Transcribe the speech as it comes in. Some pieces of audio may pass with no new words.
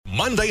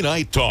Monday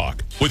Night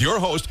Talk with your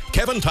host,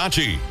 Kevin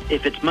Tacci.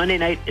 If it's Monday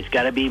night, it's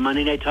got to be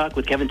Monday Night Talk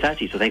with Kevin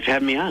Tacci. So thanks for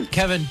having me on.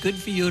 Kevin, good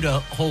for you to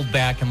hold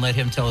back and let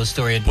him tell his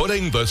story.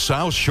 Putting the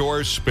South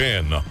Shore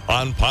spin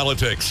on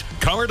politics,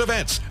 current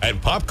events,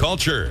 and pop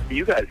culture.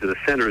 You guys are the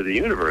center of the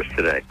universe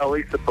today, at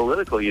least the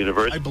political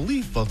universe. I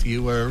believe both of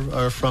you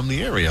are from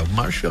the area.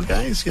 Marshfield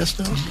guys, yes,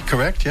 no?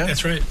 Correct, yeah?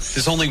 That's right.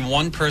 There's only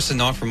one person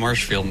not from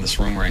Marshfield in this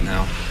room right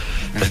now,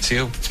 and it's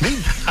you. It's me.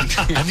 I'm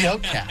the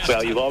outcast.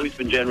 Well, you've always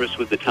been generous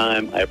with the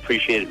time. I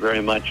appreciate it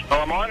very much.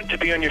 Well, I'm honored to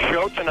be on your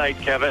show tonight,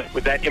 Kevin,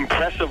 with that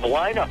impressive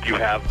lineup you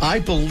have. I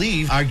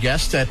believe our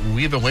guest that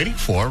we've been waiting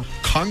for,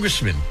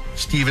 Congressman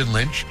Stephen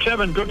Lynch.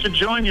 Kevin, good to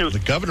join you. The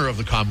governor of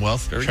the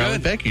Commonwealth, Charlie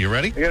Baker. You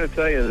ready? I got to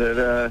tell you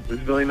that it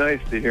was really nice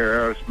to hear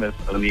Aerosmith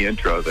on the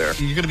intro there.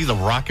 You're going to be the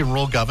rock and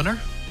roll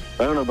governor?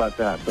 I don't know about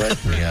that, but...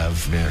 We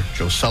have Mayor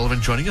Joe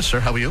Sullivan joining us. Sir,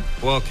 how are you?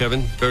 Well,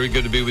 Kevin, very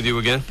good to be with you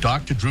again.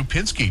 Dr. Drew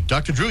Pinsky.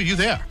 Dr. Drew, are you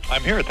there?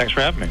 I'm here. Thanks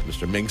for having me.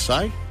 Mr. Ming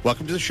Tsai,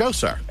 welcome to the show,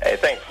 sir. Hey,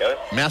 thanks, Kevin.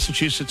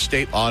 Massachusetts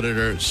State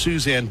Auditor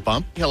Suzanne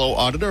Bump. Hello,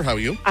 Auditor. How are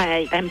you?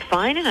 I am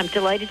fine, and I'm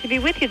delighted to be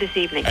with you this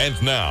evening.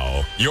 And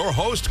now, your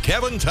host,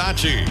 Kevin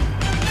Tacci.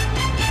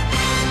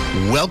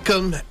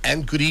 Welcome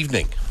and good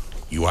evening.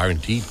 You are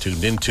indeed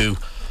tuned into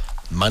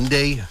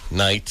Monday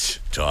Night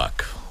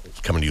Talk.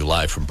 Coming to you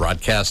live from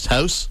Broadcast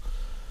House.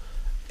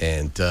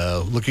 And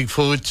looking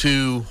forward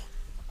to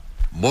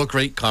more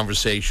great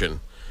conversation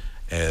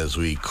as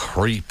we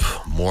creep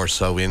more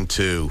so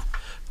into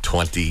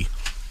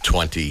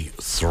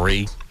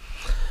 2023.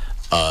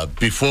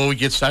 Before we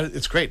get started,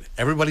 it's great.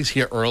 Everybody's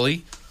here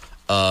early.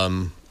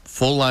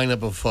 Full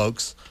lineup of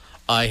folks.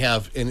 I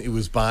have, and it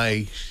was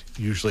by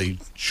usually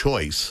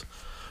choice,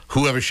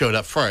 whoever showed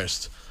up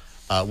first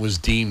was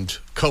deemed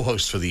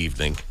co-host for the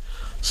evening.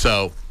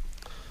 So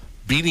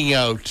beating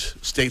out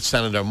State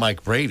Senator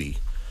Mike Brady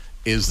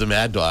is the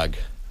Mad Dog,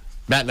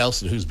 Matt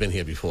Nelson, who's been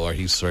here before.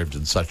 He's served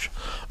in such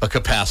a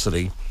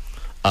capacity.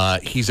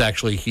 He's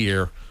actually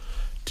here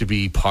to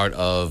be part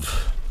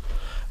of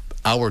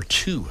our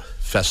 2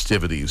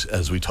 festivities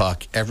as we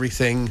talk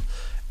everything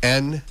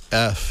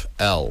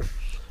NFL.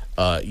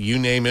 You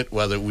name it,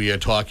 whether we are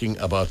talking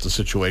about the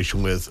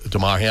situation with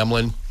Damar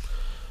Hamlin,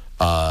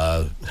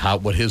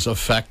 what his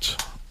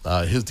effect,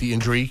 the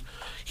injury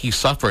he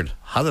suffered,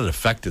 how that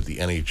affected the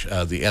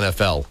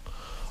NFL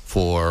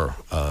for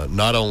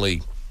not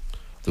only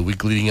the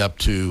week leading up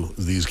to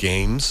these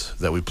games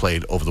that we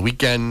played over the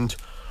weekend,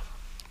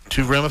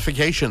 to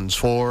ramifications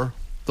for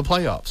the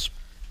playoffs.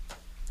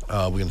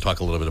 We're going to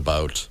talk a little bit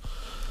about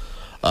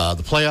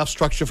the playoff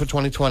structure for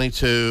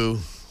 2022,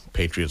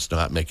 Patriots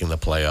not making the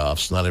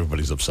playoffs. Not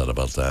everybody's upset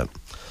about that.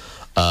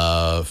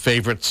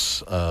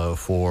 Favorites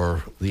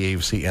for the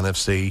AFC,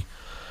 NFC,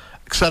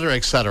 et cetera,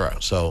 et cetera.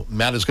 So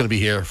Matt is going to be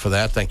here for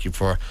that. Thank you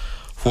for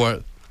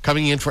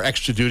coming in for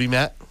extra duty,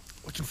 Matt.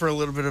 Looking for a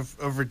little bit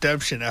of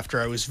redemption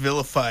after I was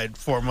vilified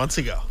 4 months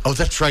ago. Oh,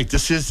 that's right.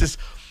 This.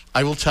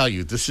 I will tell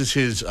you, this is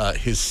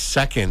his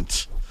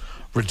second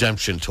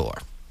redemption tour.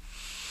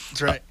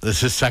 That's right. This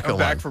is his second one.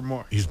 Back for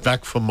more. He's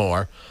back for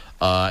more.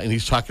 And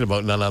he's talking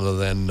about none other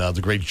than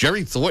the great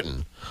Jerry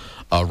Thornton,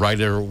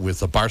 writer with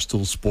the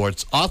Barstool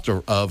Sports,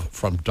 author of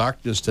From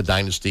Darkness to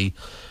Dynasty,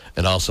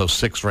 and also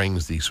 6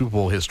 Rings, the Super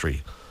Bowl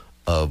history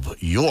of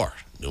your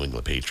New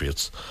England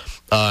Patriots.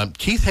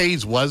 Keith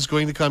Hayes was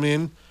going to come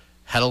in.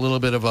 Had a little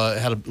bit of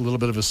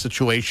a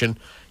situation.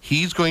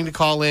 He's going to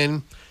call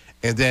in,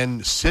 and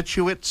then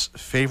Scituate's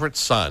favorite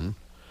son,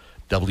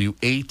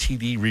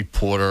 WATD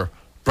reporter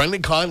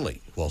Brendan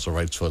Conley, who also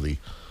writes for the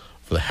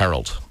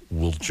Herald,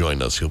 will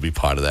join us. He'll be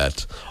part of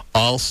that.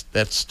 All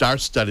that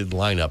star-studded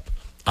lineup,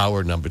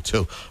 hour number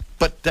 2.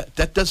 But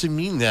that doesn't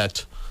mean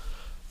that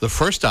the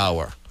first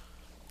hour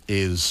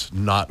is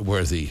not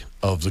worthy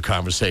of the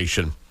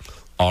conversation.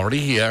 Already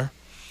here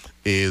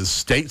is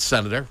State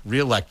Senator,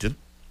 reelected.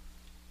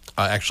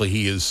 Actually,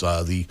 he is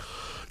the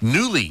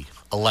newly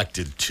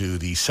elected to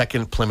the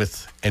 2nd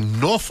Plymouth and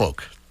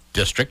Norfolk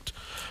District.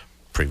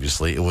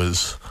 Previously, it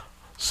was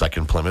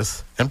 2nd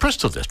Plymouth and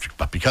Bristol District.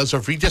 But because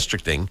of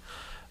redistricting,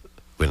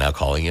 we're now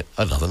calling it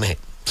another name.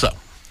 So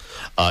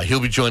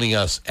he'll be joining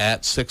us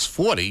at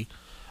 6:40.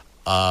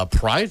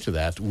 Prior to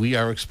that, we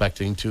are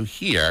expecting to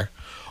hear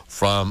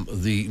from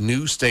the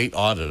new state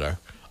auditor,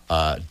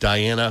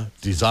 Diana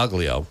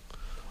DiZoglio,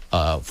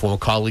 former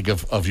colleague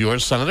of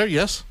yours, Senator,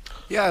 yes?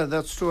 Yeah,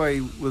 that's true.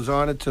 I was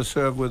honored to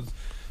serve with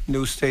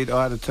new state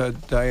auditor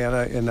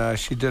Diana, and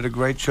she did a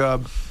great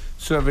job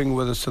serving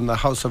with us in the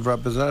House of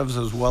Representatives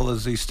as well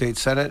as the state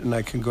Senate, and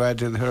I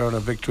congratulate her on a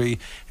victory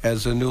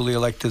as a newly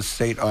elected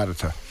state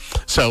auditor.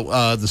 So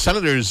the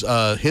senator's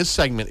his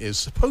segment is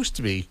supposed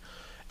to be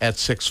at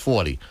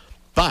 6:40,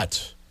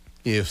 but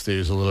if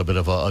there's a little bit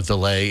of a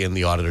delay in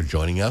the auditor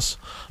joining us,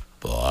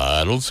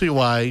 I don't see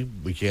why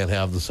we can't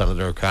have the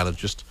senator kind of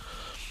just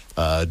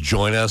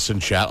join us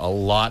and chat. A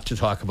lot to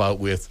talk about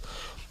with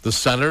the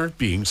senator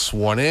being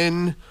sworn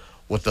in,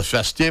 what the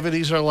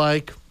festivities are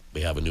like.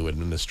 We have a new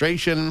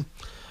administration,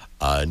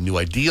 new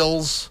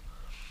ideals,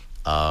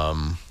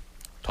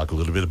 Talk a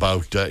little bit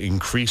about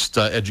increased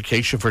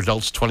education for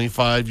adults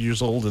 25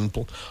 years old and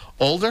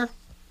older,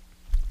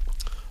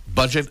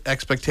 budget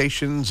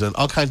expectations, and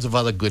all kinds of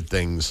other good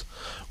things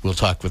we'll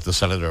talk with the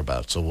senator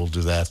about. So we'll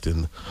do that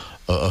in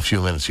a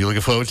few minutes. You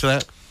looking forward to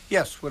that?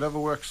 Yes, whatever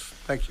works.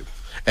 Thank you.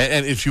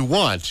 And if you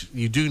want,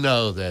 you do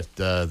know that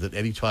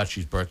Eddie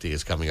Tachi's birthday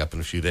is coming up in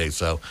a few days.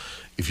 So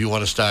if you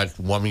want to start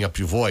warming up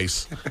your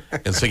voice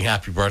and sing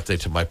happy birthday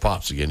to my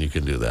pops again, you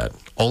can do that.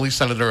 Only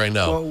senator I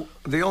know. Well,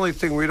 the only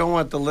thing, we don't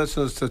want the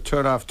listeners to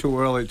turn off too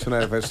early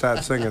tonight if I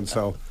start singing,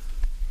 so.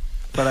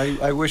 But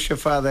I wish your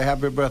father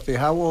happy birthday.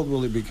 How old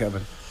will he be,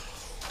 Kevin?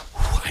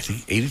 I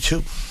think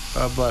 82.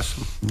 God bless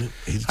him.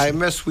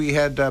 82. We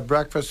had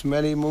breakfast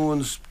many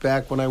moons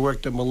back when I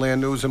worked at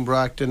Milan News in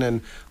Brockton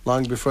and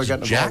long before I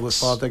got involved with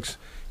politics.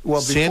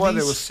 Well, before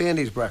there was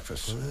Sandy's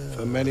breakfast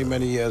for many,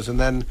 many years. And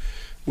then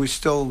we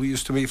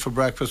used to meet for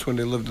breakfast when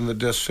they lived in the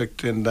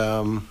district and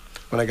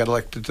when I got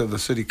elected to the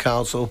city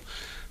council.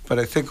 But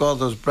I think all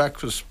those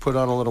breakfasts put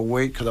on a little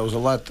weight because I was a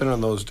lot thinner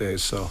in those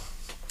days. So.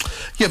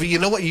 Yeah, but you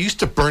know what? You used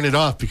to burn it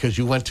off because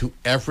you went to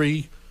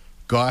every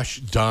gosh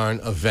darn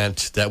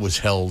event that was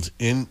held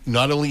in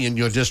not only in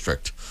your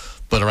district,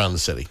 but around the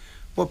city.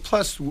 Well,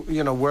 plus,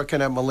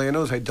 working at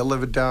Milano's, I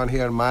delivered down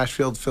here in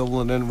Marshfield,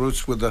 filling in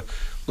routes with the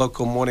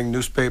local morning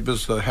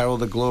newspapers, the Herald,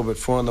 the Globe at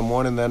 4 in the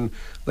morning. Then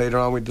later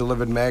on, we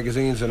delivered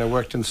magazines, and I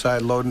worked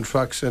inside loading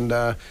trucks. And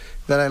then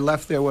I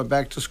left there, went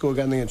back to school,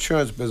 got in the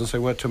insurance business. I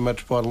went to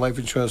Metropolitan Life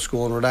Insurance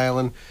School in Rhode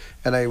Island,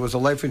 and I was a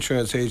life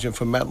insurance agent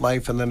for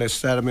MetLife. And then I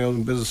started my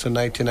own business in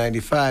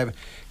 1995.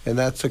 And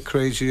that's a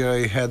crazy year.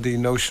 I had the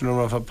notion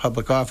of a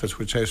public office,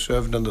 which I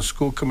served on the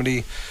school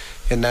committee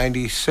in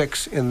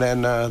 96, and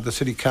then the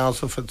city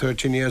council for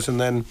 13 years. And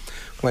then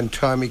when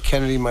Tommy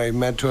Kennedy, my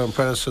mentor and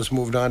predecessor,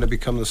 moved on to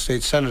become the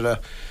state senator,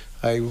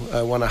 I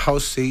won a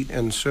House seat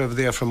and served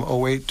there from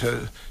 08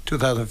 to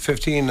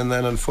 2015. And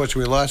then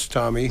unfortunately we lost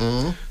Tommy,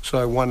 so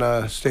I won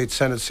a state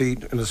senate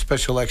seat in a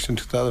special election in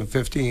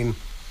 2015.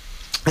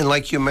 And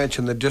like you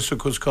mentioned, the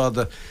district was called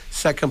the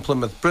Second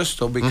Plymouth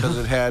Bristol because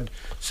it had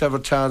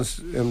several towns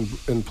in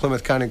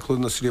Plymouth County,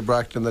 including the city of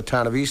Brockton and the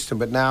town of Easton.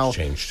 But now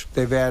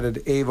they've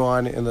added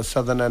Avon in the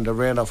southern end of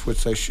Randolph,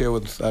 which I share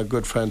with our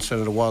good friend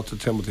Senator Walter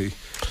Timothy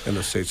in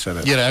the state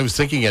senate. Yeah, I was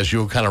thinking as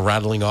you were kind of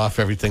rattling off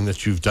everything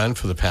that you've done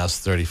for the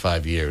past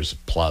 35 years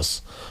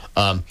plus,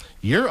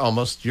 you're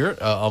almost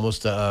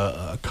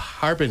a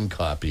carbon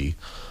copy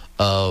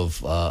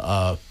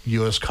of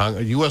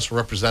U.S.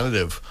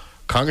 Representative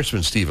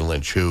Congressman Stephen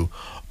Lynch, who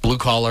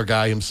blue-collar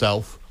guy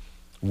himself,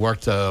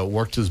 worked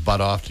his butt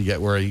off to get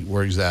where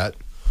he's at.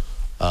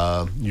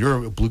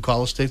 You're a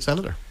blue-collar state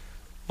senator.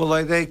 Well,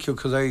 I thank you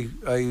because I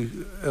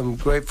am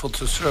grateful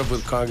to serve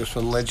with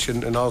Congressman Lynch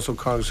and also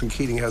Congressman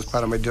Keating as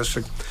part of my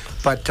district.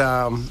 But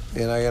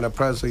and I am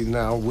presently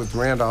now with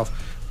Randolph.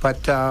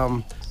 But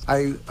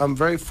I'm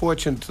very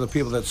fortunate to the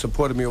people that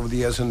supported me over the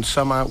years, and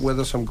some aren't with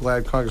us. I'm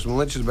glad Congressman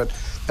Lynch is, but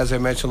as I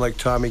mentioned, like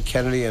Tommy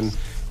Kennedy and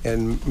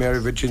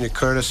Mary Virginia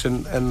Curtis.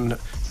 And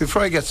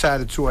before I get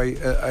started, too,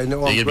 I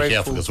know I'm grateful. Be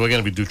careful because we're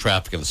going to do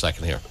traffic in a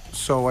second here.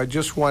 So I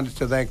just wanted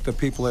to thank the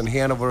people in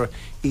Hanover,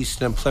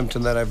 Easton, and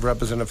Plimpton that I've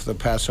represented for the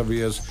past several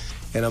years.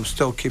 And I'm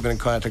still keeping in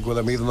contact with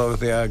them, even though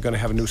they are going to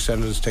have new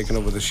senators taking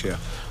over this year.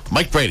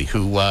 Mike Brady,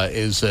 who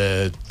is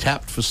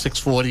tapped for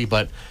 640,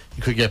 but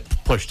he could get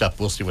pushed up.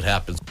 We'll see what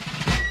happens.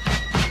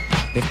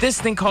 If this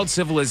thing called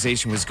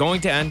civilization was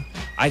going to end,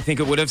 I think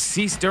it would have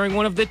ceased during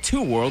one of the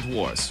 2 world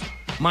wars.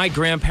 My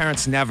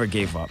grandparents never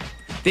gave up.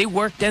 They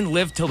worked and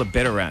lived till the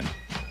bitter end,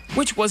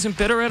 which wasn't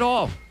bitter at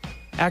all.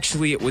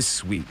 Actually, it was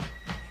sweet.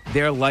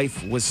 Their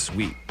life was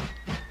sweet.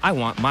 I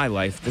want my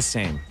life the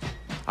same.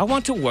 I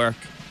want to work,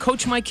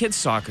 coach my kids'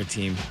 soccer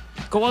team,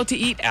 go out to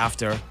eat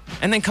after,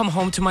 and then come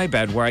home to my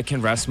bed where I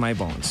can rest my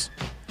bones.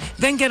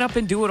 Then get up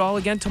and do it all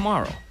again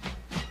tomorrow.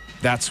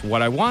 That's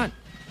what I want.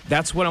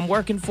 That's what I'm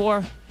working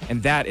for,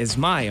 and that is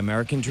my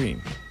American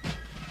dream.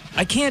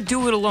 I can't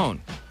do it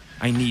alone.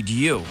 I need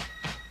you.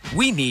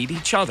 We need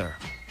each other.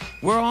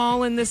 We're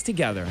all in this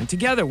together, and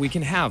together we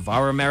can have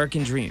our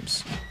American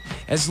dreams.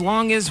 As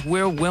long as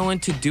we're willing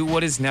to do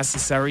what is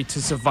necessary to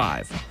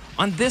survive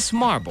on this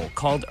marble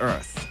called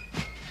Earth.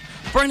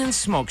 Brennan's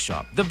Smoke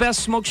Shop, the best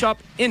smoke shop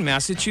in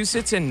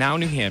Massachusetts and now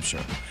New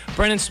Hampshire.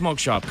 Brennan's Smoke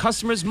Shop,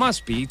 customers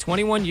must be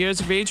 21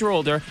 years of age or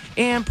older,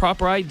 and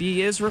proper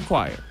ID is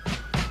required.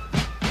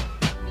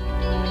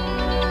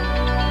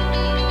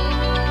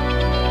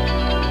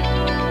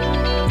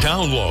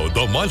 Download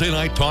the Monday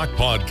Night Talk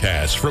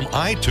podcast from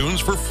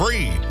iTunes for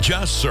free.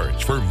 Just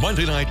search for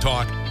Monday Night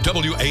Talk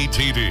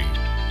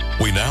WATD.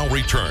 We now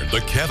return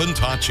to Kevin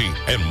Tachi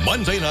and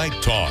Monday Night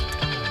Talk.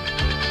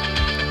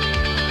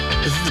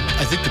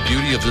 I think the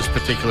beauty of this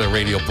particular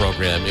radio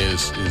program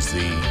is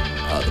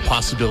the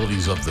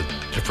possibilities of the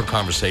different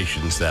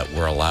conversations that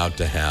we're allowed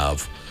to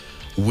have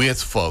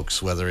with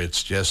folks, whether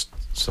it's just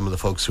some of the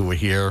folks who were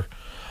here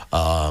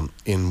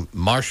in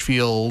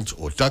Marshfield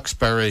or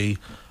Duxbury,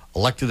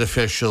 elected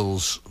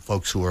officials,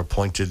 folks who are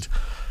appointed,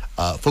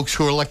 folks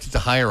who are elected to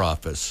higher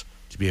office,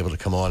 to be able to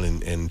come on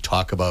and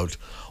talk about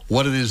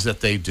what it is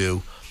that they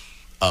do.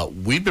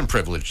 we've been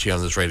privileged here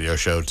on this radio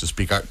show to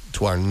speak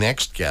to our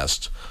next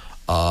guest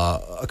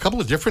a couple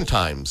of different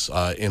times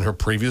in her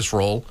previous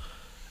role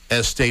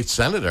as state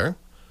senator,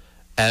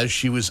 as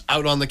she was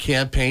out on the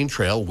campaign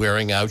trail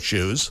wearing out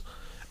shoes,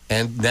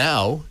 and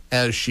now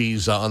as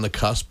she's on the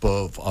cusp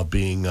of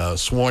being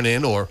sworn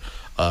in, or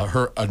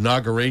her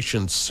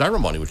inauguration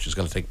ceremony, which is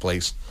going to take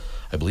place,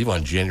 I believe,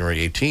 on January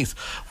 18th.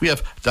 We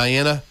have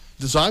Diana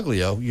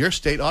DiZoglio, your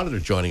state auditor,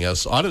 joining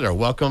us. Auditor,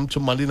 welcome to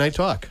Monday Night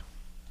Talk.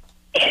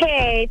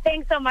 Hey,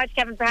 thanks so much,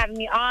 Kevin, for having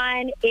me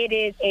on. It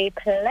is a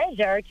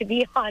pleasure to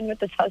be on with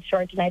the South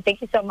Shore tonight.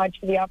 Thank you so much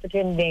for the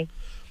opportunity.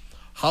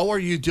 How are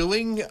you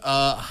doing?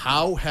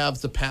 How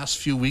have the past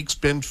few weeks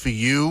been for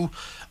you,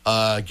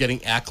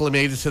 getting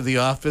acclimated to the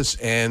office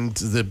and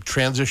the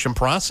transition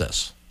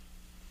process?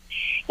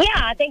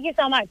 Yeah, thank you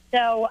so much.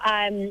 So,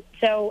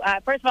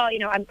 first of all,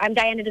 I'm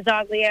Diana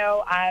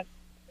DiZoglio,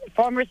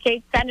 former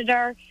state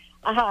senator.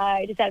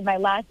 I just had my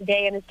last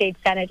day in the state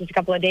Senate just a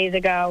couple of days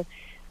ago.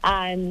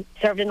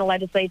 Served in the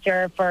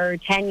legislature for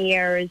 10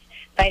 years,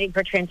 fighting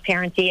for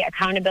transparency,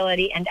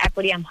 accountability, and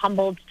equity. I'm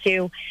humbled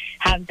to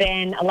have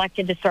been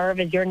elected to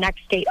serve as your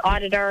next state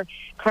auditor,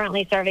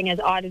 currently serving as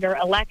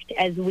auditor-elect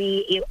as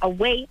we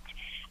await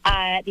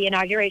the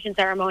inauguration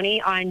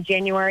ceremony on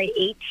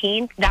January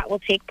 18th. That will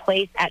take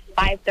place at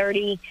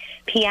 5:30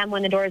 p.m.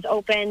 when the doors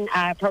open.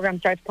 Program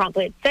starts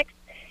promptly at 6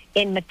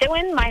 in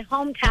Methuen, my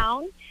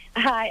hometown.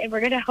 And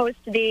we're going to host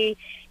the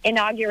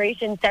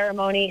inauguration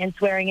ceremony and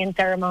swearing-in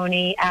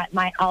ceremony at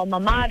my alma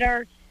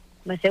mater,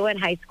 Methuen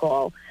High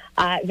School.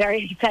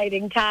 Very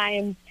exciting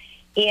time,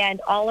 and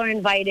all are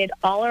invited,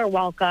 all are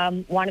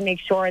welcome. Want to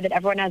make sure that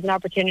everyone has an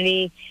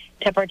opportunity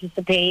to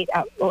participate,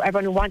 or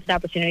everyone who wants an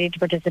opportunity to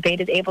participate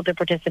is able to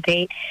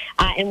participate,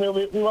 and we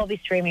will be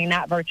streaming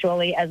that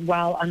virtually as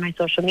well on my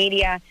social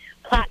media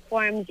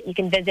platforms. You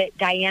can visit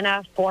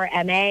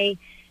Diana4MA.com.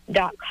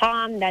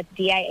 That's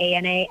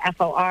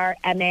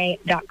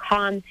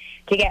DIANAFORMA.com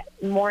to get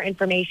more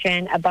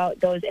information about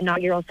those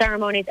inaugural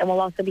ceremonies. And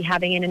we'll also be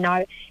having an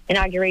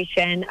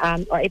inauguration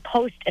or a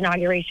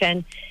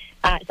post-inauguration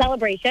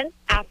celebration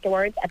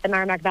afterwards at the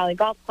Merrimack Valley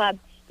Golf Club.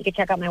 You can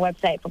check out my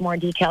website for more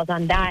details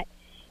on that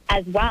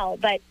as well.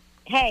 But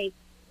hey,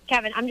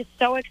 Kevin, I'm just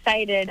so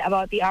excited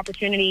about the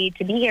opportunity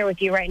to be here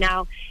with you right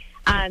now.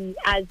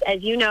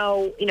 As you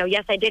know,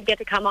 yes, I did get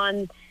to come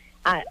on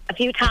a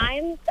few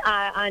times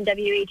on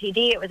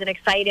WATD. It was an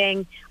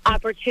exciting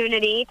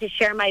opportunity to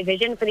share my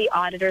vision for the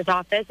auditor's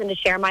office and to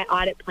share my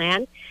audit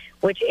plan,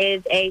 which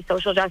is a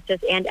social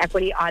justice and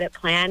equity audit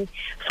plan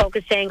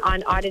focusing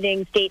on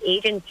auditing state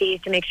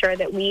agencies to make sure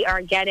that we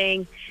are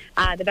getting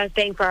the best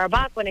bang for our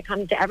buck when it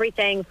comes to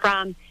everything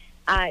from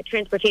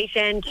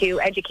transportation to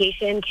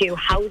education to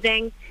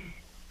housing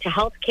to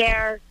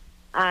healthcare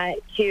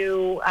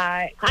to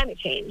climate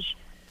change.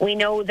 We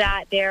know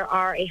that there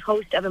are a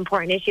host of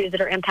important issues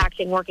that are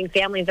impacting working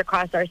families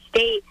across our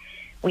state.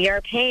 We are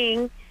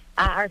paying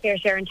our fair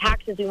share in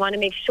taxes. We want to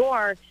make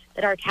sure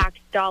that our tax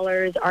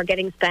dollars are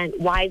getting spent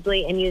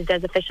wisely and used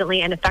as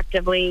efficiently and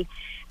effectively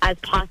as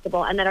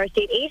possible, and that our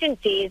state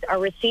agencies are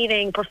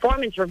receiving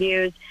performance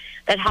reviews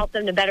that help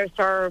them to better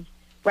serve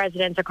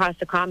residents across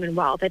the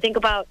Commonwealth. I think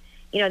about,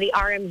 the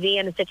RMV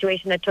and the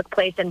situation that took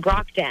place in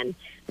Brockton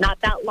not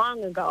that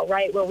long ago,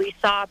 right, where we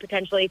saw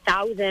potentially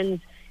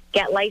thousands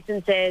get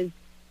licenses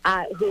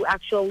who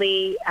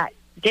actually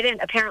didn't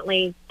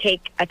apparently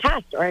take a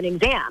test or an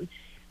exam.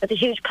 It's a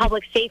huge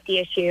public safety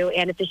issue,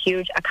 and it's a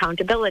huge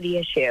accountability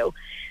issue.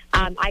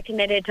 I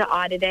committed to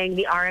auditing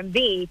the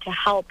RMV to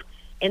help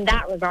in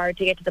that regard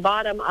to get to the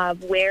bottom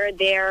of where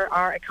there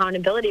are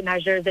accountability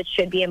measures that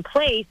should be in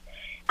place,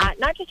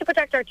 not just to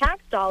protect our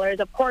tax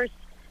dollars. Of course,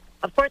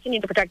 we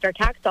need to protect our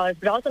tax dollars,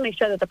 but also make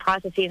sure that the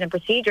processes and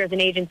procedures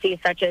in agencies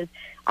such as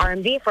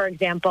RMV, for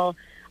example,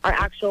 are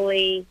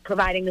actually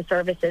providing the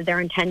services they're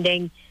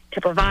intending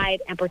to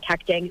provide and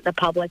protecting the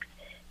public's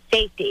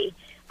safety.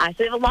 So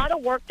we have a lot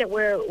of work that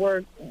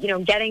we're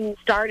getting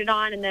started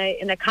on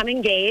in the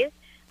coming days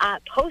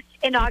post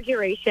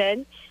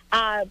inauguration.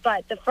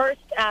 But the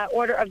first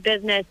order of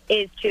business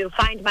is to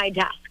find my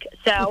desk.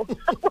 So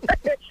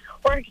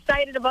we're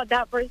excited about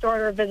that first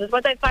order of business.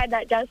 Once I find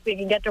that desk, we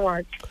can get to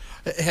work.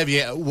 Have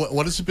you?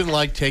 What has it been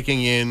like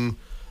taking in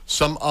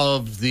some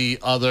of the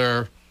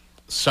other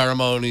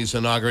ceremonies,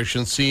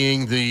 inaugurations,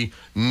 seeing the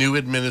new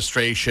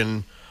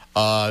administration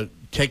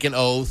take an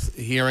oath,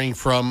 hearing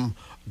from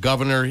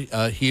Governor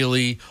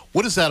Healy?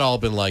 What has that all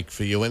been like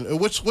for you?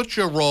 And what's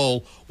your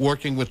role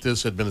working with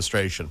this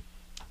administration?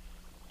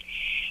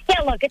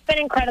 Yeah, look, it's been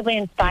incredibly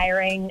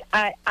inspiring.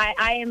 I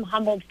am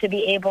humbled to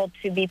be able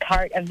to be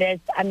part of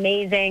this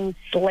amazing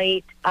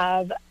slate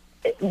of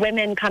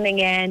women coming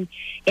in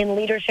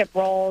leadership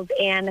roles,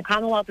 and the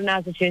Commonwealth of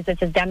Massachusetts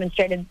has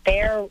demonstrated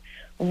they're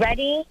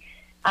ready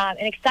and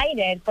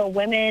excited for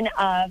women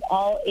of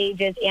all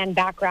ages and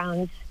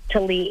backgrounds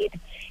to lead.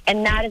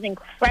 And that is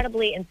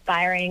incredibly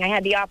inspiring. I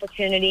had the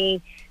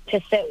opportunity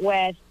to sit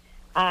with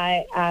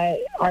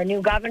our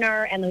new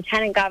governor and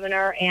lieutenant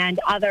governor and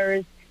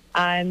others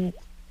in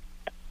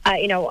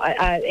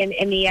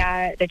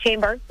the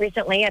chamber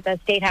recently at the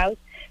State House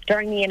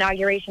during the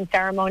inauguration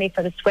ceremony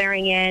for the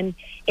swearing in.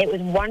 It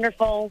was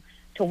wonderful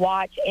to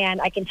watch,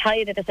 and I can tell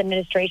you that this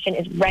administration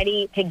is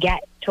ready to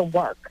get to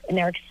work, and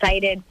they're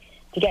excited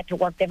to get to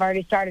work. They've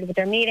already started with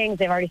their meetings.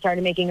 They've already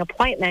started making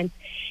appointments.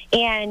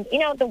 And,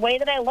 the way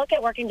that I look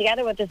at working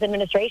together with this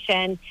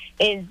administration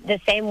is the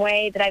same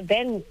way that I've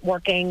been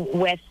working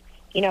with,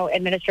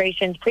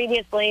 administrations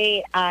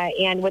previously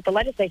and with the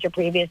legislature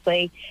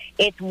previously.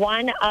 It's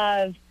one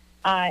of,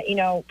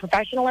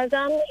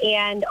 professionalism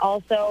and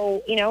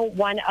also,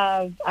 one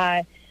of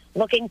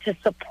looking to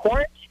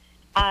support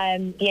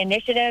the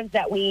initiatives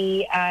that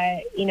we,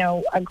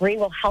 agree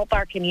will help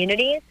our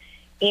communities,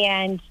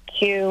 and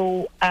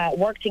to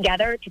work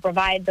together to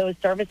provide those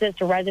services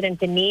to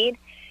residents in need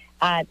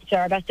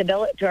to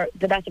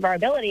the best of our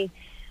ability,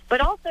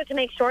 but also to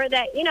make sure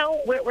that,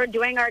 we're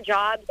doing our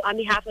jobs on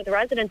behalf of the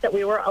residents that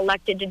we were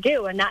elected to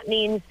do. And that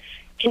means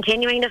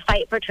continuing to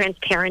fight for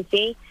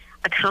transparency,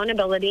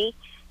 accountability,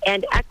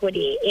 and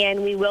equity.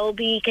 And we will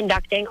be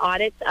conducting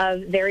audits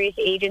of various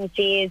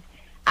agencies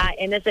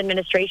in this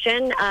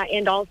administration,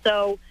 and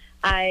also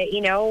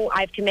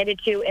I've committed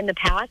to in the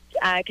past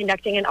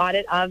conducting an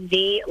audit of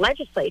the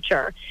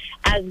legislature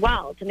as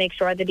well, to make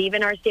sure that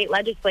even our state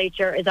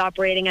legislature is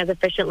operating as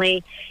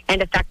efficiently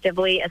and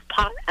effectively as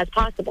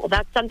possible.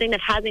 That's something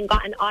that hasn't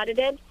gotten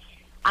audited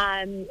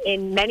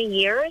in many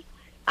years.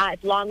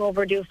 It's long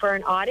overdue for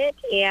an audit,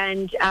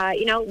 and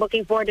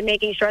looking forward to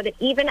making sure that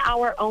even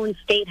our own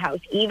state house,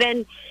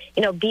 even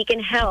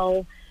Beacon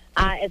Hill,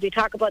 as we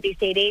talk about these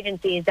state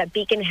agencies, that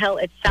Beacon Hill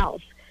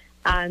itself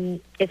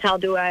is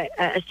held to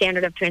a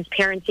standard of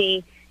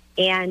transparency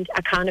and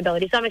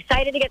accountability. So I'm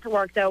excited to get to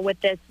work, though, with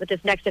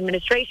this next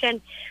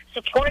administration,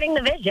 supporting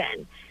the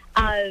vision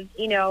of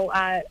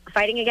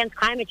fighting against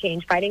climate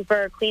change, fighting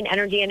for clean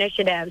energy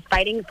initiatives,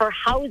 fighting for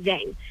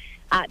housing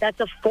that's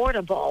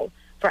affordable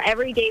for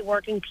everyday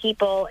working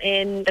people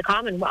in the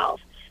Commonwealth,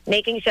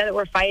 making sure that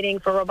we're fighting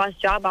for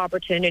robust job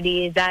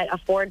opportunities that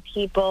afford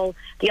people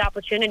the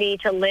opportunity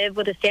to live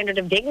with a standard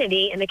of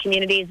dignity in the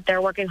communities that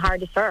they're working hard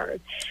to serve,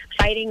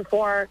 fighting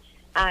for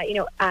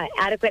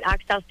adequate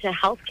access to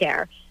health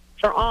care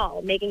for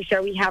all, making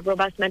sure we have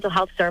robust mental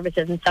health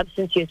services and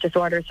substance use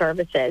disorder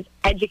services,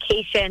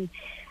 education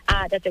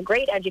that's a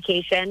great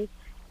education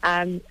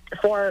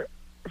for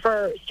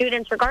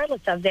students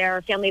regardless of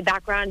their family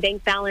background,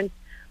 bank balance,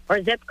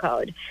 or zip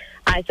code.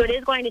 So it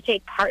is going to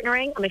take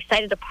partnering. I'm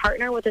excited to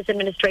partner with this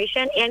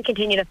administration and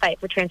continue to fight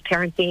for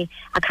transparency,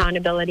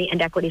 accountability,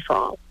 and equity for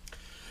all.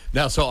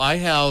 Now, so I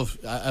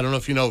don't know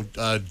if you know,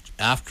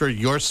 after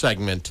your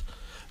segment,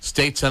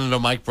 State Senator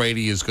Mike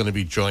Brady is going to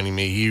be joining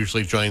me. He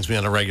usually joins me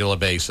on a regular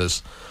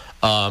basis.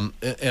 And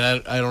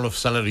I don't know if,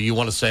 Senator, you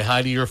want to say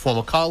hi to your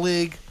former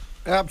colleague?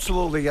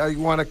 Absolutely. I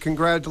want to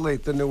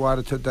congratulate the new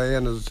auditor,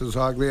 Diana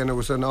Zogli, and it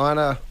was an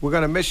honor. We're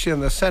going to miss you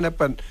in the Senate,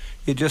 but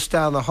you're just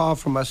down the hall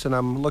from us, and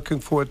I'm looking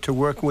forward to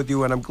working with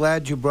you. And I'm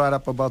glad you brought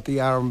up about the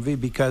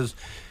RMV, because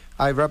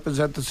I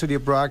represent the city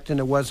of Brockton.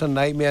 It was a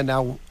nightmare.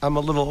 Now, I'm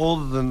a little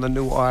older than the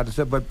new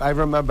auditor, but I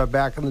remember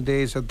back in the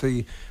days at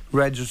the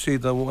registry,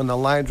 when the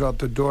lines are out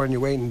the door and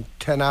you're waiting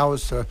 10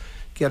 hours to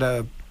get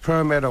a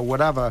permit or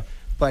whatever.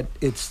 But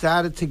it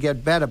started to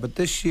get better. But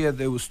this year,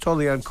 it was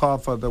totally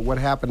uncalled for what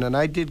happened. And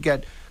I did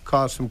get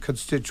calls from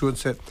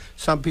constituents that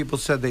some people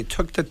said they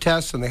took the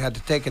test and they had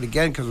to take it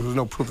again because there was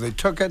no proof they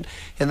took it.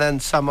 And then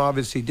some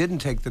obviously didn't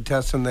take the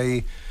test and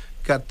they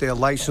got their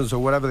license or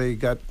whatever they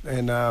got.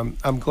 And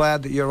I'm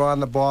glad that you're on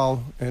the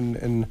ball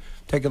and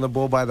taking the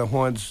bull by the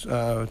horns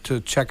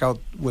to check out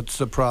what's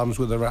the problems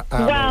with the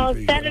RMV. Well,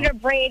 Senator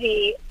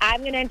Brady,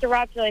 I'm going to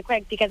interrupt really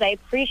quick because I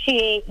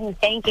appreciate you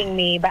thanking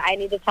me, but I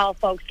need to tell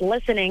folks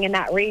listening in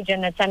that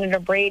region that Senator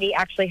Brady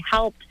actually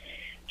helped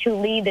to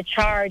lead the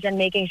charge on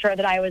making sure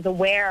that I was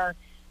aware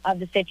of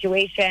the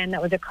situation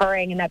that was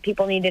occurring and that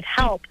people needed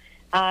help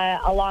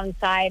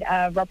alongside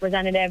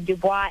Representative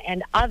Dubois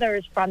and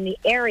others from the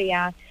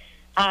area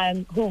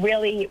who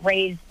really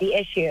raised the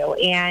issue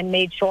and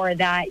made sure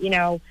that,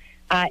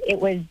 it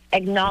was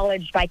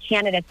acknowledged by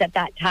candidates at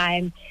that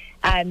time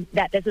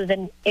that this was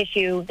an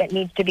issue that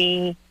needs to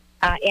be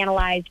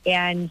analyzed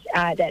and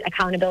that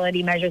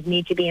accountability measures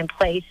need to be in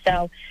place.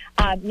 So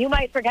you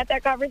might forget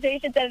that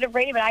conversation, Senator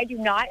Brady, but I do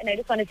not. And I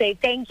just want to say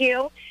thank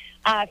you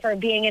for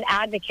being an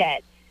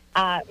advocate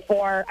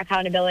for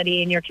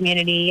accountability in your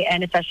community,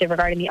 and especially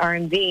regarding the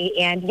RMV.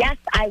 And yes,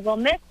 I will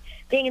miss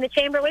being in the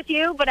chamber with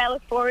you, but I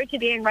look forward to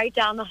being right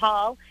down the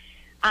hall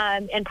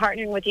and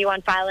partnering with you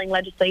on filing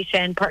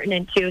legislation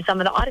pertinent to some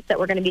of the audits that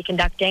we're going to be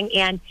conducting.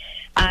 And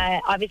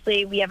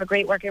obviously, we have a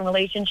great working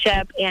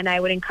relationship, and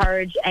I would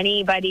encourage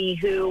anybody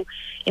who,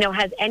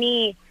 has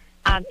any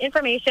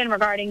information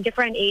regarding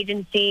different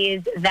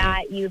agencies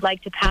that you'd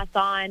like to pass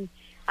on,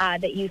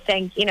 that you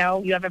think,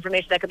 you have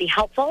information that could be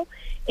helpful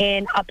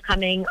in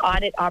upcoming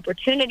audit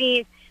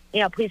opportunities.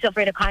 Please feel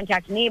free to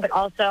contact me, but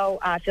also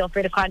feel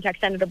free to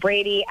contact Senator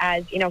Brady,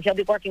 as, he'll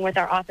be working with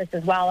our office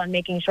as well on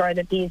making sure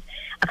that these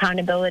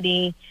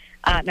accountability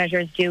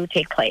measures do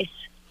take place.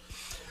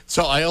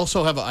 So I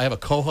also have I have a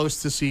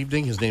co-host this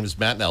evening. His name is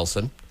Matt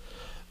Nelson.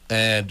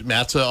 And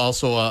Matt's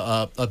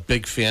also a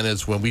big fan.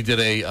 Is when we did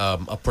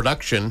a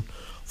production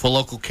for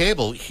local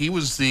cable, he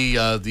was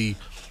the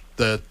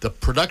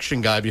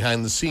production guy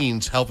behind the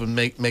scenes, helping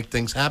make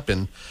things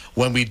happen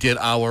when we did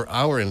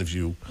our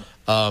interview.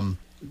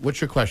 What's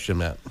your question,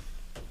 Matt?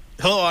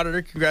 Hello,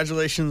 Auditor.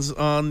 Congratulations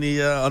on the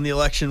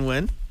election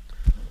win.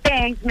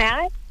 Thanks,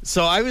 Matt.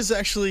 So I was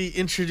actually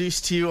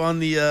introduced to you on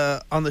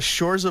the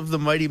shores of the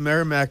mighty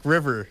Merrimack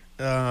River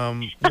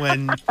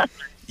when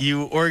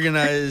you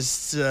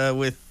organized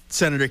with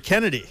Senator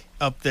Kennedy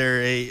up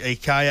there a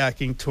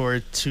kayaking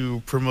tour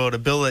to promote a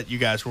bill that you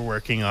guys were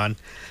working on.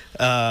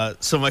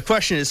 So my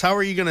question is, how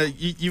are you gonna?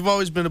 You've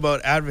always been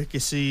about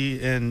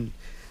advocacy and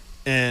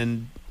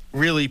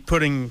really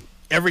putting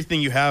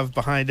everything you have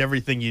behind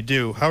everything you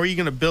do. How are you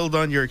going to build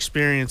on your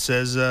experience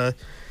as a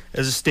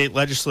state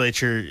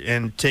legislature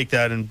and take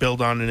that and build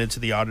on it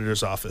into the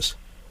auditor's office?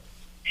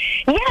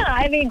 Yeah,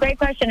 I mean, great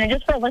question. And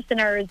just for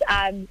listeners,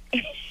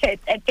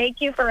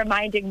 thank you for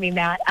reminding me,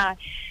 Matt.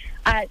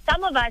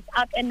 Some of us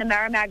up in the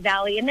Merrimack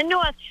Valley, in the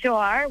North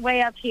Shore,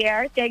 way up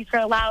here, thanks for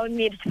allowing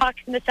me to talk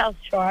in the South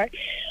Shore,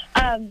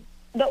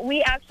 but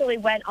we actually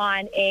went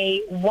on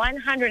a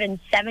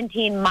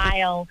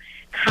 117-mile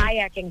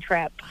kayaking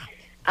trip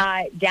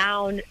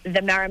down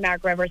the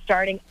Merrimack River,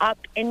 starting up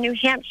in New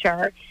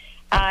Hampshire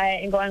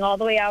and going all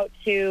the way out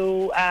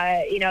to,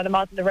 the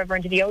mouth of the river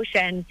into the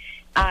ocean,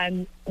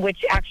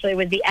 which actually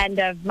was the end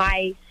of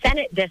my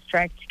Senate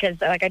district, because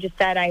like I just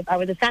said, I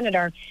was a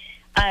senator.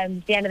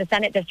 The end of the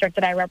Senate district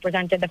that I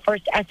represented, the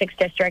first Essex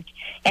district,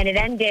 and it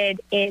ended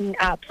in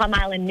Plum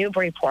Island,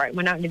 Newburyport,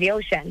 went out into the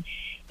ocean.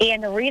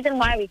 And the reason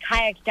why we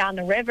kayaked down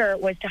the river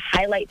was to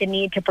highlight the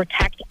need to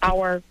protect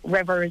our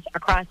rivers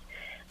across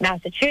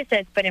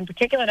Massachusetts, but in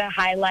particular to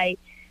highlight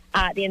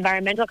the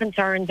environmental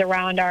concerns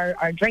around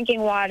our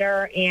drinking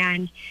water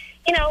and,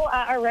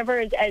 our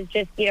rivers as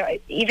just,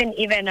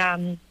 even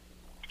as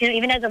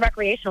a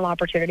recreational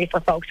opportunity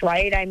for folks,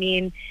 right? I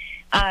mean,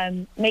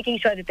 making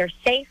sure that they're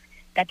safe,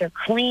 that they're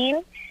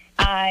clean,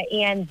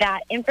 and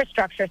that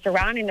infrastructure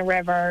surrounding the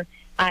river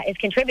is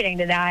contributing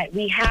to that.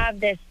 We have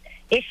this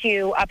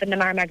issue up in the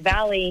Merrimack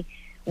Valley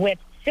with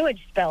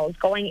sewage spills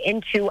going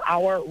into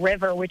our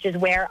river, which is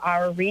where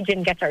our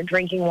region gets our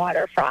drinking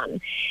water from.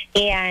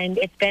 And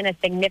it's been a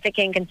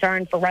significant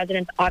concern for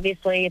residents.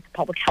 Obviously, it's a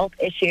public health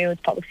issue, it's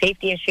a public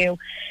safety issue.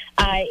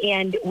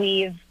 And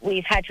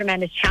we've had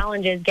tremendous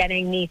challenges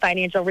getting the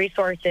financial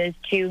resources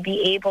to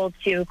be able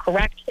to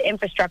correct the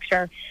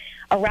infrastructure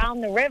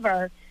around the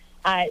river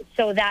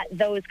so that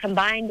those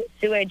combined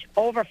sewage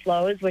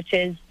overflows, which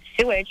is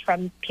sewage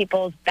from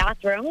people's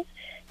bathrooms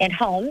and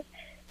homes,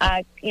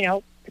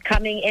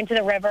 coming into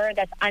the river,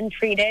 that's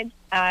untreated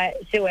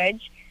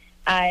sewage.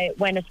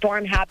 When a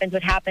storm happens,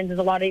 what happens is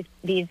a lot of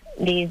these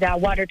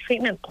water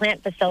treatment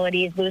plant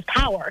facilities lose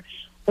power,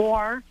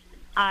 or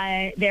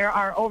there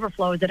are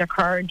overflows that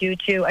occur due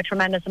to a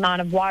tremendous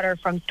amount of water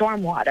from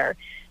stormwater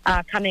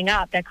coming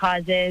up that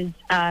causes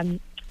the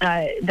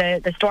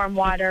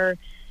stormwater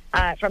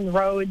from the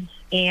roads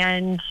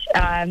and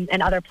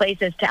other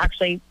places to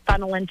actually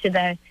funnel into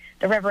the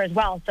river as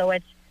well. So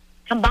it's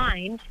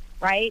combined,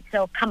 right?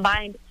 So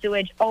combined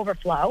sewage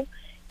overflow,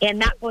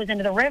 and that goes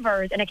into the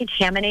rivers, and it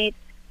contaminates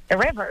the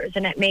rivers,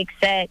 and it makes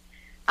it,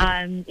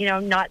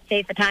 not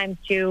safe at times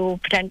to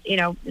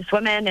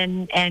swim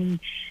in, and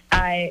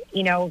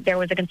there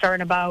was a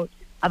concern about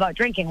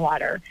drinking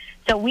water.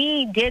 So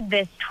we did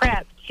this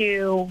trip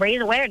to raise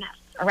awareness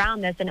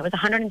around this, and it was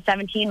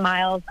 117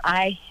 miles.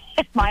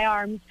 My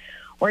arms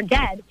were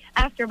dead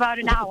after about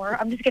an hour.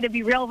 I'm just going to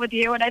be real with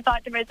you, and I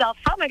thought to myself,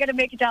 how am I going to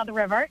make it down the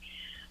river?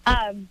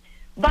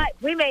 But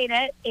we made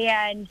it,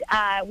 and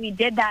we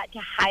did that to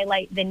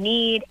highlight the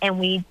need, and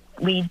we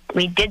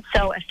did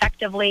so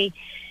effectively.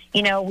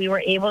 We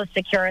were able to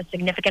secure a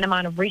significant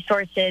amount of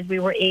resources. We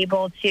were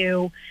able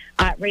to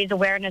raise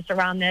awareness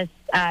around this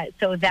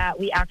so that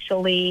we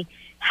actually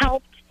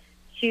helped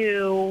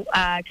to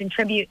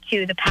contribute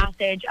to the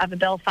passage of a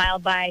bill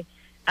filed by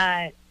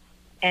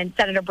and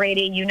Senator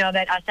Brady. You know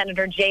that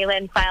Senator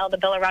Jalen filed a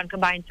bill around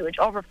combined sewage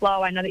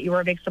overflow. I know that you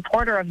were a big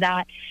supporter of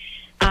that.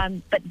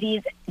 But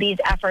these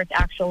efforts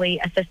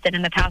actually assisted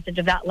in the passage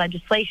of that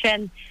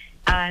legislation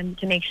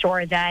to make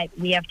sure that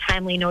we have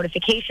timely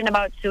notification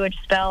about sewage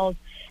spills,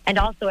 and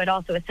it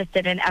also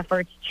assisted in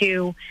efforts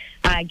to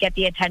get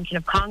the attention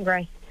of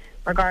Congress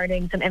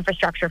regarding some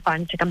infrastructure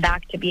funds to come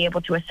back to be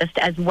able to assist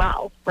as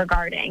well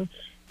regarding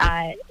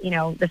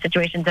the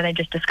situations that I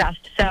just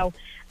discussed. So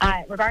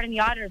regarding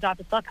the auditor's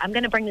office, look, I'm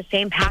going to bring the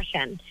same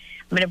passion.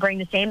 I'm going to bring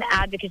the same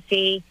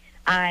advocacy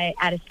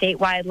at a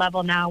statewide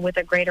level now, with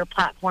a greater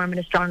platform and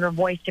a stronger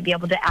voice to be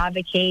able to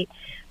advocate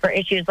for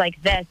issues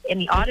like this in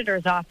the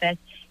auditor's office,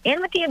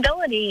 and with the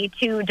ability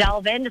to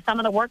delve into some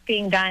of the work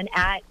being done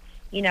at,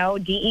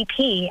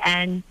 DEP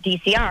and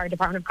DCR,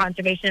 Department of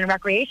Conservation and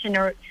Recreation,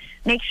 or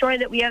make sure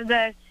that we have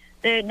the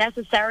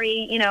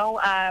necessary,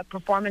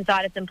 performance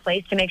audits in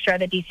place to make sure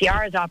that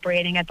DCR is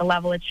operating at the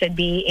level it should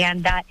be,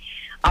 and that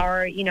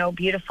our,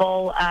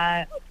 beautiful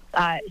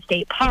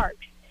state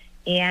parks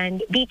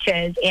and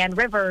beaches and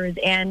rivers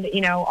and,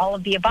 all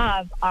of the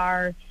above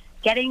are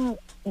getting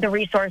the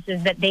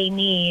resources that they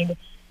need,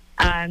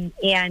 and,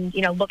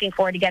 looking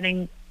forward to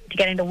getting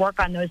to work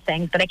on those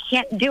things. But I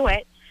can't do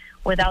it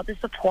without the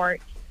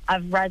support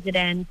of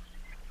residents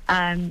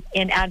and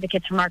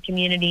advocates from our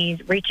communities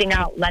reaching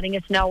out, letting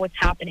us know what's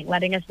happening,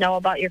 letting us know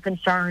about your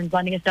concerns,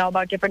 letting us know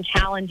about different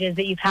challenges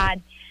that you've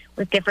had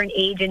with different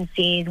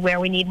agencies where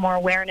we need more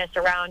awareness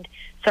around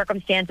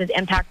circumstances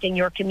impacting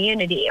your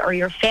community or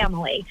your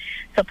family.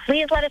 So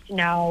please let us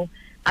know.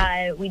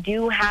 We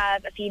do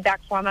have a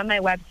feedback form on my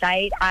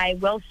website. I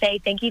will say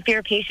thank you for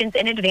your patience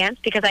in advance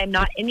because I'm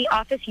not in the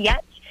office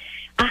yet.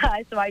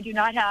 So I do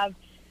not have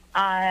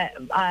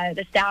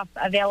the staff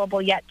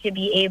available yet to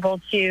be able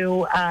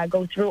to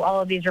go through all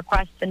of these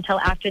requests until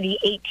after the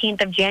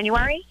 18th of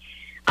January.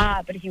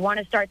 But if you want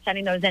to start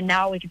sending those in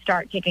now, we can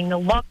start taking a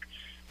look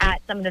at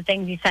some of the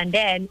things you send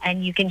in,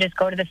 and you can just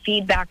go to the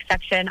feedback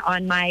section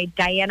on my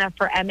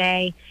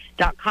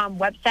DianaForMA.com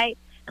website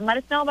and let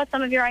us know about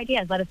some of your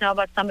ideas. Let us know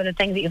about some of the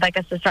things that you'd like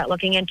us to start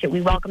looking into.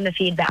 We welcome the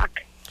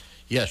feedback.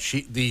 Yes,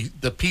 the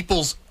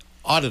People's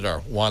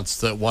Auditor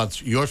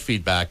wants your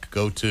feedback.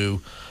 Go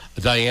to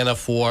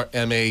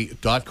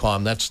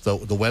DianaForMA.com. That's the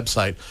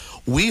website.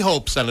 We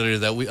hope, Senator,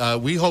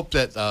 that we hope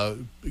that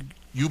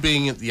you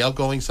being the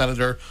outgoing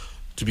senator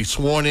to be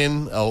sworn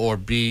in or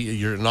be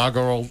your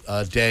inaugural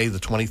day, the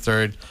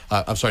 23rd,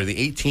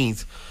 the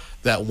 18th,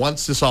 that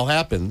once this all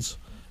happens,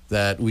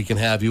 that we can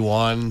have you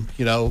on,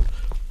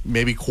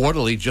 maybe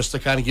quarterly, just to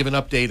kind of give an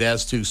update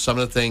as to some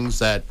of the things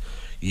that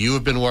you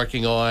have been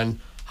working on,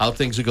 how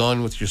things are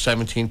going with your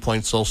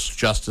 17-point social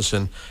justice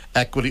and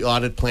equity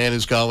audit plan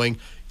is going.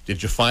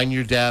 Did you find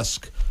your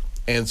desk?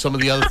 And some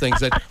of the other things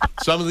that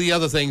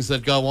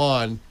go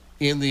on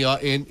in the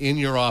in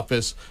your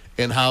office,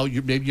 and how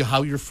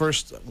your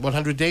first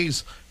 100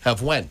 days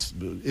have went,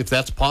 if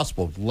that's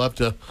possible. Love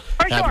to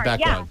have you back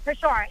on. For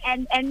sure.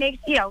 And make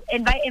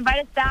invite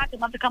us back.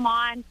 I'd love to come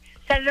on.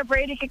 Senator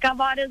Brady could come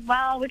on as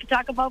well. We could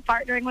talk about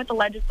partnering with the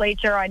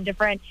legislature on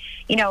different,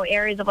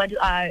 areas of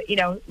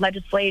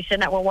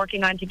legislation that we're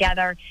working on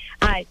together.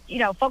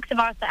 Folks have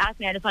also asked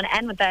me. I just want to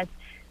end with this.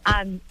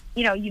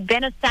 You've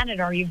been a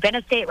senator, you've been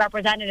a state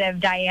representative,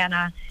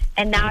 Diana,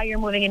 and now you're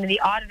moving into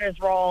the auditor's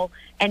role.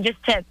 And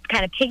just to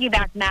kind of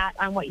piggyback, Matt,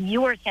 on what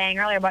you were saying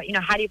earlier about,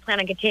 how do you plan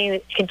on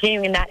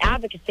continuing in that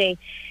advocacy?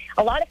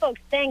 A lot of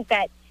folks think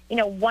that,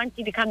 once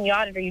you become the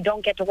auditor, you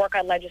don't get to work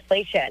on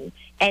legislation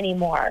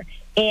anymore.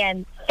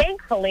 And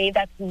thankfully,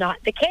 that's not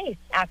the case,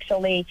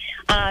 actually.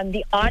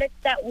 The audits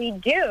that we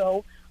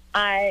do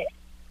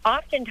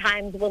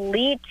oftentimes will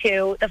lead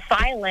to the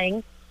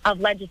filing of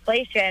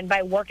legislation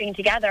by working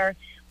together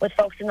with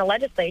folks in the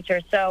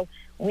legislature. So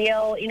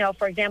we'll,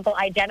 for example,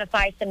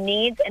 identify some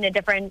needs in a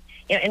different,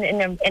 in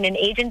an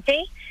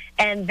agency,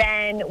 and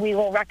then we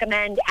will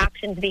recommend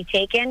actions be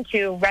taken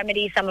to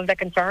remedy some of the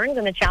concerns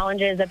and the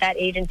challenges that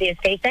agency is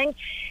facing.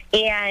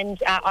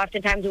 And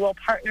oftentimes we will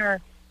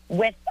partner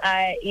with,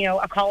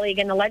 a colleague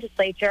in the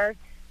legislature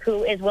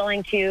who is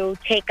willing to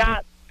take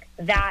up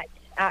that,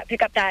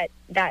 pick up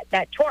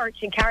that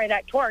torch and carry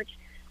that torch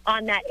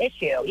on that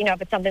issue,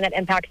 if it's something that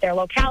impacts their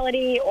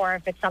locality or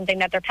if it's something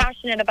that they're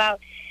passionate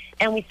about.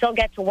 And we still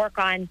get to work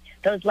on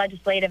those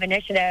legislative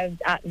initiatives,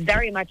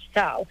 very much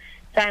so.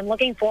 So I'm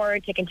looking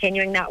forward to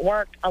continuing that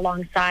work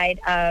alongside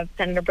of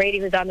Senator Brady,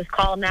 who's on this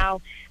call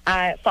now,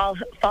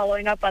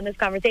 following up on this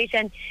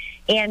conversation,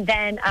 and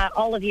then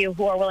all of you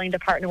who are willing to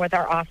partner with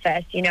our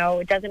office.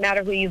 It doesn't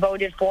matter who you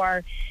voted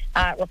for,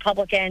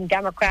 Republican,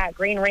 Democrat,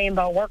 Green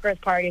Rainbow, Workers'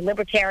 Party,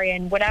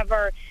 Libertarian,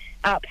 whatever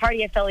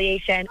party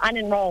affiliation,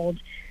 unenrolled.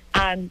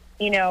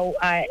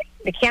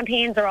 The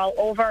campaigns are all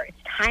over. It's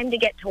time to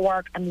get to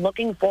work. I'm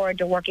looking forward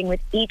to working with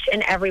each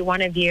and every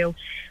one of you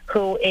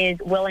who is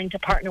willing to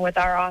partner with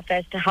our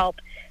office to help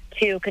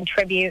to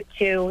contribute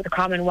to the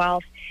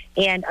Commonwealth.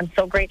 And I'm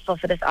so grateful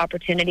for this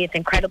opportunity. It's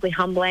incredibly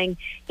humbling,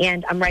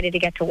 and I'm ready to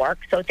get to work.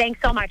 So thanks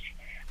so much,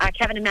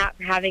 Kevin and Matt,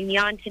 for having me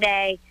on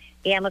today,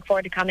 and look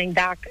forward to coming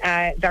back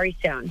very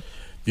soon.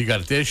 You got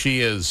it. There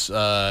she is,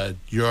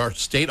 your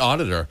state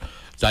auditor,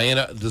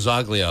 Diana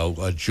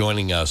DiZoglio,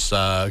 joining us.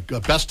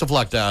 Best of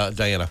luck,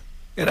 Diana.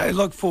 And I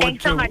look forward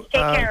Thanks so much. Take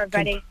care,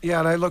 everybody.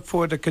 And I look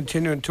forward to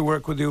continuing to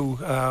work with you,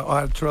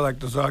 Auditor-elect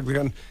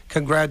DiZoglio. And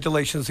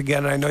congratulations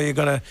again. I know you're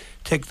going to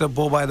take the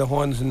bull by the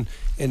horns and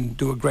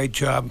do a great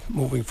job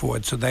moving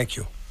forward. So thank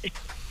you.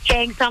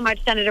 Thanks so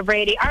much, Senator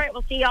Brady. All right,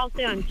 we'll see you all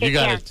soon. Take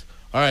care. It.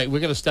 All right, we're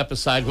going to step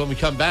aside. When we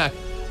come back,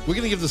 we're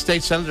going to give the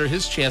state senator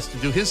his chance to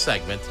do his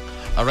segment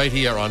right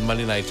here on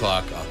Monday Night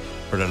Talk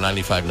for the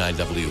 95.9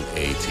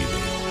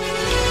 WATD.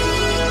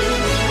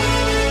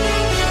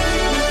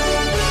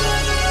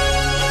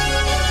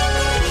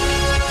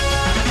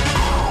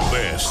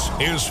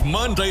 Is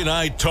Monday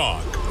Night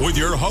Talk with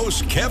your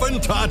host, Kevin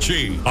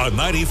Tachi, on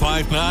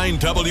 95.9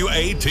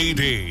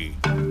 WATD.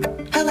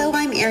 Hello,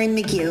 I'm Erin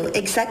McGue,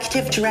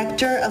 Executive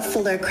Director of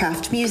Fuller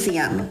Craft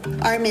Museum.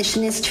 Our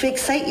mission is to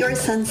excite your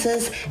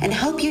senses and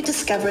help you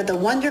discover the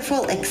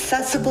wonderful,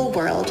 accessible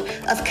world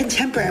of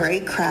contemporary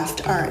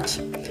craft art.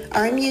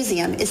 Our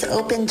museum is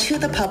open to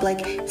the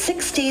public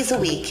 6 days a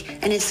week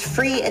and is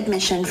free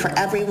admission for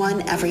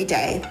everyone every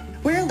day.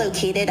 We're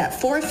located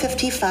at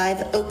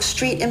 455 Oak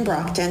Street in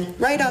Brockton,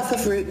 right off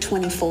of Route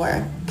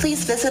 24.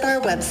 Please visit our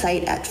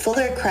website at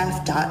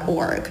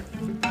fullercraft.org.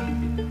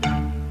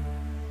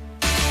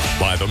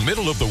 By the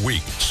middle of the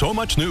week, so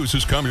much news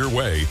has come your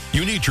way,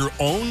 you need your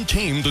own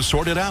team to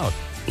sort it out.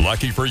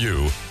 Lucky for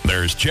you,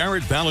 there's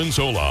Jared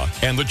Valenzola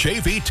and the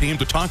JV team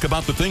to talk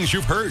about the things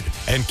you've heard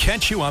and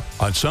catch you up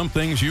on some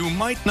things you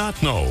might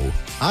not know.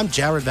 I'm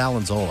Jared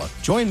Valenzola.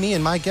 Join me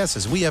and my guests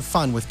as we have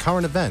fun with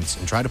current events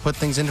and try to put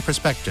things into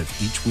perspective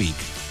each week.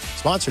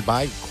 Sponsored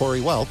by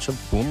Corey Welch of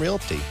Boom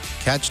Realty.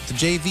 Catch the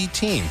JV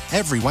team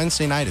every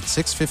Wednesday night at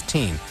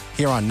 6:15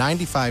 here on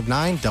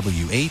 95.9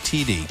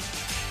 WATD.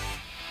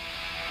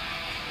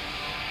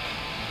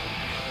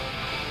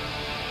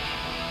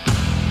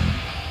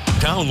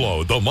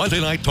 Download the Monday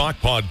Night Talk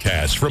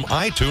podcast from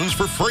iTunes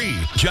for free.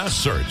 Just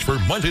search for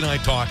Monday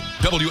Night Talk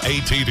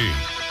WATD.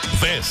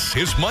 This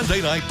is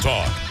Monday Night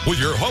Talk with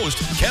your host,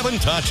 Kevin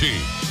Tachi.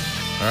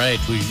 All right,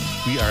 we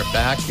are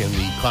back, and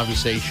the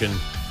conversation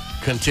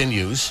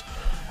continues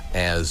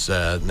as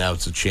now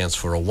it's a chance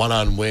for a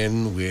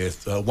one-on-one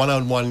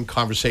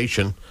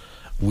conversation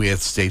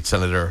with State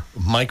Senator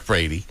Mike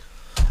Brady.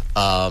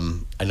 I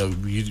know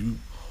you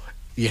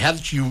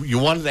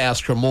wanted to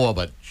ask her more,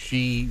 but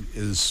she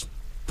is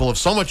full of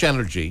so much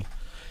energy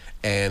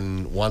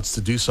and wants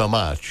to do so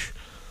much.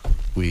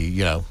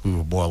 We were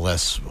more or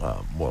less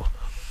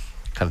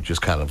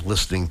kind of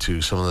listening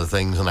to some of the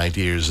things and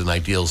ideas and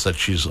ideals that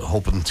she's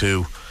hoping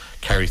to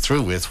carry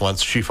through with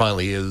once she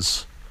finally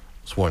is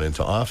sworn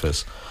into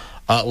office.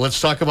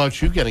 Let's talk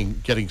about you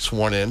getting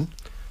sworn in.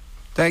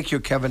 Thank you,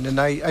 Kevin. And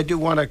I do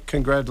want to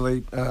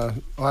congratulate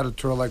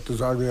Auditor-elect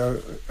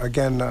Zaglia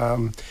again.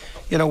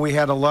 We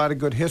had a lot of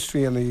good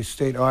history in the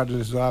state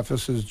auditor's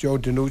offices. Joe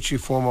DiNucci,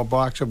 former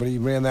boxer, but he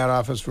ran that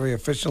office very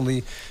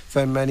efficiently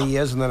for many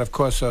years. And then, of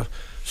course,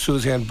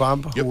 Suzanne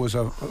Bump, who was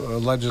a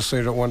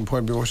legislator at one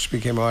point before she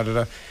became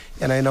auditor.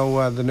 And I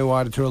know the new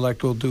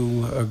auditor-elect will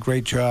do a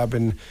great job.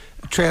 And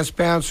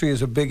transparency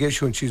is a big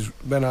issue, and she's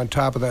been on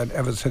top of that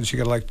ever since she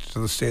got elected to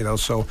the State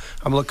House. So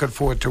I'm looking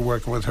forward to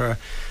working with her.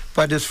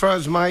 But as far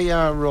as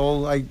my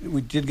role, we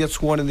did get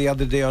sworn in the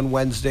other day on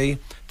Wednesday.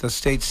 The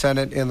State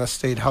Senate and the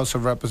State House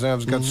of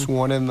Representatives got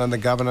sworn in, then the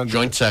governor...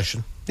 Joint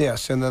session.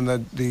 Yes, and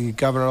then the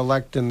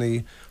governor-elect and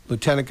the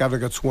lieutenant governor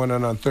got sworn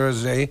in on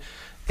Thursday.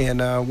 And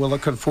we're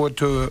looking forward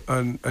to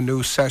a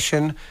new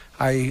session.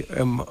 I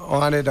am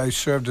honored. I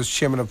served as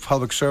chairman of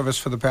public service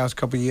for the past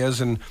couple of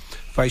years and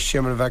vice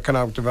chairman of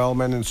economic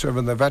development and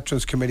serving the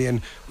Veterans Committee.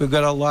 And we've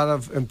got a lot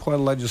of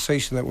important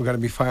legislation that we're going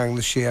to be filing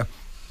this year.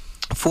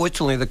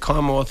 Fortunately, the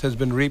Commonwealth has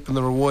been reaping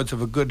the rewards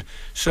of a good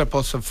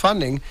surplus of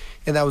funding,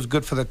 and that was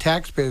good for the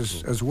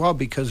taxpayers as well,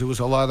 because it was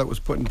a law that was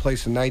put in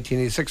place in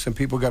 1986, and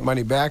people got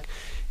money back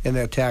in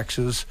their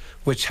taxes,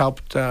 which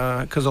helped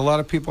because a lot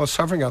of people are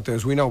suffering out there.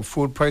 As we know,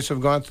 food prices have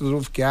gone through the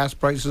roof, gas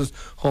prices,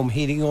 home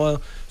heating oil.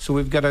 So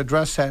we've got to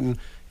address that, and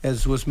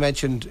as was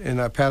mentioned in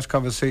our past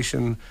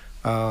conversation,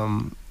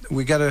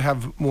 we got to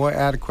have more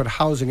adequate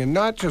housing, and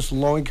not just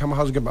low-income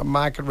housing, but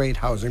market-rate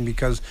housing,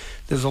 because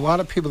there's a lot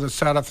of people that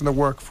start off in the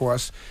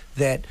workforce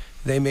that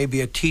they may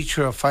be a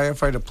teacher, a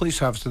firefighter, a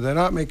police officer. They're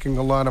not making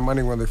a lot of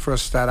money when they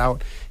first start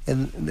out,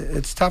 and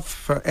it's tough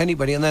for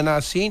anybody. And then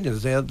our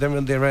seniors, they're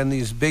in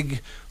these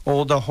big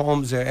older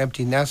homes, they're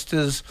empty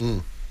nesters,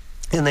 and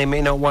they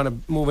may not want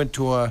to move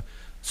into a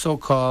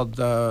so-called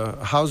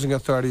housing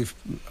authority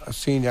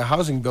senior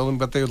housing building,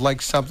 but they would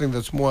like something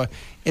that's more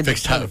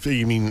fixed.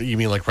 You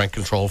mean like rent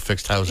control,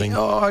 fixed housing?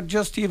 Or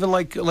just even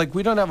like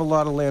we don't have a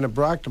lot of land in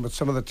Brockton, but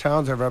some of the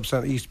towns I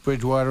represent, East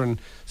Bridgewater and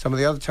some of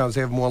the other towns,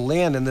 they have more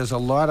land, and there's a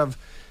lot of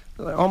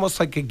almost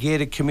like a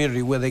gated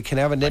community where they can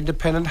have an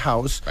independent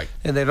house,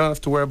 and they don't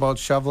have to worry about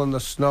shoveling the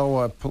snow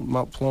or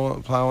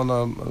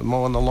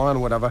mowing the lawn or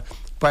whatever.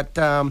 But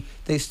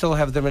they still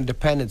have their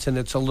independence, and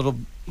it's a little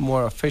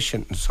more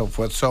efficient and so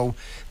forth. So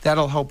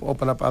that'll help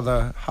open up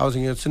other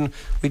housing units. And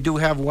we do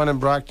have one in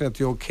Brockton at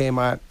the old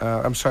Kmart,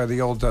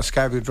 the old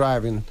Skyview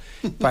Drive.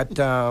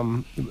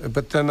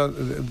 But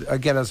then,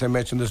 again, as I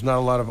mentioned, there's not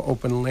a lot of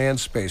open land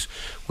space.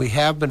 We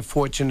have been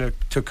fortunate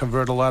to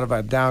convert a lot of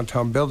our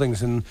downtown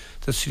buildings in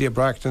the city of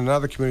Brockton and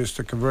other communities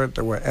to convert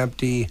that were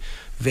empty,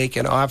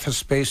 vacant office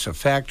space or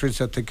factories,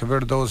 that they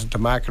converted those into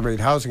market rate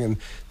housing, and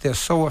they're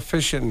so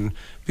efficient and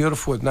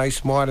beautiful with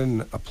nice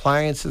modern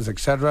appliances,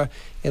 etc.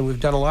 And we've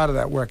done a lot of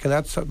that work, and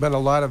that's been a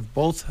lot of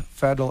both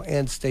federal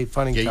and state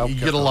funding. Yeah, you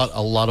get a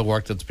lot of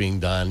work that's being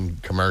done.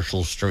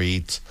 Commercial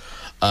Street,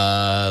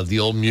 the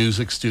old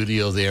music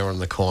studio there in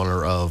the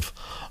corner of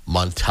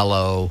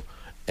Montello,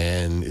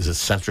 and is it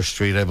Center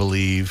Street, I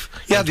believe?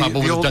 Yeah, the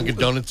old Dunkin'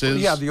 Donuts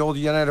is. Yeah, the old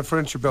United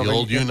Furniture Building. The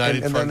old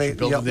United Furniture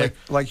Building there.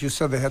 Like you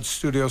said, they had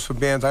studios for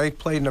bands. I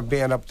played in a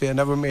band up there.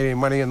 Never made any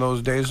money in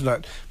those days,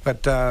 but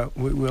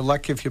we're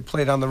lucky if you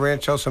played on the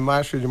Ranch House in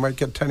Marshfield, you might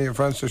get 10 of your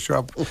friends to show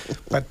up.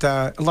 But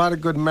a lot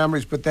of good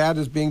memories. But that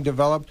is being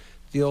developed.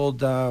 the old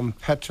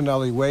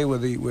Petronelli Way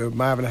where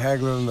Marvin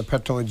Hagler and the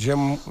Petronelli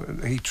Gym,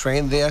 he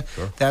trained there.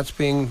 Sure. That's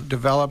being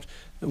developed.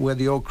 Where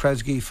the old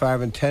Kresge 5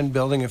 and 10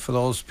 building, and for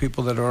those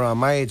people that are around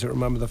my age that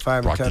remember the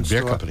 5 Brockton and 10 Beer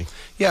store. Company.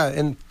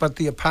 Yeah, but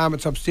the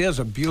apartments upstairs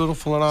are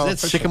beautiful and all.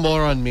 Is that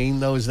Sycamore on Main,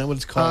 though? Is that what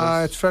it's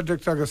called? It's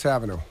Frederick Douglass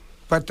Avenue.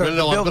 But the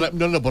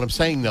No, what I'm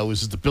saying, though,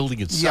 is the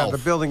building itself. Yeah,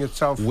 the building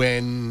itself.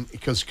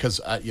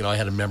 Because I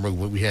had a memory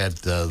when we had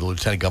the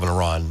Lieutenant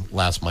Governor on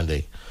last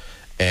Monday,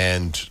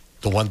 and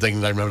the one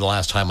thing that I remember the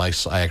last time I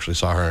actually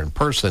saw her in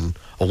person,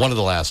 or one of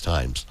the last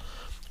times,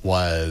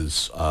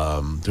 was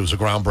there was a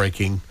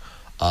groundbreaking.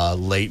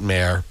 Late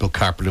Mayor Bill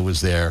Carpenter was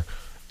there,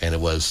 and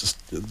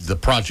the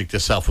project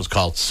itself was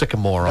called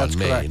Sycamore on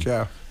Main. Correct,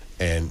 yeah.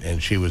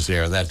 And she was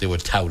there, and that they were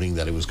touting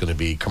that it was going to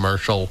be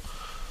commercial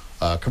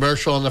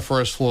on the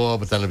first floor,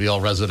 but then it'd be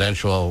all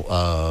residential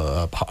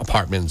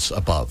apartments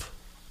above.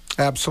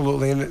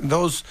 Absolutely, and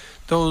those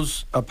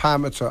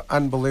apartments are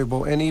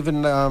unbelievable, and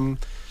even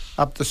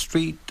up the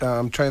street,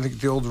 I'm trying to think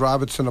of the old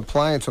Robertson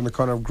Appliance on the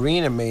corner of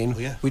Green and Main. Oh,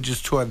 yeah. We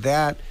just toured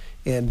that.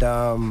 And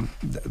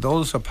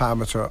those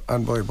apartments are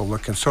unbelievable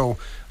looking. So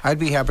I'd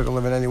be happy to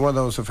live in any one of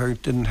those if I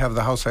didn't have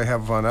the house I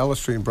have on Ella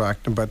Street in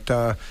Brockton.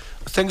 But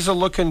things are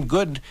looking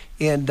good.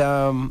 And,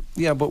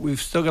 but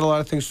we've still got a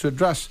lot of things to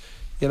address.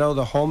 You know,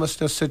 the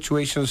homelessness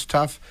situation is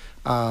tough.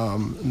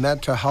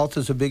 Mental health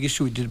is a big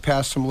issue. We did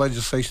pass some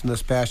legislation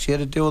this past year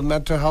to deal with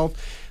mental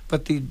health.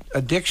 But the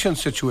addiction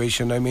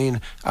situation, when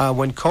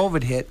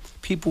COVID hit,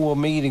 people were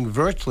meeting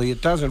virtually.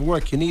 It doesn't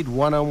work. You need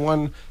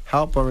one-on-one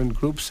help or in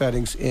group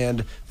settings,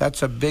 and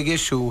that's a big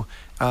issue.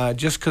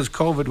 Just because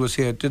COVID was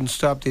here, it didn't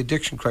stop the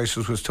addiction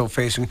crisis we're still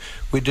facing.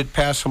 We did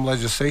pass some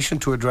legislation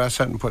to address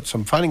that and put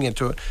some funding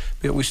into it,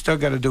 but we still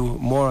got to do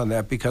more on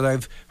that because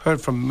I've heard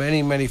from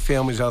many, many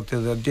families out there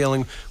that are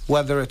dealing,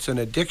 whether it's an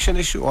addiction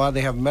issue or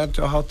they have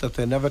mental health that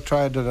they never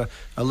tried an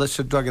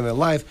illicit drug in their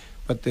life,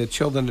 but their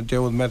children to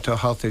deal with mental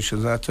health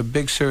issues. That's a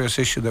big, serious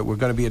issue that we're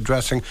going to be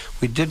addressing.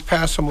 We did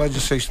pass some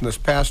legislation this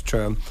past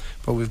term,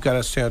 but we've got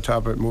to stay on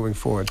top of it moving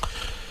forward.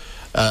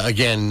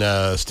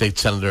 State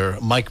Senator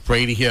Mike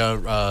Brady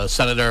here,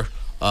 Senator,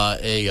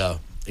 another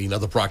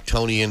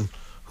Brocktonian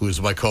who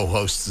is my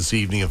co-host this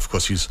evening. Of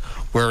course, he's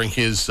wearing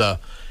his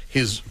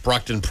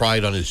Brockton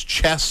pride on his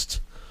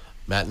chest.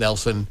 Matt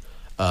Nelson.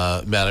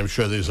 Matt, I'm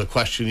sure there's a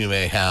question you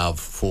may have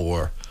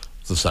for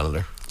the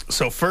Senator.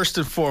 So first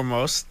and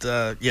foremost,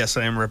 yes,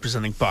 I am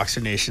representing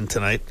Boxer Nation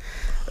tonight.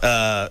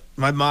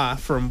 My ma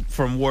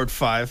from Ward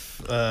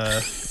 5,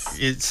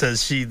 it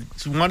says she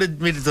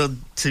wanted me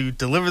to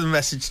deliver the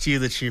message to you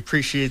that she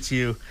appreciates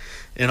you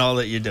and all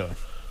that you're doing.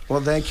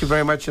 Well, thank you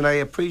very much, and I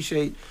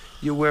appreciate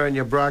you wearing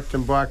your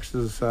Brockton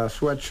Boxers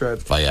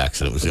sweatshirt. By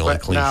accident. It was the only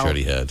clean shirt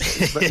he had.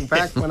 But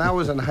back when I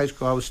was in high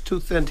school, I was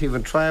too thin to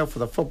even try out for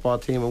the football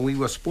team, and we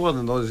were spoiled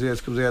in those years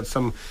because we had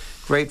some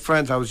great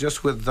friends. I was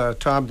just with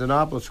Tom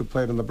Denopoulos, who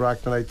played on the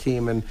Brocktonite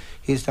team, and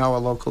he's now a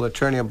local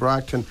attorney in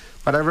Brockton.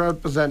 But I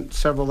represent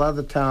several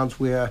other towns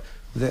where,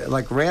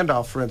 like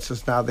Randolph, for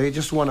instance, now they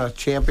just won a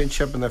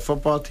championship in their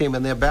football team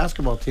and their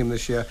basketball team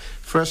this year.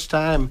 First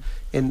time,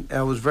 and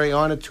I was very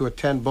honored to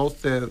attend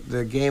both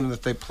the game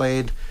that they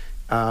played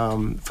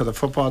for the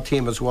football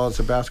team as well as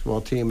the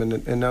basketball team.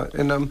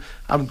 And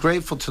I'm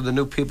grateful to the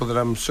new people that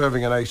I'm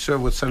serving, and I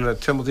serve with Senator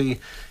Timothy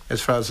as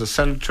far as the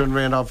senator in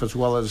Randolph, as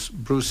well as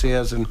Bruce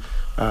Ayers and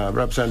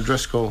Representative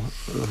Driscoll,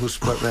 who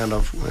split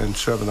Randolph and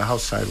serve on the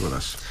House side with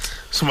us.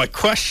 So my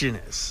question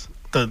is,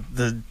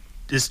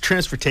 is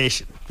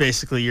transportation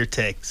basically your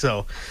take?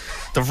 So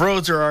the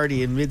roads are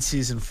already in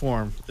mid-season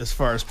form as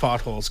far as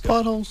potholes go.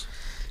 Potholes.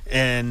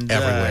 And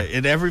everywhere.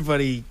 And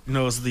everybody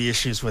knows the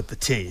issues with the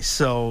T.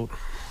 So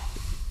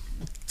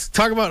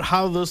talk about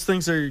how those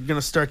things are going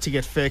to start to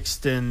get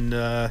fixed and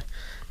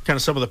kind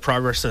of some of the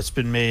progress that's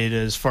been made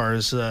as far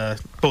as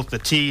both the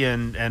T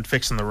and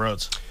fixing the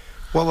roads.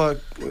 Well,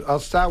 I'll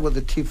start with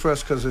the T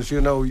first because, as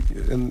you know,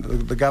 in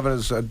the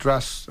governor's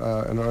address, in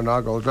her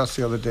inaugural address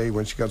the other day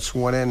when she got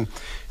sworn in,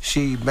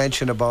 she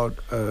mentioned about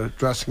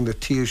addressing the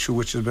T issue,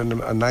 which has been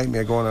a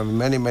nightmare going on for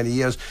many, many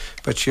years.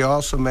 But she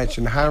also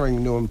mentioned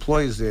hiring new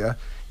employees there.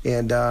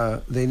 And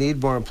they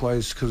need more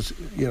employees because,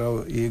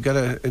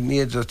 it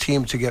needs a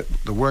team to get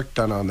the work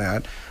done on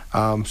that.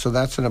 So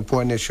that's an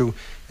important issue.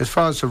 As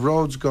far as the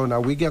roads go now,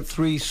 we get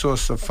three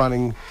sources of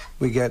funding.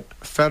 We get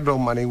federal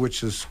money,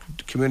 which is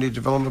community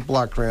development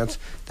block grants.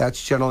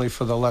 That's generally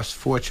for the less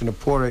fortunate,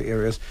 poorer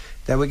areas.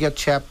 Then we get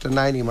Chapter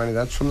 90 money.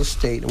 That's from the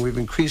state, and we've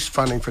increased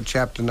funding for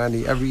Chapter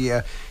 90 every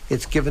year.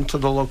 It's given to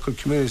the local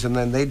communities, and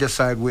then they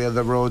decide where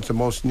the roads are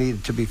most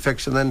needed to be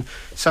fixed. And then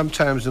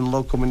sometimes in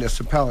local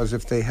municipalities,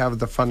 if they have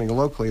the funding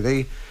locally,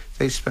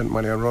 they spend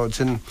money on roads.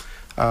 And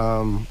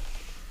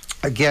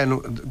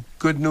again,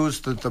 good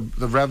news that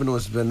the revenue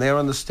has been there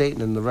on the state,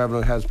 and the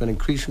revenue has been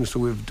increasing, so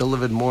we've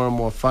delivered more and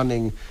more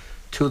funding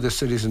to the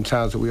cities and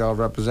towns that we all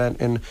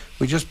represent. And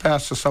we just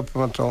passed a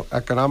supplemental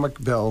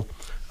economic bill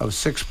of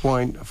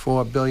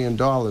 $6.4 billion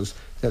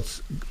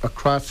that's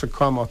across the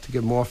Commonwealth to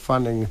give more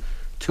funding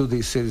to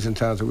these cities and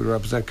towns that we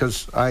represent.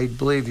 Because I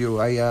believe you,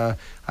 I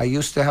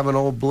used to have an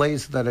old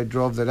Blazer that I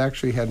drove that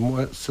actually had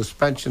more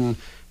suspension,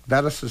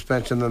 better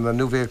suspension than the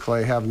new vehicle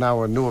I have now,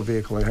 or newer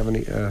vehicle. I have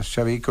a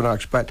Chevy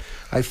Equinox. But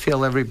I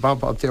feel every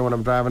bump out there when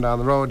I'm driving down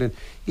the road. And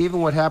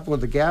even what happened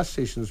with the gas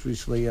stations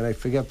recently, and I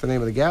forget the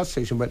name of the gas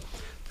station, but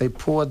they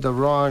poured the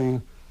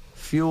wrong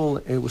fuel.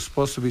 It was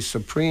supposed to be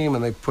Supreme,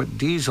 and they put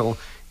diesel,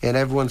 and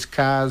everyone's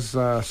cars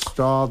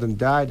stalled and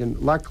died. And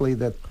luckily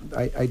that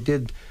I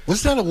did.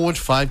 Wasn't that a Ward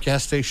 5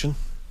 gas station?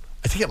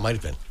 I think it might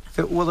have been.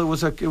 Well, it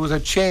was a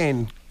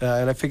chain,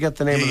 and I forget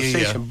the name of the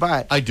station.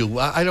 But I do.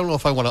 I don't know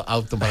if I want to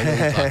out them. I know what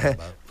you're talking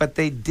about. But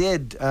they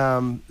did.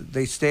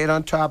 They stayed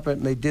on top of it,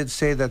 and they did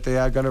say that they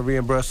are going to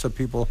reimburse the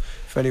people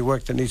for any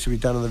work that needs to be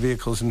done on the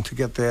vehicles and to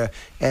get their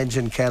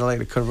engine,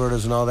 catalytic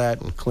converters, and all that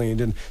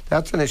cleaned. And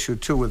that's an issue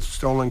too with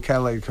stolen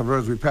catalytic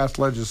converters. We passed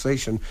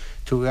legislation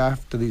to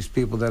after these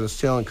people that are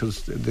stealing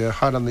because they're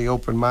hot on the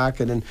open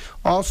market, and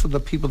also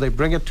the people they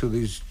bring it to,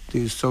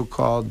 these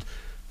so-called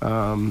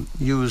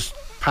used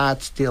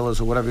parts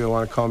dealers or whatever you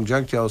want to call them,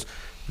 junk dealers.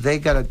 They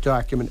got to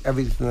document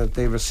everything that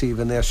they receive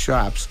in their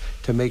shops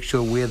to make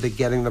sure where they're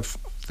getting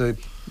the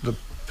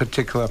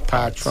particular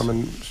parts from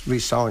and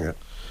reselling it.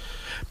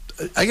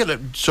 I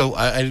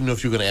didn't know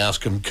if you were going to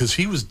ask him because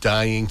he was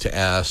dying to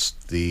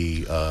ask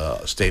the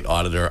state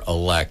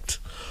auditor-elect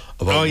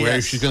about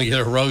where she's going to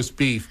get her roast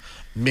beef.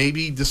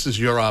 Maybe this is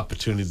your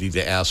opportunity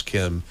to ask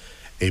him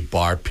a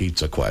bar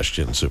pizza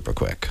question super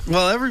quick.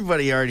 Well,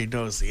 everybody already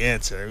knows the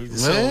answer.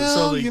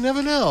 You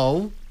never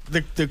know.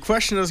 The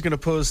question I was going to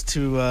pose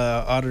to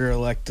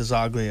Auditor-elect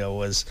DeZoglio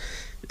was,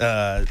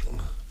 the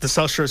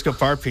South Shore's got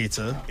bar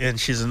pizza, and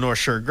she's a North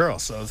Shore girl,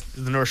 so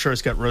the North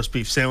Shore's got roast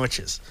beef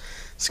sandwiches.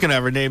 It's going to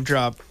have her name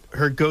drop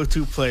her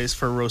go-to place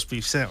for a roast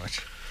beef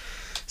sandwich.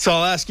 So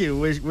I'll ask you,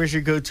 where's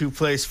your go-to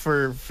place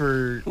for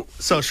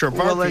South Shore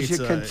bar well, pizza? As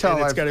you can tell,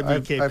 and it's got to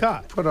be Cape Cod.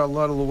 I've put a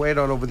lot of the weight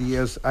on over the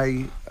years.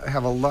 I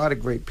have a lot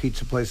of great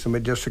pizza places in my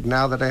district.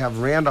 Now that I have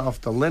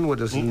Randolph, the Linwood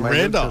is in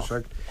my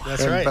district.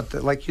 That's right.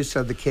 But like you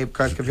said, the Cape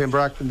Cod Cafe in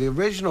Brockton, the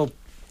original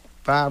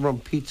barroom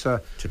pizza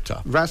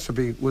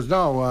recipe was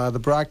the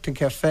Brockton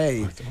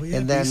Cafe,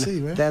 and then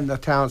BC, right? Then the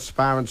town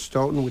Spar and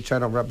Stoughton, which I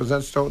don't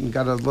represent. Stoughton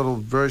got a little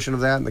version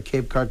of that in the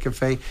Cape Cod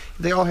Cafe.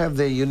 They all have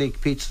their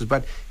unique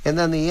pizzas, and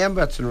then the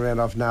Ambets in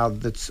Randolph now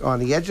that's on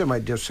the edge of my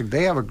district.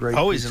 They have a great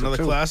always pizza another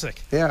too. Classic.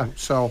 Yeah,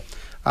 so.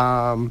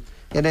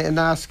 In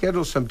our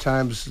schedule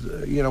sometimes,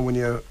 when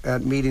you're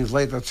at meetings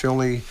late, that's the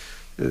only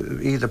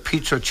either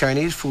pizza or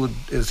Chinese food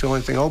is the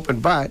only thing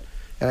open.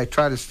 And I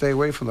try to stay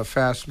away from the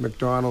fast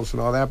McDonald's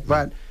and all that.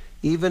 But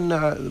even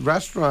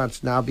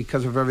restaurants now,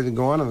 because of everything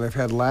going on, they've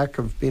had lack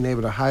of being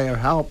able to hire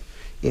help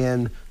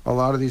in a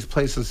lot of these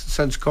places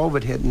since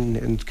COVID hit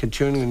and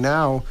continuing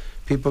now.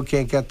 People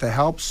can't get the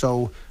help,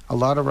 so a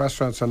lot of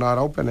restaurants are not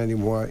open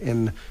anymore.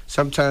 And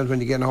sometimes when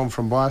you're getting home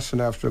from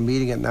Boston after a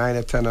meeting at 9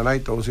 or 10 at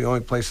night, those are the only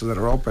places that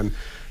are open.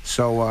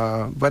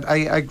 So, but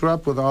I grew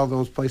up with all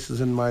those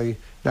places in my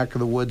neck of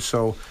the woods,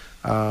 so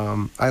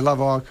I love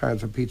all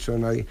kinds of pizza.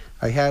 And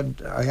I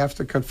have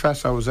to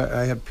confess,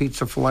 I had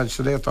pizza for lunch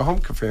today at the Home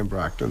Cafe in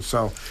Brockton.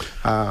 So,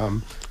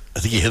 I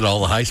think he hit all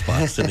the high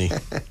spots, didn't he?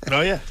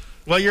 Oh yeah.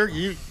 Well,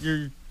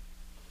 you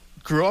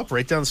grew up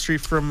right down the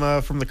street from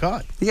the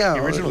Cod. Yeah,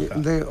 the original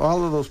Cod.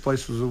 All of those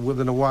places are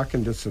within a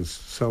walking distance.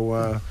 So,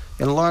 and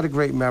a lot of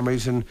great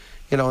memories. And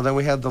then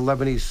we had the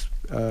Lebanese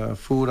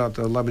food at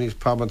the Lebanese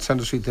pub on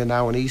Center Street. They're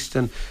now in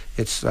Easton.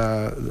 It's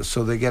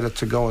so they get it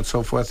to go and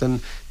so forth.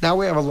 And now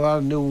we have a lot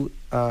of new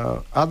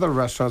other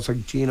restaurants,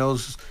 like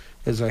Gino's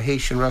is a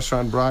Haitian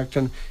restaurant in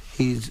Brockton.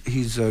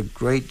 He's a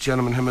great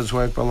gentleman, him and his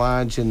wife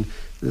Belange, and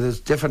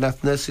there's different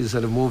ethnicities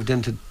that have moved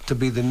in to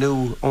be the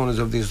new owners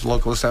of these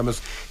local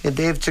establishments. And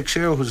Dave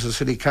Teixeira, who's the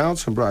city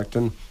council in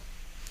Brockton,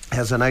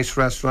 has a nice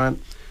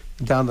restaurant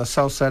down the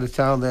south side of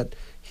town that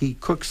he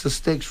cooks the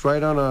steaks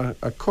right on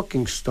a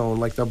cooking stone,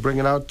 like they'll bring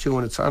it out to you,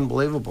 and it's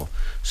unbelievable.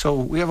 So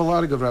we have a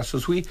lot of good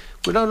restaurants. We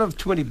don't have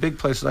too many big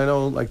places. I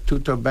know, like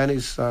Tutto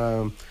Benny's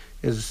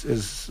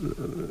is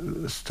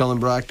still in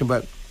Brockton,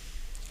 but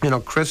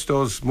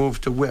Christo's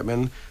moved to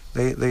Whitman.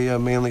 They are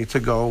mainly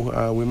to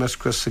go. We miss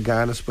Chris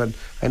Saganis, but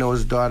I know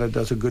his daughter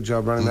does a good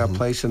job running that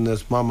place, and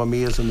there's Mamma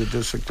Mia's in the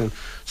district, and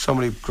so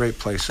many great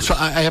places. So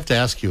I have to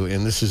ask you,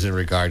 and this is in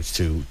regards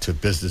to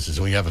businesses,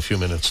 and we have a few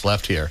minutes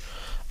left here.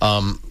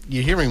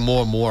 You're hearing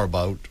more and more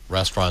about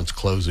restaurants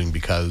closing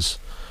because,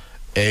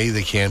 A,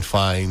 they can't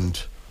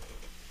find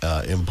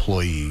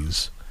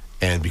employees,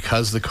 and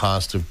because the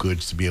cost of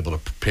goods to be able to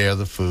prepare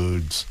the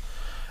foods,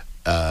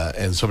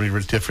 and so many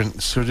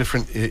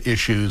different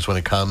issues when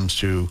it comes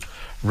to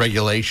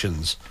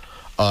regulations.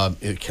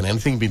 Can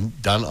anything be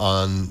done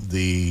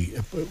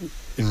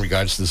in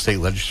regards to the state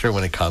legislature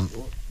when it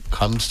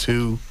comes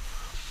to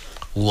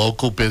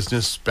local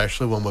business,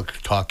 especially when we're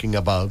talking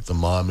about the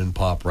mom and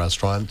pop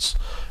restaurants?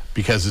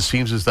 Because it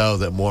seems as though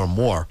that more and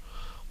more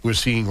we're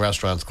seeing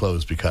restaurants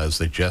close because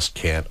they just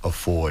can't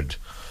afford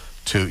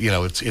to.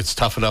 It's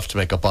tough enough to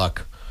make a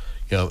buck,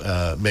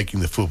 making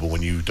the food, but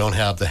when you don't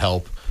have the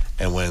help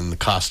and when the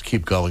costs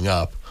keep going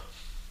up,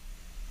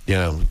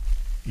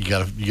 you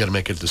got to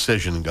make a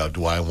decision and go,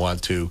 do I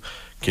want to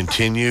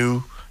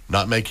continue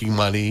not making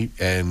money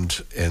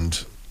and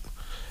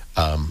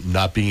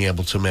not being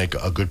able to make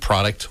a good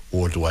product,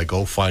 or do I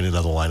go find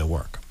another line of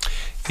work?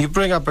 You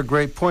bring up a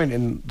great point,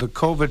 and the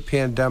COVID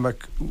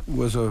pandemic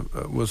was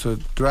a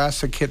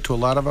drastic hit to a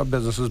lot of our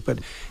businesses,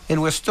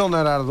 and we're still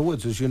not out of the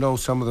woods. As you know,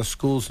 some of the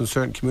schools in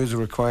certain communities are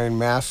requiring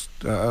masks,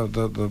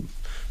 the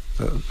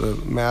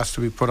masks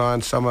to be put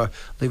on. Some are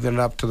leaving it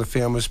up to the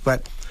families,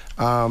 but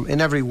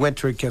in every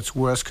winter it gets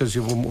worse because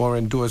you're more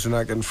indoors, you're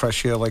not getting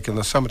fresh air like in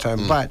the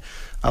summertime. But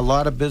a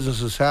lot of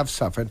businesses have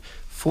suffered.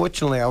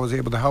 Fortunately, I was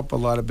able to help a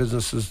lot of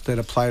businesses that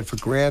applied for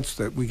grants,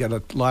 that we got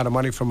a lot of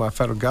money from our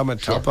federal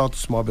government to help out the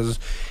small business.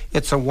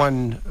 It's a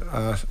one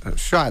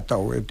shot,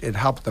 though. It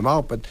helped them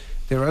out, but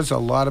there is a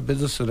lot of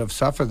businesses that have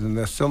suffered, and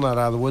they're still not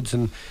out of the woods.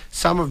 And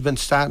some have been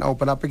starting to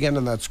open up again,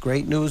 and that's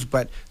great news,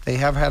 but they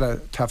have had a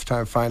tough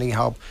time finding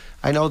help.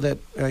 I know that,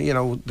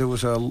 there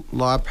was a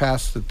law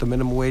passed that the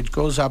minimum wage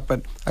goes up,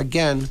 but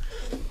again,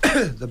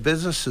 the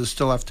businesses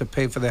still have to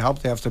pay for their help.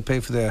 They have to pay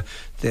for their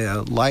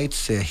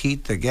lights, their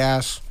heat, their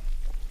gas,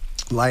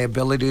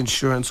 liability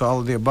insurance,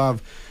 all of the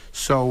above.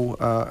 So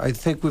I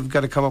think we've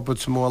got to come up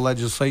with some more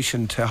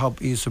legislation to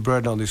help ease the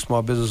burden on these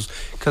small businesses,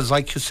 because,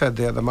 like you said,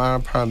 they're the mom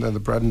and pop, they're the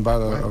bread and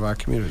butter of our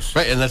communities.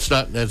 Right, and that's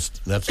not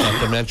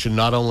to mention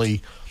not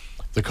only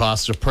the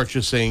cost of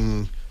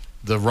purchasing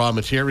the raw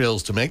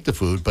materials to make the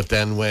food, but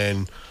then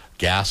when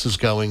gas is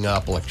going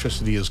up,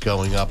 electricity is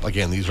going up.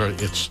 Again,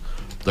 it's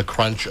the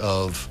crunch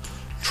of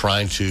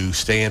trying to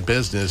stay in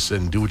business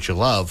and do what you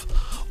love,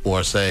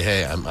 or say,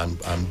 hey,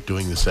 I'm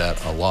doing this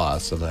at a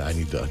loss and I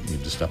need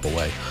to step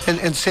away.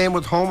 And same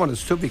with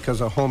homeowners too,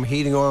 because of home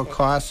heating oil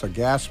costs, or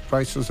gas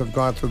prices have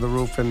gone through the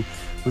roof, and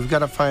we've got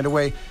to find a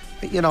way.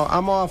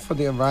 I'm all for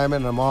the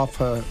environment, I'm all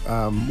for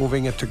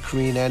moving into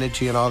green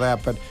energy and all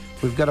that, but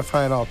we've got to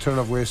find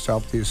alternative ways to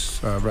help these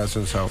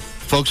residents out.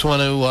 Folks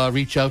want to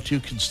reach out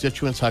to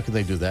constituents, how can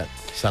they do that,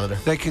 Senator?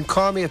 They can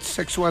call me at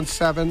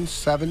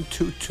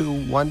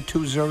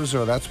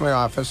 617-722-1200. That's my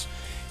office.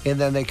 And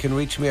then they can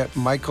reach me at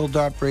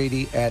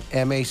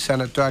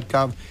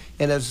michael.brady@masenate.gov.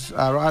 And as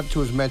our auditor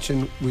has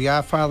mentioned, we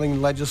are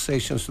filing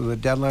legislation, so the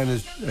deadline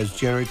is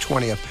January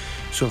 20th.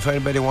 So if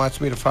anybody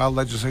wants me to file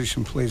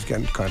legislation, please get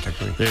in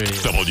contact with me.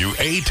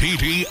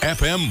 WATD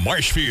FM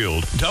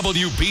Marshfield,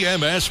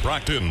 WBMS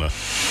Brockton.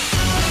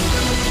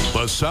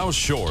 The South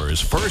Shore's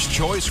first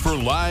choice for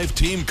live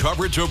team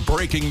coverage of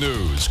breaking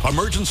news,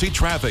 emergency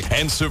traffic,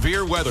 and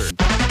severe weather.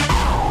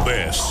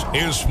 This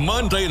is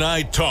Monday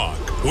Night Talk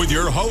with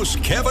your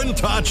host, Kevin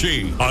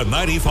Tocci, on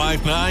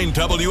 95.9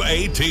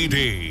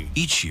 WATD.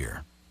 Each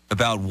year,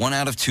 about 1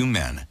 out of 2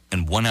 men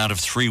and 1 out of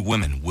 3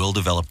 women will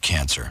develop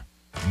cancer.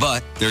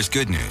 But there's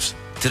good news.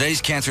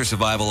 Today's cancer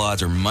survival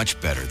odds are much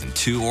better than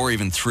 2 or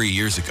even 3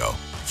 years ago.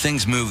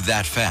 Things move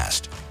that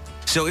fast.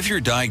 So if you're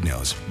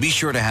diagnosed, be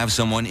sure to have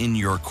someone in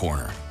your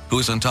corner who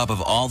is on top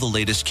of all the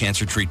latest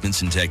cancer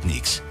treatments and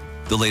techniques,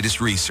 the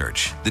latest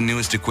research, the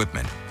newest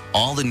equipment,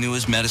 all the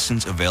newest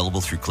medicines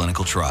available through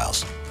clinical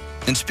trials.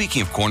 And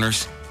speaking of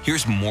corners,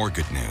 here's more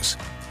good news.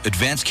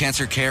 Advanced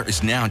cancer care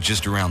is now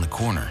just around the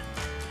corner.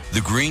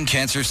 The Green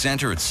Cancer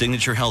Center at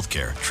Signature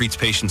Healthcare treats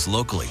patients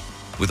locally,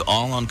 with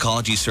all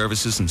oncology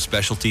services and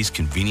specialties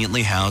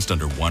conveniently housed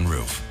under one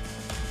roof.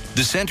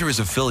 The center is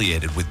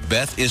affiliated with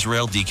Beth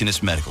Israel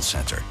Deaconess Medical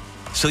Center,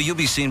 so you'll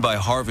be seen by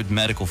Harvard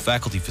medical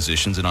faculty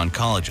physicians and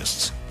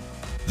oncologists.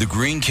 The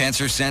Green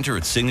Cancer Center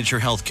at Signature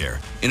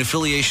Healthcare, in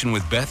affiliation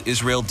with Beth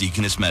Israel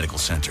Deaconess Medical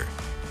Center.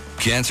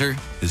 Cancer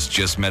has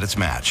just met its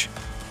match.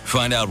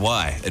 Find out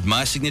why at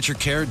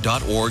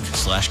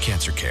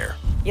mysignaturecare.org/cancercare.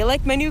 You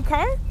like my new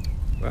car?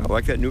 Well, I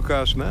like that new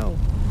car smell.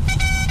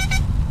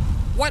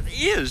 What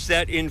is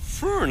that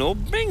infernal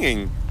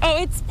binging? Oh,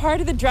 it's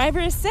part of the driver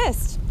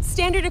assist.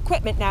 Standard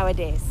equipment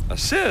nowadays.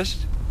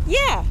 Assist?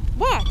 Yeah,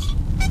 watch.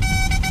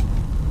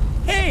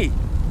 Hey,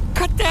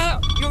 cut that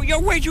out.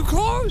 You're way too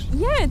close.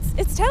 Yeah,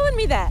 it's telling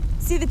me that.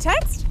 See the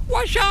text?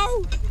 Watch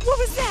out! What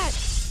was that?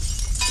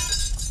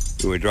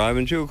 You were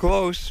driving too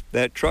close.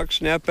 That truck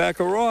snapped back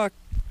a rock.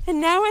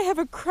 And now I have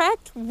a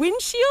cracked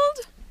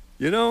windshield?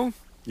 You know,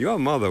 your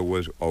mother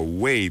was a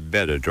way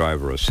better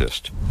driver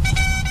assist.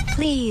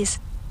 Please,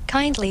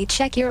 kindly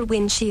check your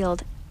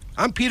windshield.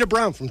 I'm Peter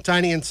Brown from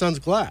Tiny & Sons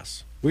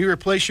Glass. We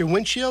replace your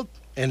windshield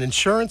and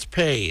insurance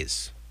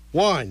pays.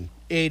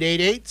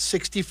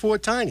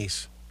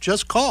 1-888-64-TINIES.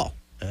 Just call.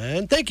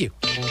 And thank you.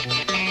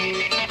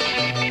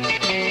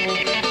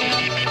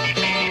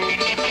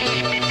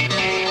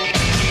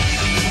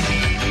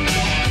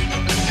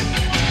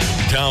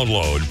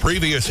 Download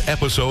previous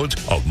episodes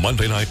of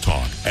Monday Night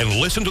Talk and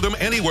listen to them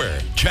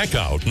anywhere. Check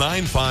out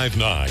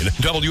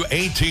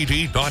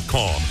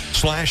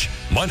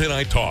 959watd.com/Monday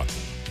Night Talk.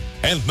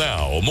 And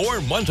now, more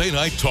Monday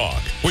Night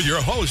Talk with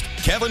your host,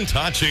 Kevin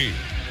Tocci.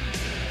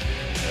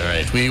 All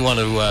right. We want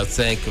to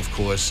thank, of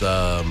course,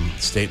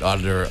 State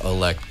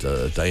Auditor-elect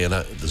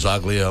Diana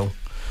DiZoglio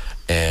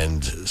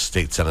and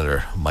State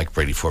Senator Mike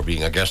Brady for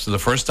being our guest in the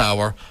first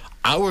hour.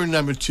 Hour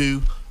number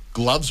 2,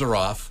 gloves are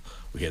off.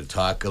 We had to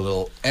talk a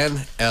little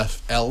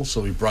NFL,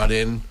 so we brought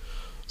in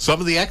some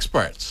of the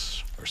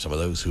experts, or some of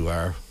those who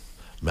are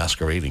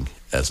masquerading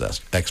as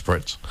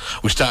experts.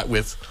 We start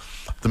with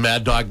the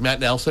Mad Dog, Matt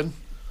Nelson,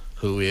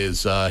 who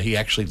is, he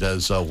actually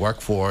does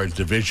work for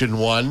Division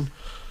I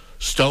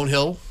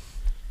Stonehill.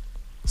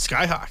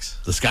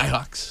 Skyhawks. The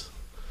Skyhawks.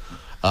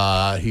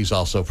 He's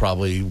also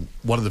probably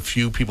one of the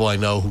few people I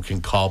know who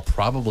can call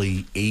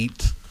probably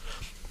 8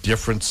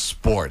 different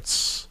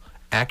sports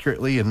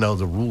accurately and know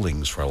the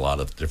rulings for a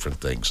lot of different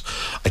things.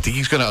 I think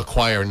he's going to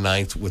acquire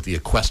 9th with the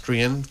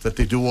equestrian that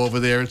they do over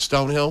there at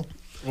Stonehill.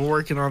 We're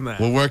working on that.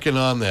 We're working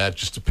on that.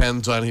 Just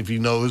depends on if he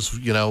knows,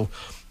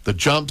 the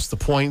jumps, the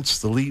points,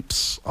 the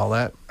leaps, all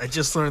that. I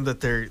just learned that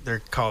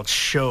they're called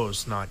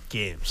shows, not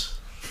games.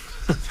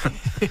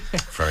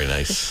 Very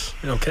nice.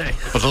 Okay.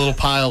 But the little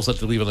piles that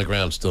they leave on the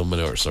ground still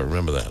manure, so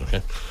remember that,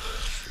 okay?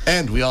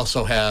 And we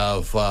also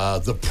have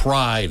the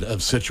pride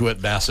of Scituate,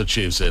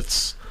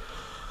 Massachusetts,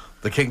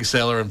 the King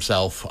Sailor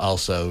himself,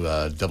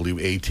 also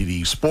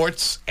WATD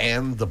Sports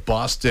and the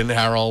Boston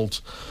Herald.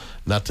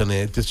 Not to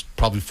name, just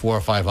probably 4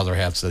 or 5 other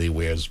hats that he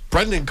wears.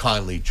 Brendan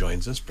Conley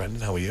joins us. Brendan,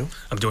 how are you?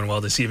 I'm doing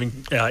well this evening,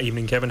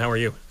 Kevin. How are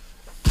you?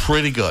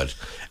 Pretty good.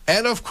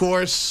 And, of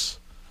course,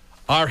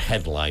 our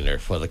headliner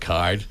for the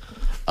card,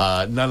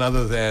 none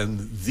other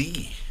than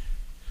the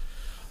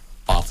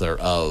author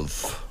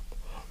of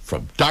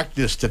From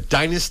Darkness to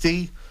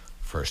Dynasty,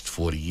 first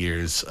 40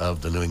 years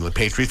of the New England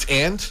Patriots.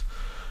 And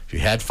if you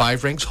had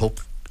 5 rings,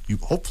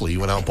 hopefully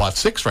you went out and bought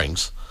 6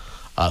 rings.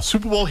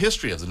 Super Bowl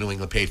history of the New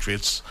England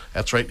Patriots.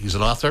 That's right, he's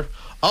an author.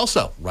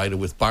 Also, writer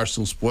with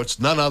Barstool Sports,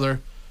 none other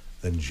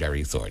than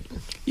Jerry Thornton.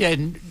 Yeah,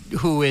 and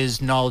who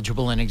is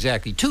knowledgeable in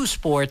exactly 2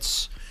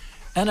 sports,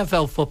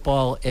 NFL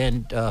football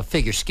and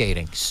figure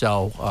skating.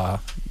 So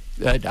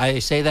I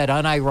say that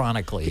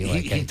unironically.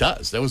 He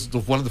does. That was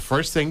one of the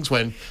first things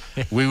when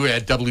we were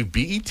at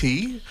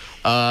WBET.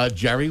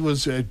 Jerry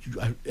was there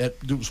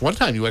was one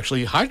time you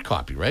actually hard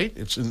copy, right?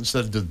 It's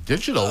instead of the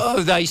digital.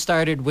 Oh, I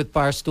started with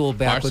Barstool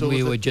back when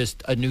we were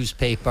just a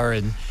newspaper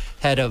and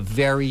had a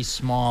very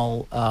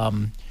small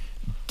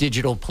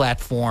digital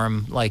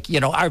platform.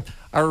 Our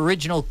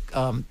original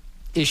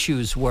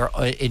issues were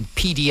in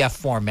PDF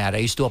format. I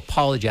used to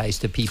apologize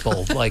to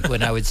people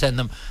when I would send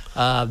them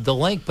the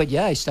link. But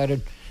yeah,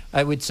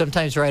 I would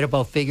sometimes write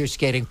about figure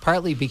skating,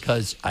 partly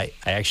because I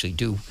actually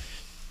do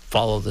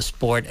follow the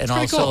sport, and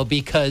also cool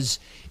because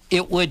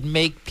it would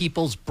make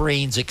people's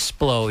brains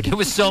explode. It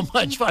was so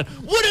much fun.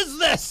 What is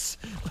this?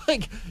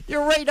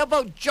 You're writing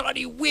about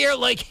Johnny Weir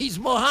like he's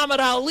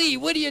Muhammad Ali.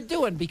 What are you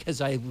doing?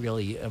 Because I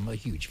really am a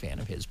huge fan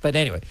of his. But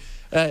anyway,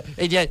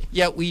 and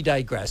yet we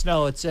digress.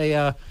 No, it's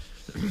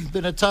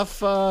been a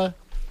tough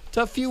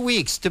few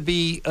weeks to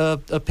be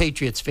a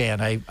Patriots fan,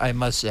 I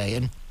must say.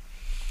 And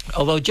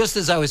although just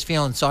as I was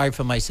feeling sorry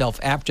for myself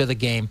after the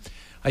game,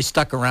 I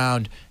stuck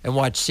around and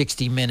watched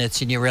 60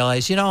 Minutes, and you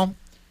realize,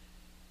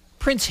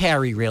 Prince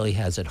Harry really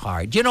has it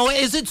hard.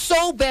 Is it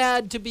so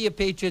bad to be a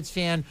Patriots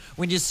fan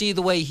when you see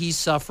the way he's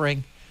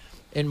suffering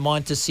in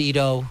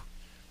Montecito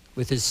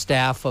with his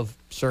staff of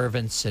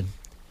servants and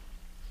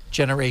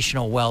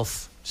generational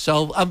wealth?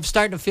 So I'm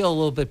starting to feel a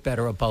little bit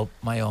better about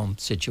my own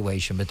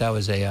situation, but that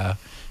was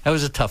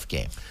a tough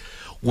game.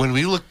 When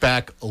we look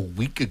back a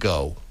week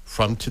ago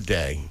from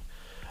today,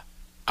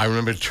 I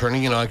remember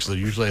turning it on because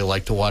usually I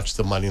like to watch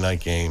the Monday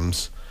night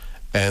games,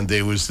 and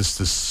there was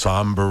this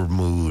somber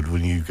mood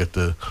when you get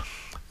the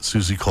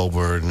Susie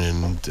Colbert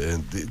and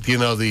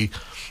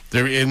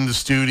they're in the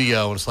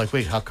studio, and it's like,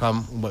 wait, how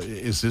come?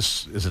 Is it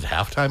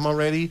halftime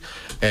already?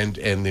 And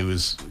there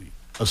was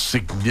a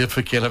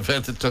significant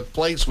event that took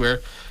place where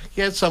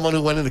you had someone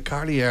who went into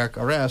cardiac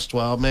arrest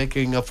while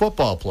making a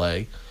football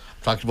play.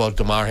 Talked about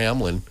Damar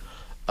Hamlin.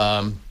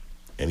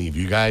 Any of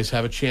you guys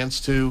have a chance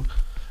to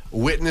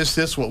witness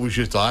this? What was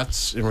your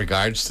thoughts in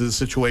regards to the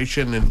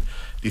situation? And do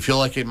you feel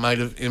like it might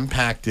have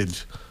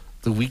impacted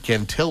the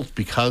weekend tilt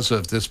because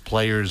of this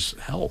player's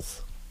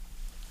health?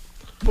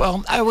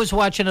 Well, I was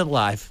watching it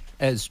live,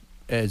 as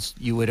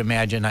you would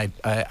imagine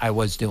I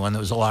was doing. There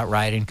was a lot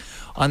riding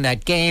on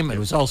that game. It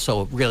was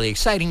also a really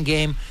exciting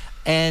game.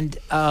 And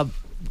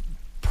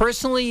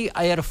personally,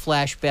 I had a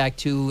flashback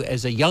to,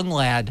 as a young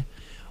lad,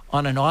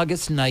 on an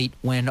August night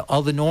when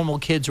all the normal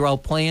kids were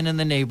out playing in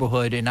the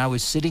neighborhood, and I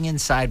was sitting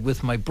inside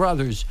with my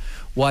brothers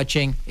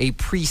watching a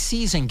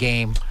preseason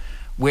game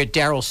where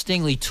Darryl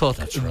Stingley took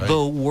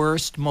the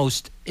worst,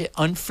 most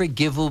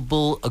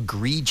unforgivable,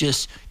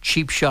 egregious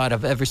cheap shot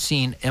I've ever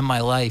seen in my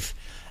life.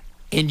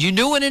 And you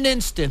knew in an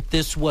instant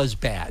this was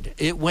bad.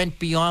 It went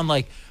beyond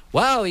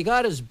wow, he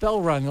got his bell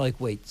rung.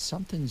 Wait,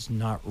 something's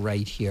not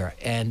right here.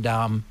 And,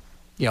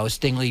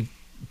 Stingley,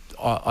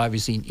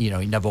 obviously, he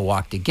never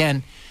walked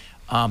again.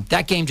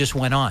 That game just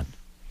went on.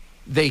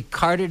 They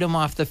carted him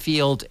off the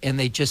field, and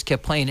they just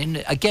kept playing.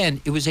 And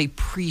again, it was a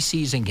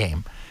preseason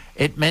game.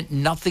 It meant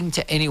nothing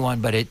to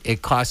anyone, but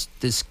it cost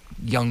this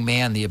young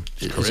man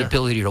his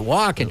ability to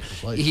walk. And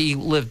he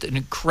lived an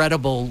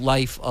incredible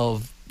life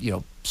of,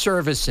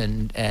 service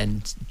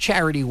and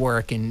charity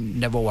work and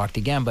never walked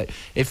again. But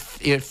it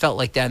felt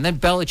like that. And then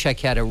Belichick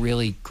had a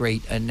really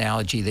great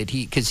analogy that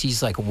because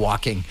he's like a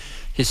walking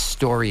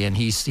historian.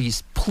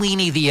 He's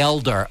Pliny the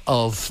Elder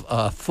of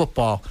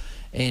football.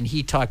 And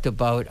he talked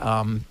about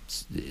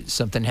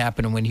something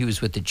happening when he was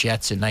with the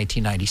Jets in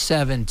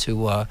 1997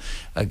 to a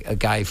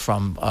guy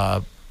from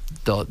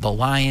the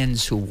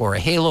Lions who wore a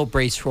halo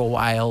brace for a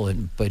while,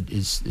 but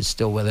is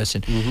still with us.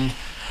 And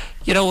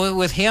you know,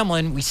 with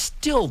Hamlin, we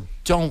still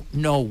don't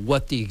know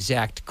what the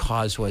exact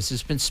cause was.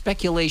 There's been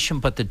speculation,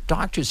 but the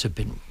doctors have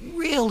been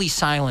really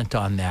silent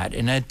on that,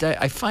 and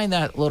I find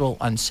that a little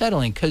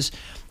unsettling because,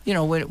 you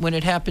know, when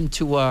it happened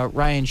to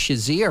Ryan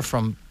Shazier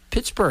from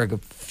Pittsburgh a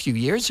few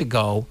years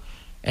ago.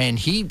 And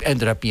he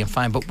ended up being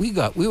fine, but we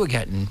were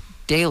getting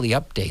daily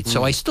updates.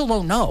 So I still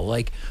don't know.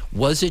 Like,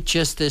 was it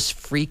just this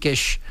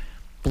freakish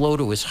blow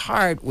to his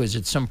heart? Was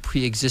it some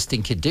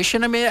pre-existing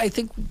condition? I mean, I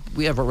think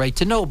we have a right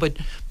to know. But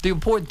the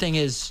important thing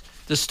is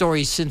the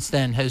story since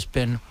then has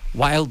been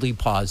wildly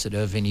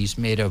positive, and he's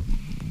made a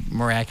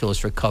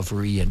miraculous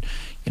recovery. And,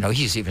 you know,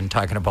 he's even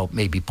talking about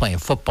maybe playing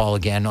football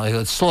again.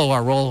 Let's slow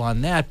our roll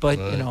on that. But,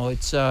 you know,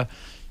 it's,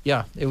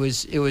 yeah, it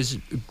was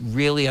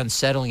really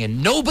unsettling,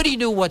 and nobody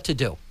knew what to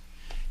do.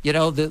 You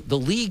know, the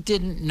league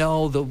didn't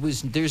know.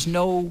 There's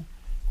no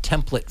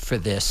template for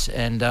this,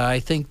 and I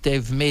think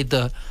they've made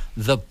the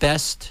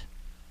best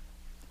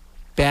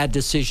bad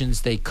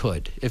decisions they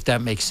could, if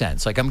that makes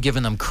sense. Like, I'm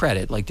giving them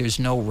credit. Like, there's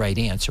no right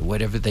answer.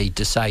 Whatever they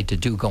decide to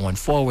do going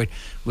forward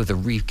with a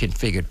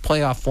reconfigured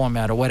playoff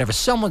format or whatever,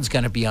 someone's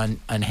going to be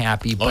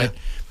unhappy. But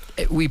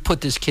we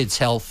put this kid's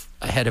health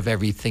ahead of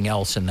everything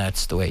else, and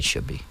that's the way it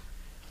should be.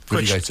 What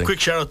do you guys think? Quick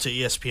shout out to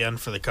ESPN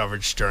for the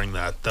coverage during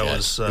that. It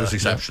was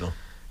exceptional.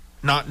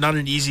 Not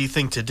an easy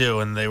thing to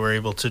do, and they were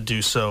able to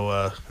do so.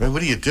 I mean,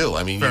 what do you do?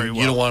 I mean,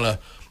 you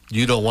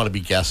don't want to be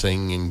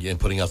guessing and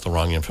putting out the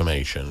wrong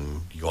information.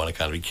 You want to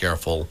kind of be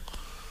careful,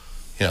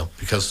 you know,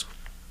 because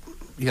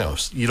you know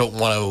you don't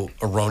want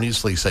to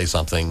erroneously say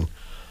something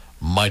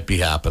might be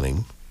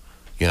happening.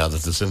 You know,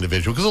 that this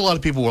individual, because a lot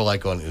of people were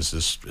like, is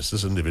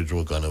this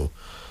individual going to,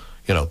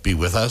 you know, be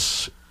with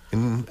us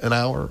in an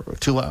hour or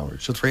 2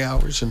 hours or 3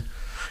 hours? And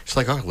it's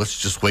like, oh, let's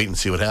just wait and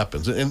see what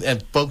happens.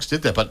 And folks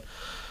did that, but.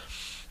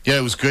 Yeah,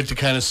 it was good to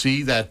kind of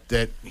see that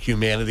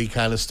humanity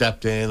kind of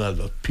stepped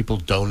in. People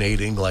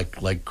donating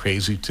like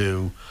crazy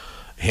to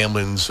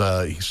Hamlin's.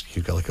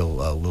 He's got like a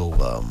little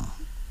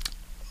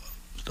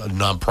a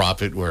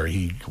nonprofit where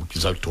he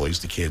gives out toys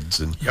to kids,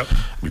 and I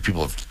mean,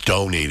 people have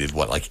donated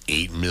like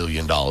 $8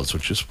 million,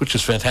 which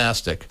is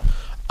fantastic.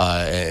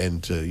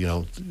 And you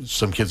know,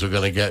 some kids are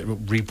going to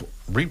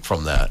reap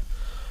from that.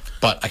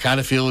 But I kind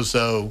of feel as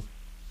though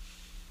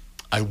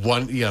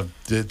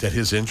that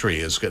his injury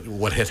is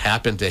what had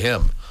happened to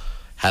him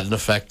had an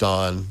effect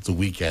on the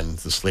weekend,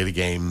 the slate of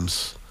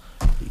games,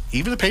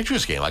 even the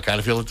Patriots game. I kind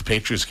of feel like the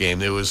Patriots game,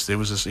 there was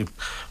this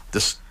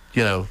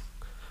you know,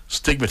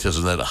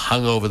 stigmatism that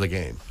hung over the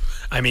game.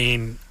 I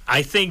mean,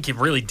 I think it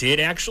really did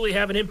actually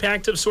have an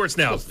impact of sorts.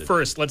 Now,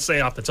 first, let's say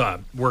off the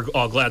top, we're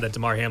all glad that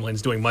Damar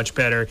Hamlin's doing much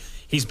better.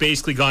 He's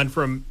basically gone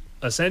from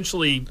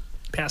essentially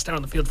passed out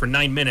on the field for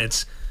 9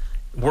 minutes,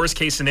 worst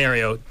case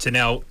scenario, to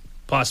now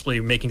possibly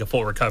making a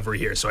full recovery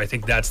here. So I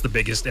think that's the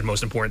biggest and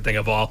most important thing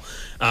of all.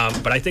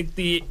 But I think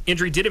the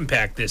injury did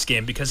impact this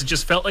game because it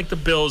just felt like the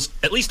Bills,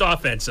 at least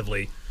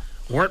offensively,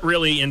 weren't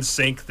really in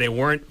sync. They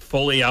weren't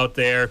fully out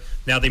there.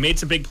 Now, they made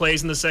some big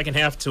plays in the second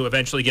half to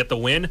eventually get the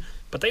win,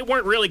 but they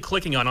weren't really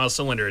clicking on all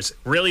cylinders.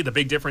 Really, the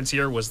big difference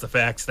here was the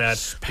fact that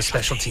the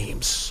special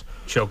teams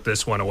choked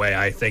this one away.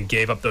 I think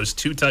gave up those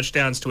 2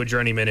 touchdowns to a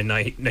journeyman in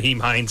Nyheim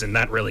Hines, and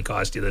that really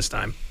cost you this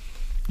time.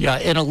 Yeah,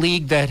 in a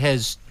league that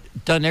has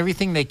done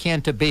everything they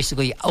can to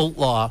basically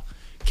outlaw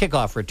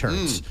kickoff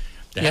returns.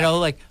 You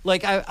know,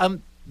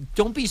 I'm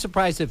don't be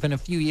surprised if in a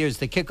few years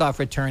the kickoff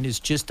return is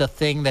just a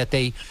thing that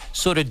they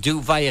sort of do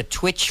via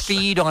Twitch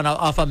feed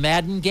off a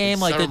Madden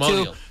game. Like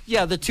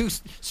the two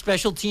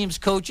special teams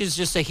coaches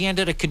just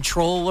handed a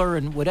controller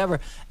and whatever.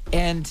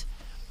 And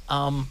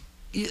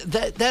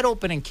that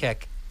opening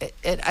kick,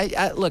 and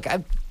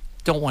I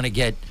don't want to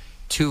get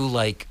too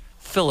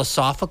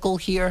philosophical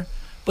here,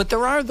 but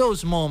there are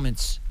those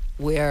moments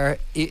where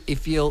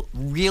if you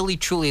really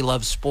truly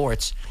love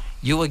sports,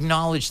 you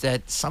acknowledge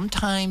that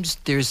sometimes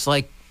there's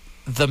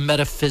the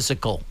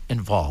metaphysical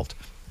involved.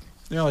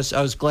 You know,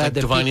 I was glad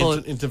that divine people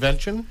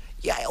intervention.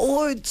 Yeah,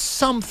 or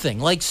something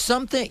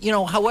You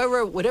know,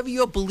 however, whatever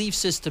your belief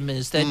system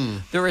is, that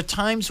there are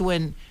times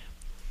when,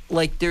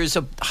 there's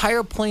a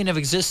higher plane of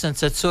existence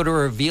that sort of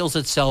reveals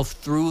itself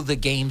through the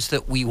games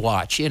that we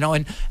watch. You know,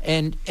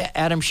 and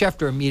Adam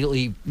Schefter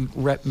immediately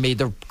made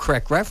the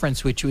correct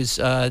reference, which was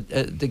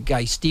the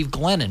guy Steve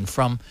Glennon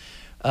from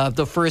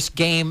the first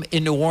game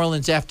in New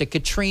Orleans after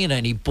Katrina,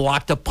 and he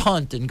blocked a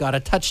punt and got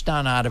a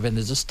touchdown out of it. And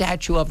there's a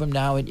statue of him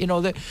now, and you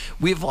know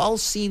we've all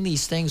seen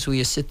these things where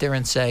you sit there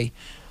and say,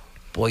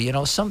 "Boy, you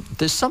know,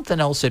 there's something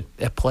else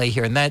at play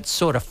here," and that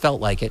sort of felt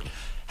like it.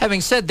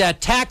 Having said that,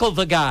 tackle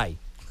the guy.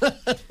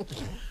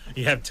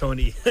 You have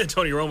Tony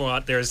Romo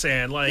out there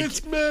saying, like,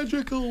 it's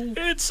magical.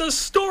 It's a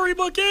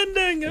storybook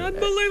ending.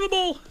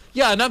 Unbelievable.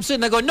 Yeah, and I'm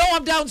sitting there going, no,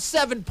 I'm down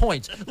 7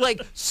 points.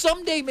 Like,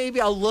 someday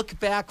maybe I'll look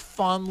back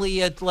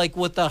fondly at, like,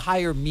 what the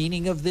higher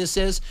meaning of this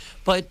is.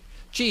 But,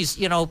 geez,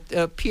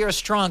 Pierre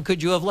Strong,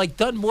 could you have, like,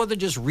 done more than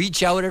just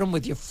reach out at him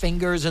with your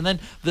fingers? And then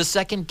the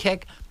second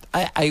kick,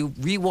 I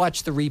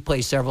rewatched the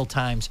replay several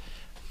times.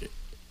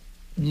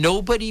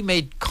 Nobody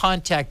made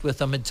contact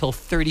with him until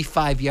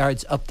 35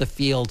 yards up the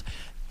field.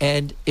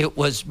 And it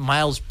was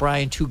Miles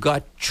Bryant who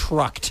got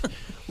trucked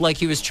like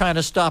he was trying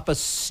to stop a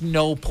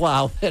snow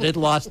plow that had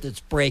lost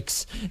its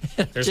brakes.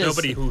 There's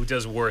nobody who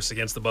does worse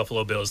against the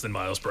Buffalo Bills than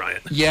Miles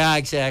Bryant. Yeah,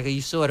 exactly.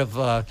 He sort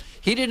of,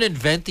 he didn't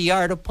invent the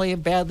art of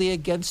playing badly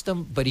against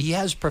them, but he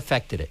has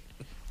perfected it.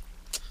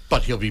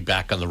 But he'll be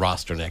back on the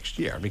roster next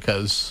year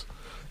because,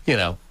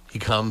 he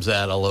comes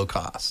at a low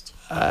cost.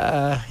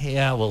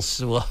 Yeah, we'll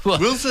see. We'll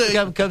see.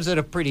 Comes at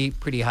a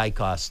pretty high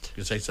cost.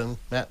 You say something,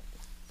 Matt?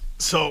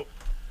 So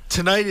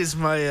tonight is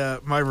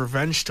my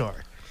revenge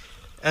tour.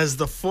 As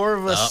the four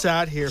of us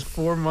sat here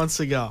 4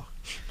 months ago,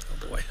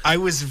 I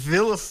was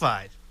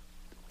vilified.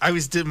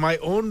 My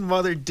own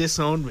mother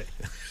disowned me.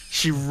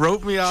 She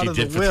wrote me out of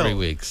the will. She did for 3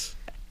 weeks.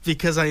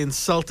 Because I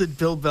insulted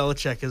Bill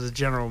Belichick as a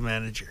general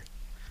manager.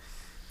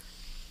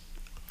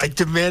 I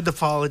demand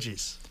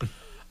apologies.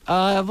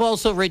 I've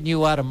also written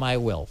you out of my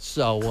will,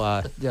 so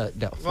no.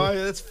 Well,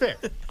 that's fair.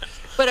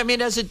 But I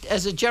mean, as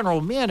a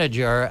general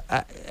manager,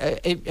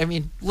 I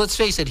mean, let's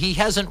face it, he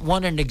hasn't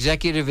won an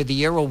Executive of the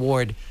Year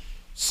award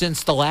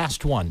since the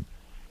last one.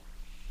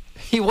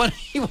 He won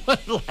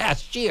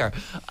last year.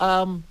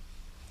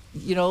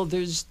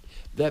 There's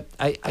that.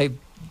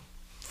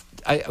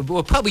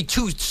 We're probably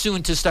too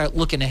soon to start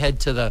looking ahead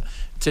to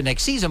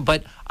next season,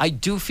 but I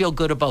do feel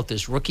good about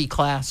this rookie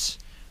class.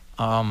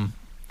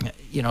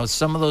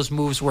 Some of those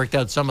moves worked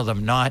out, some of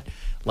them not.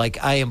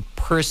 Like, I am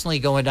personally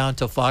going down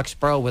to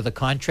Foxborough with a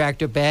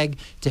contractor bag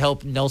to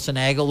help Nelson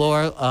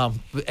Aguilar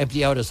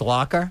empty out his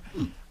locker.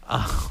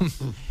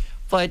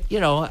 But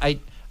I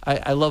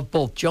love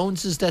both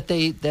Joneses that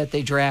they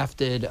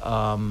drafted.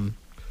 There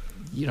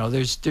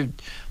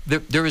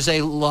is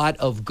a lot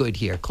of good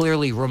here.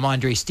 Clearly,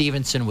 Ramondre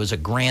Stevenson was a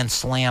Grand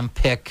Slam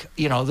pick.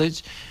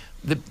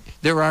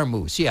 There are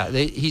moves. Yeah,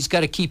 he's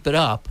got to keep it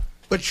up.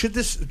 But should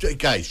this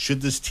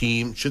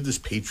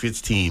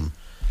Patriots team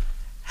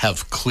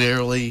have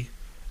clearly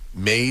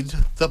made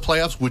the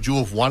playoffs? Would you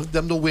have wanted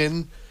them to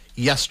win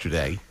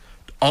yesterday,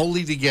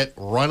 only to get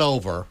run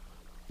over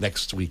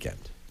next weekend?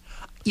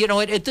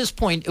 At this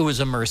point, it was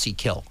a mercy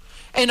kill.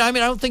 And I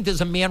mean, I don't think there's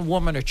a man,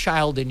 woman, or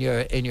child in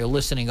your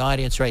listening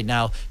audience right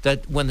now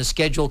that when the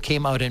schedule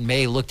came out in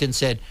May looked and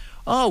said,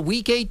 oh,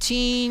 week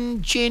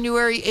 18,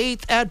 January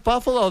 8th at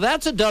Buffalo,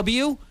 that's a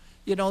W.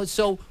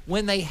 So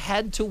when they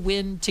had to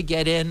win to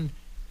get in,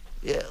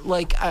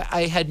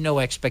 I had no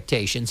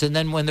expectations. And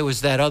then when there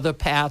was that other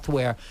path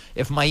where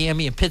if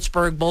Miami and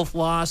Pittsburgh both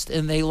lost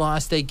and they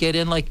lost, they get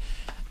in, like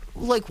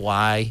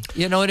why?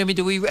 You know what I mean?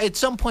 Do we at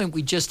some point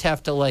we just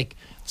have to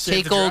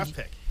take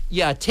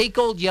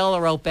old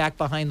Yeller out back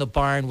behind the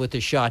barn with a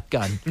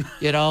shotgun,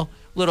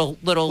 little.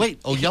 Wait,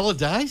 Yeller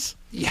dies?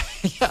 Yeah,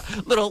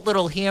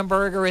 little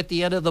hamburger at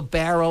the end of the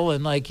barrel,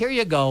 and here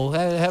you go,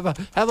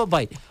 have a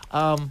bite.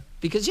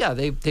 Because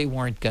they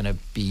weren't going to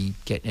be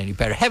getting any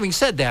better. Having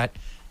said that,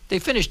 they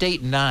finished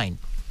 8-9,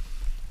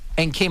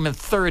 and came in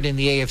third in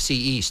the AFC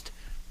East.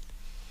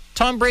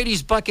 Tom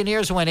Brady's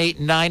Buccaneers went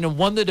 8-9 and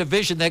won the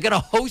division. They're going to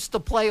host the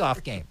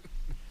playoff game.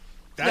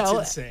 That's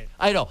insane.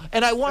 I know,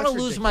 and I want to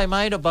lose my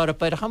mind about it.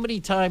 But how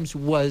many times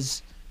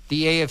was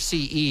the AFC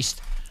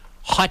East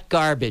hot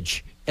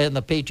garbage? And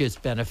the Patriots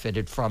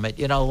benefited from it.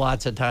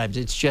 Lots of times.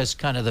 It's just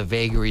kind of the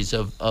vagaries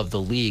of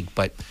the league.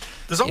 But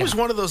there's always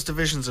one of those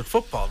divisions in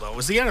football, though. It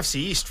was the NFC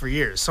East for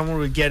years. Someone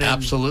would get in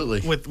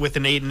absolutely with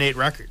an 8-8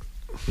 record.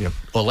 Yep.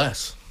 Or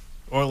less.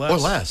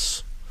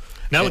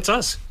 Now it's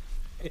us.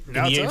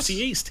 Now in the it's AFC us?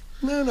 East.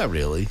 No, not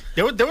really.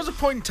 There was a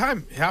point in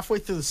time, halfway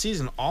through the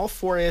season, all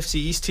 4 AFC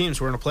East teams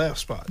were in a playoff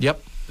spot.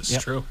 Yep. This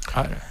is true.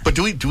 But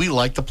do we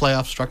like the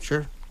playoff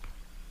structure,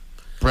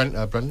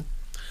 Brendan?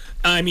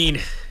 I mean,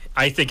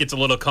 I think it's a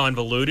little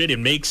convoluted. It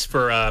makes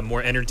for a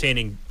more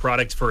entertaining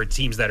product for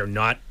teams that are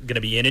not going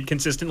to be in it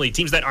consistently.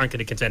 Teams that aren't going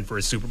to contend for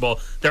a Super Bowl.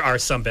 There are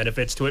some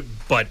benefits to it,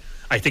 but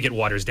I think it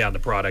waters down the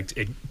product.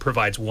 It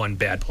provides one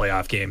bad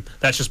playoff game.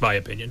 That's just my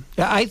opinion.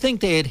 Yeah, I think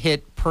they had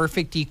hit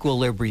perfect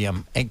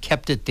equilibrium and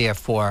kept it there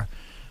for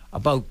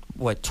about,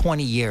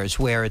 20 years,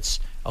 where it's,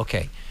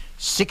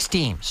 6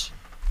 teams.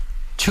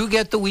 2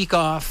 get the week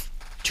off,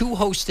 2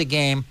 host the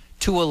game,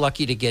 2 are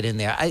lucky to get in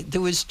there.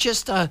 There was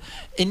just an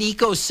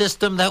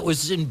ecosystem that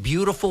was in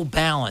beautiful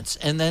balance,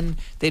 and then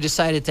they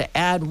decided to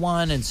add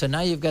one, and so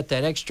now you've got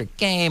that extra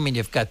game, and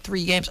you've got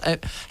 3 games.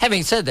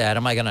 Having said that,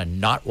 am I going to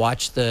not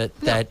watch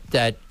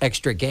that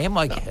extra game?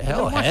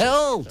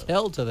 Hell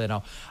to the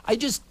no.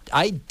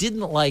 I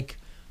didn't like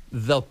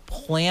the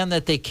plan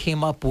that they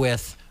came up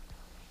with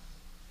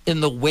in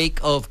the wake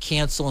of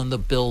canceling the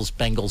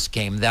Bills-Bengals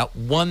game. That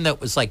one that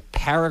was like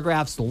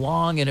paragraphs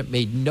long and it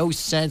made no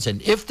sense.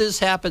 And if this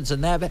happens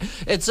and that,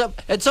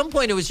 at some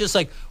point it was just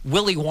like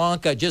Willy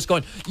Wonka just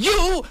going,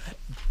 "You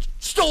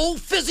stole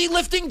fizzy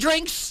lifting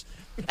drinks,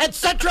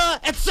 etc.,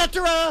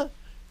 etc.,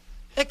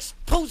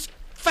 post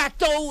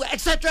facto,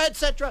 etc.,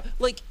 etc."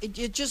 Like,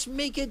 you just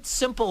make it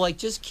simple. Like,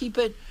 just keep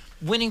it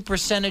winning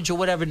percentage or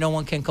whatever. No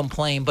one can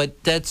complain.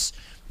 But that's,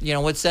 you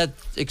know, what's that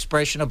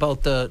expression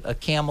about a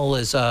camel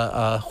is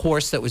a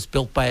horse that was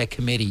built by a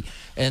committee,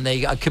 and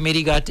a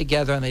committee got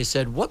together and they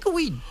said, what can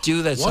we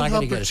do that's not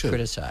going to get us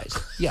criticized?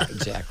 Yeah,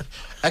 exactly.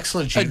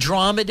 Excellent. Gene. A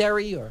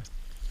dromedary or?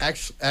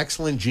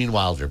 Excellent Gene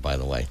Wilder, by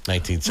the way,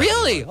 1970.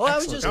 Really? Oh, I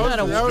was just kind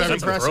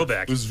of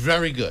throwback. It was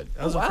very good.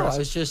 Wow, I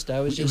was just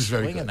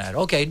swinging that.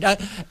 Okay, now,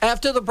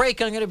 after the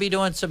break, I'm going to be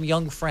doing some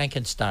Young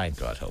Frankenstein.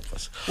 God help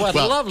us. What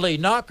lovely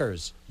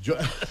knockers.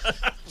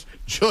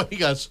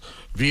 Joining us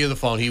via the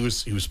phone, he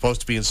was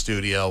supposed to be in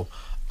studio,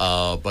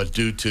 but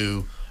due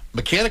to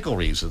mechanical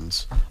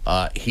reasons,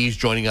 he's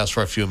joining us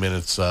for a few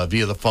minutes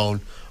via the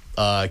phone.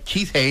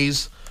 Keith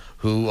Hayes,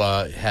 who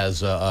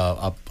has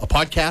a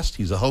podcast.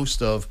 He's a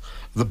host of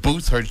The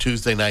Booth, heard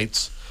Tuesday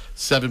nights,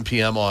 7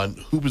 p.m. on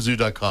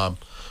Hoobazoo.com.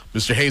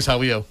 Mr. Hayes, how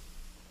are you?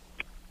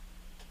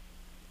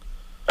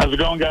 How's it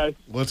going, guys?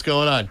 What's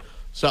going on?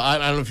 So I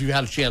don't know if you've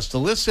had a chance to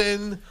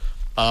listen.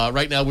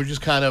 Right now,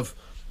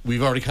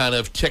 we've already kind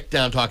of ticked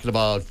down talking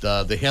about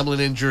the Hamlin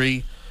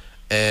injury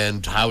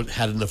and how it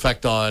had an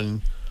effect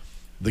on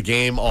the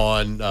game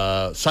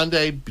on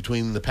Sunday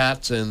between the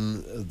Pats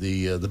and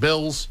the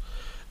Bills,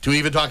 to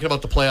even talking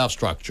about the playoff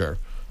structure.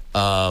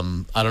 I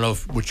don't know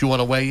what you want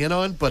to weigh in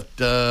on, but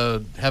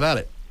have at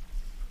it.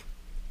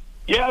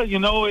 Yeah, you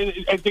know,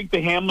 I think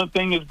the Hamlin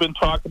thing has been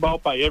talked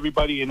about by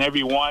everybody and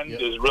everyone. Yep.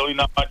 There's really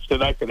not much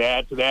that I could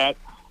add to that.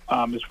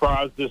 As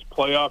far as this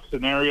playoff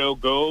scenario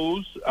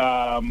goes,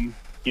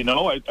 you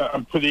know,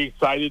 I'm pretty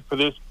excited for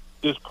this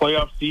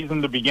playoff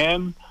season to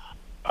begin.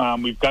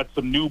 We've got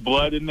some new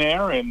blood in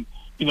there, and,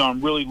 you know,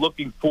 I'm really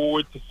looking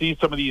forward to see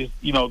some of these,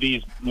 you know,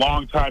 these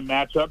long-time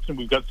matchups, and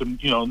we've got some,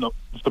 you know,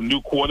 some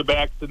new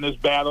quarterbacks in this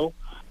battle.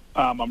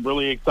 I'm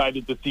really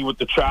excited to see what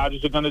the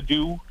Chargers are going to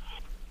do.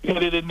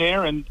 Get it in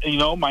there, and, you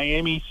know,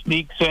 Miami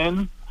sneaks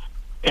in,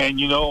 and,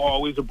 you know,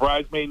 always a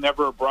bridesmaid,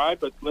 never a bride,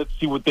 but let's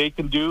see what they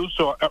can do.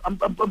 So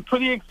I'm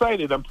pretty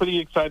excited. I'm pretty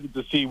excited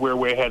to see where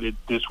we're headed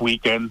this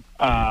weekend.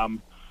 I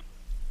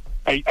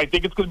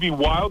think it's going to be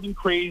wild and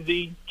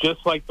crazy,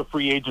 just like the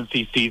free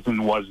agency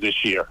season was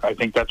this year. I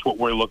think that's what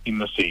we're looking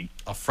to see.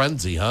 A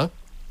frenzy, huh?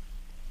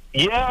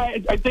 Yeah,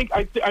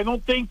 I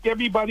don't think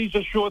everybody's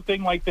a sure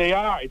thing like they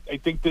are. I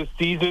think this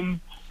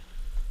season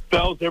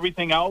spells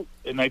everything out,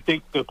 and I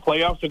think the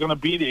playoffs are going to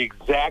be the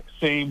exact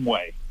same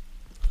way.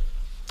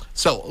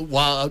 So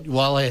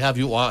while I have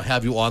you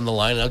on the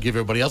line, and I'll give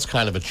everybody else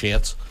kind of a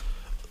chance.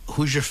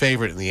 Who's your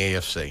favorite in the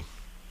AFC,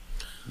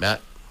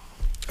 Matt?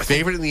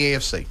 Favorite in the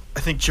AFC?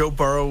 I think Joe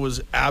Burrow was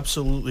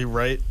absolutely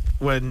right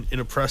when, in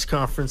a press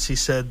conference, he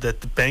said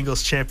that the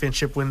Bengals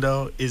championship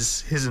window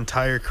is his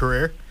entire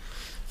career.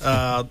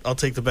 I'll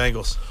take the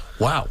Bengals.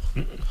 Wow.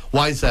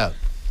 Why is that?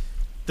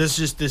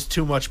 There's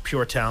too much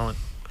pure talent.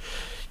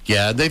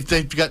 Yeah,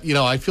 they've got, you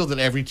know, I feel that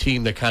every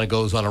team that kind of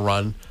goes on a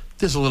run,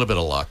 there's a little bit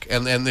of luck,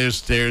 and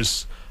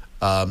there's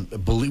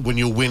when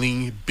you're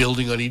winning,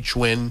 building on each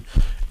win,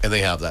 and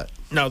they have that.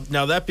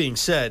 Now that being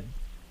said,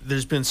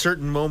 there's been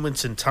certain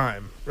moments in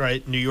time,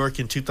 right? New York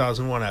in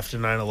 2001 after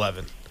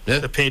 9/11, yeah.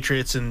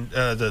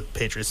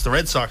 the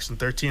Red Sox in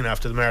 2013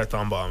 after the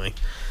Marathon bombing,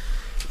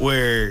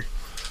 where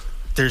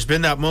there's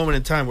been that moment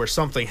in time where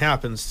something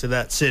happens to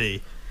that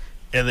city,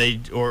 and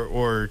they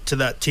or to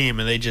that team,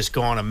 and they just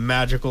go on a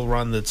magical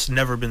run that's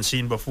never been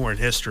seen before in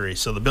history.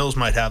 So the Bills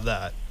might have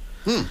that.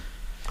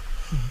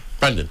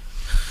 Brendan.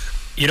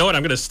 You know what?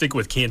 I'm going to stick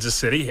with Kansas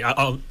City.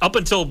 Up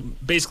until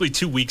basically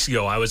 2 weeks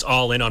ago, I was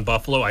all in on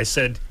Buffalo. I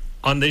said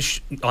on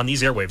these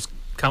airwaves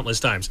countless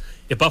times,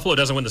 if Buffalo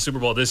doesn't win the Super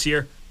Bowl this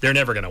year, they're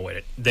never going to win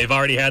it. They've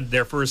already had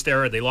their first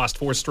era. They lost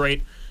 4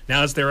 straight.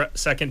 Now it's their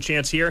second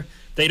chance here.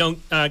 They don't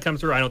come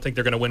through. I don't think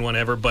they're going to win one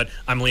ever, but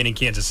I'm leaning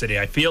Kansas City.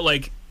 I feel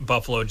like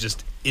Buffalo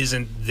just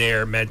isn't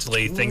there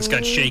mentally. Things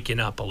got shaken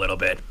up a little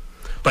bit.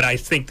 But I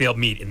think they'll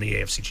meet in the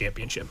AFC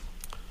Championship.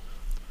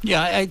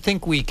 Yeah, I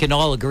think we can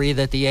all agree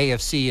that the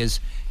AFC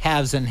is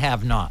haves and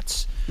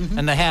have-nots. Mm-hmm.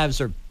 And the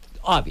haves are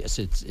obvious.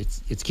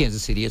 It's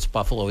Kansas City, it's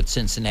Buffalo, it's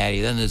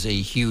Cincinnati. Then there's a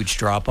huge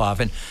drop-off.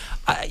 And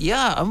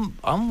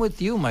I'm with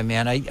you, my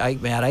man. I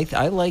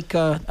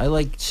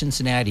like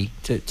Cincinnati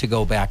to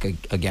go back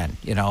again.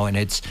 You know, and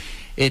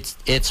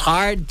it's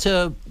hard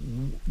to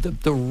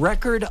the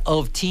record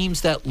of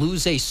teams that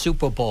lose a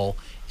Super Bowl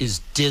is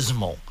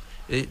dismal.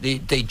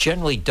 They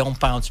generally don't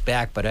bounce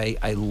back, but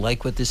I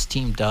like what this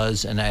team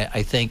does, and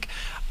I think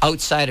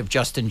outside of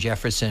Justin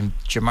Jefferson,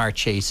 Jamar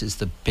Chase is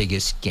the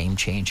biggest game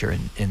changer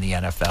in the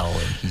NFL,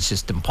 and he's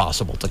just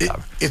impossible to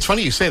cover. It's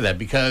funny you say that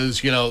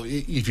because, you know,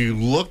 if you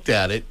looked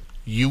at it,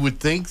 you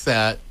would think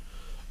that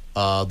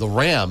the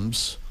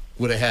Rams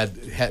would have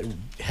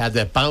had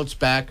that bounce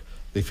back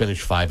They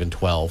finished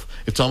 5-12.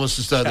 It's almost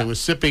as though they were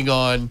sipping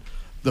on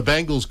the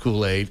Bengals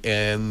Kool-Aid,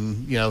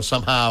 and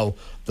somehow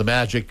the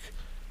magic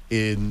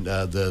in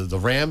the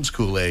Rams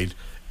Kool-Aid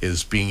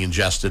is being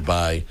ingested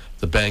by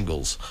the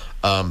Bengals.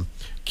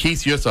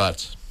 Keith, your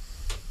thoughts?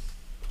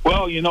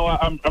 Well,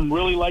 I'm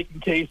really liking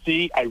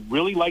KC. I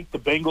really liked the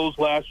Bengals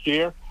last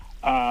year.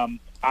 I'm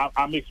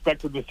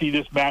expected to see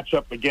this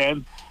matchup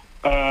again.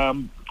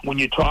 When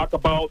you talk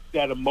about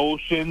that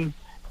emotion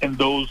and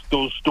those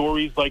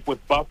stories like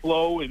with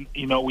Buffalo, and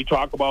we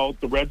talk about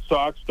the Red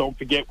Sox. Don't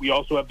forget, we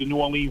also have the New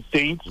Orleans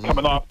Saints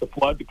coming off the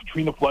flood, the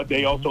Katrina flood.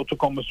 They also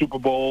took home the Super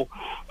Bowl.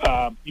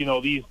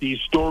 These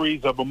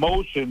stories of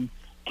emotion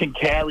can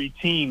carry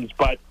teams,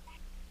 but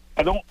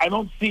I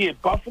don't see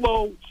it.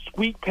 Buffalo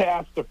squeaked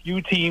past a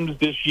few teams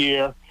this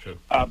year. Sure.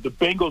 The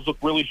Bengals look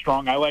really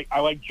strong. I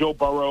like Joe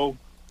Burrow.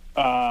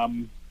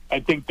 I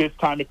think this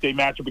time if they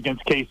match up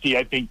against KC,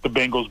 I think the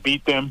Bengals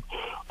beat them.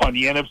 On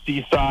the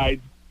NFC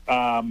side,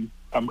 I'm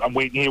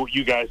waiting to hear what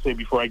you guys say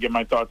before I get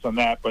my thoughts on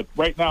that. But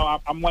right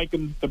now, I'm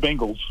liking the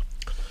Bengals.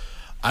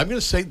 I'm going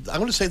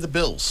to say the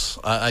Bills.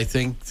 I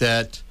think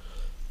that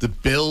the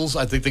Bills.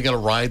 I think they're going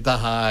to ride the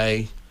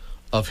high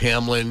of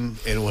Hamlin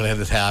and what had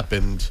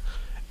happened,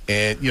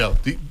 and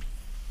the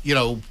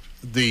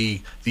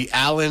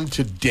Allen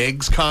to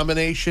Diggs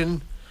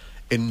combination,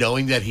 and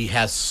knowing that he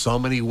has so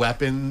many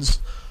weapons.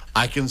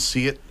 I can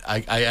see it.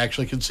 I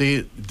actually can see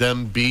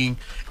it. Being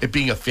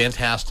a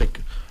fantastic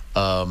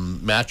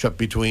matchup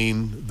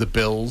between the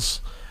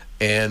Bills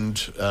and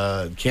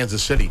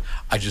Kansas City.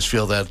 I just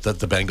feel that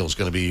the Bengals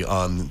going to be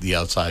on the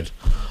outside,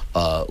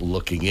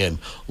 looking in.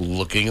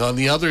 Looking on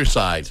the other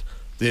side,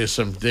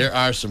 there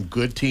are some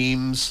good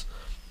teams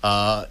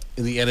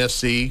in the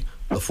NFC.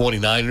 The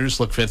 49ers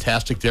look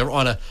fantastic. They're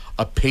on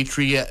a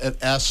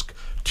Patriot-esque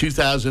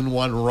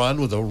 2001 run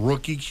with a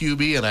rookie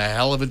QB and a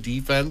hell of a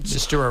defense.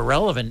 Mr.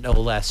 Irrelevant, no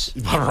less.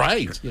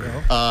 Right. Let's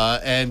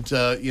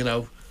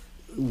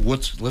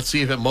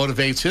see if it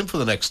motivates him for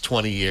the next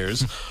 20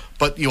 years.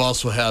 But you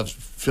also have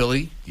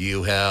Philly.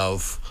 You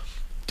have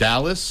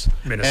Dallas.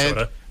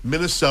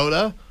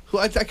 Minnesota, who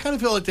I kind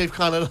of feel like they've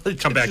kind of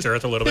come back to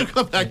earth a little bit.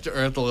 Come back to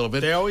earth a little bit.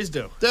 They always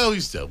do.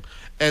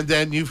 And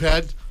then you've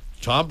had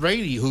Tom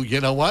Brady, who, you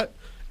know what?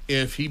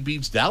 If he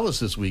beats Dallas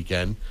this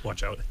weekend,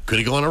 watch out. Could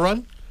he go on a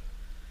run?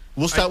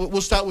 We'll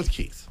start with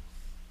Keith.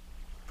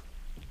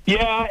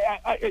 Yeah,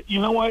 you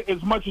know what?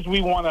 As much as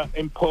we want to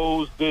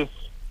impose this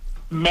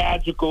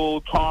magical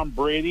Tom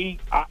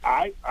Brady,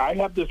 I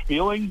have this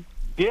feeling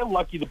they're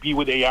lucky to be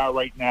where they are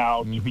right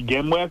now to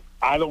begin with.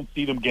 I don't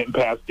see them getting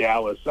past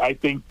Dallas. I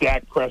think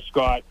Dak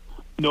Prescott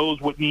knows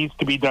what needs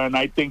to be done.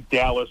 I think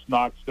Dallas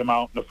knocks them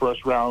out in the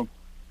first round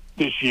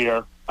this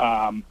year.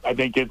 I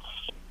think it's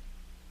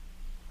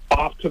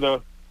off to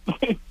the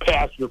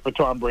pasture for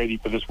Tom Brady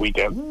for this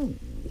weekend. Ooh.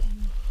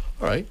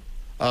 All right.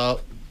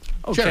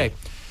 Okay.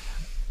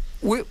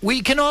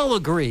 We can all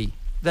agree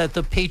that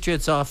the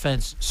Patriots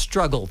offense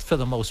struggled for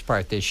the most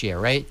part this year,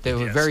 right? There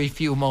were very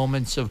few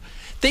moments of...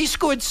 They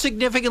scored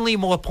significantly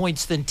more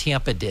points than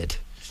Tampa did.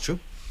 It's true.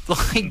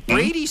 Like,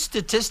 Brady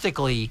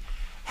statistically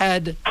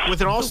had...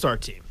 With an all-star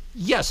team.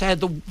 Yes, had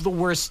the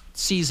worst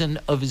season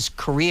of his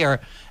career.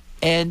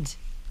 And,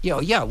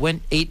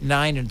 went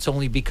 8-9, and it's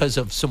only because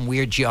of some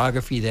weird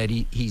geography that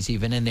he's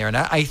even in there. And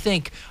I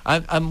think...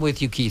 I'm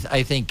with you, Keith.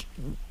 I think...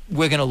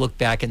 we're going to look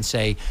back and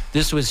say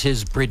this was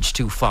his bridge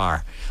too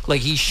far.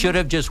 Like, he should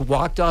have just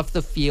walked off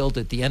the field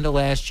at the end of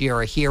last year,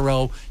 a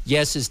hero.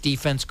 Yes, his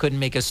defense couldn't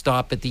make a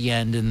stop at the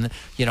end, and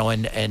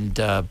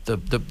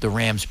the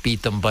Rams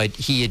beat them, but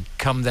he had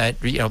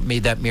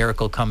made that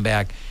miracle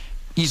comeback.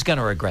 He's going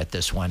to regret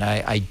this one.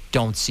 I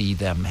don't see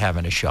them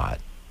having a shot.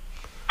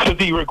 Does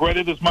he regret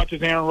it as much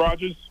as Aaron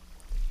Rodgers?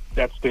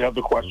 That's the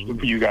other question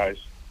for you guys.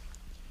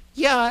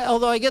 Yeah,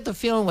 although I get the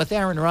feeling with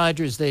Aaron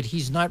Rodgers that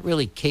he's not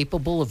really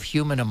capable of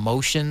human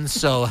emotions,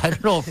 so I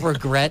don't know if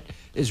regret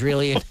is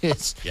really in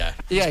his.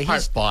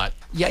 He's bot.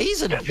 Yeah,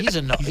 he's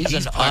an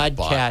odd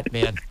cat,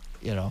 man.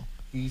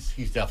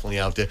 He's definitely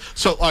out there.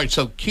 So all right,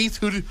 so Keith,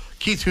 who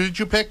did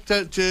you pick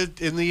to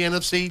in the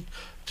NFC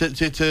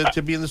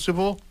to be in the Super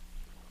Bowl?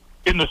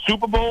 In the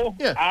Super Bowl,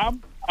 yeah,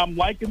 I'm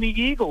liking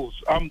the Eagles.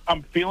 I'm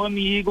feeling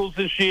the Eagles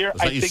this year.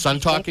 Is that your son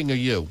talking or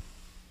you?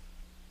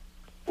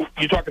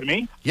 You talking to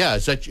me? Yeah,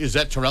 is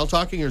that Terrell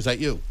talking or is that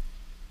you?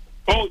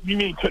 Oh, you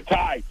mean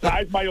Ty?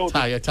 Ty's my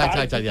oldest.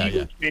 Ty,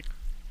 yeah.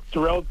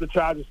 Terrell's the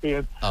Chargers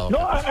fan. Oh, okay. No,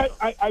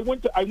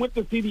 I went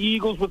to see the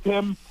Eagles with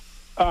him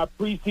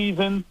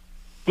preseason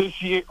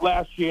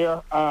last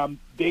year.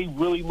 They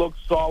really looked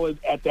solid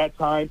at that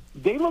time.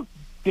 They're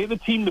the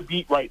team to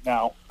beat right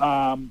now.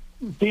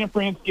 San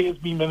Fran scares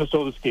me,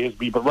 Minnesota scares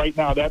me, but right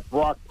now that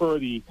Brock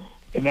Purdy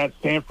and that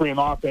San Fran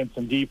offense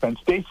and defense,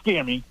 they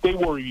scare me, they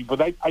worry me, but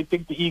I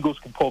think the Eagles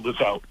can pull this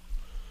out.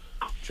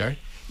 Sure.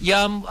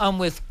 Yeah, I'm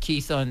with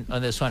Keith on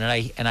this one,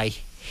 and I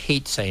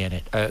hate saying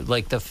it.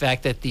 Like, the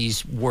fact that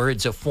these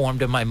words are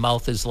formed in my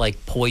mouth is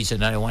like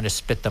poison, and I want to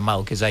spit them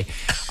out because I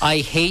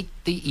hate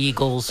the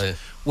Eagles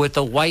with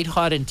the white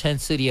hot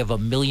intensity of a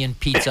million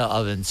pizza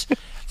ovens.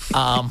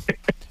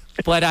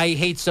 but I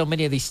hate so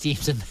many of these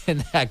teams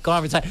in that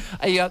conference.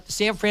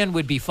 San Fran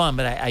would be fun,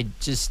 but I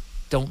just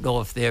don't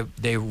know if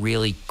they're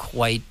really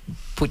quite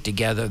put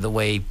together the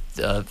way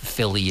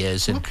Philly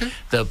is, and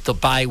the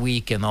bye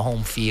week and the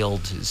home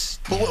field is.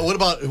 But what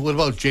about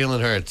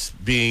Jalen Hurts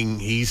being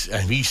he's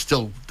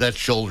still, that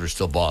shoulder's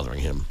still bothering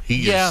him.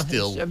 He is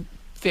still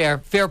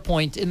fair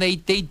point. And they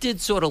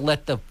did sort of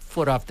let the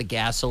foot off the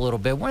gas a little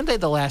bit. Weren't they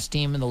the last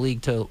team in the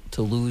league to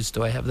lose?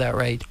 Do I have that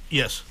right?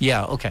 Yes.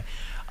 Yeah. Okay.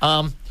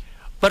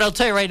 But I'll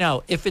tell you right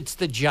now, if it's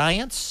the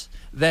Giants,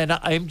 then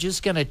I'm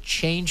just going to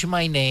change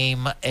my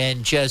name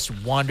and just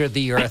wander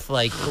the earth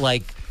like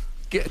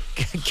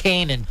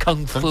Kane and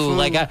Kung Fu.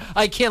 Like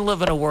I can't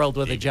live in a world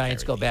where the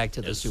Giants go back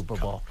to the Super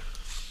Bowl.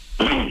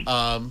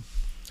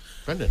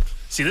 Brendan.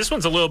 See, this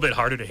one's a little bit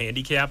harder to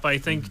handicap, I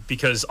think,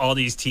 because all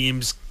these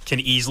teams can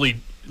easily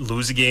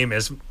lose a game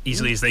as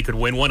easily as they could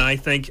win one, I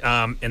think.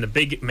 And the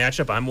big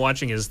matchup I'm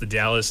watching is the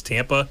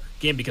Dallas-Tampa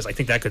game, because I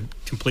think that could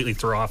completely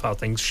throw off how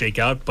things shake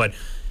out. But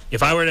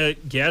if I were to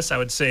guess, I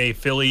would say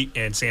Philly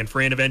and San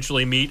Fran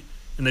eventually meet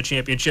in the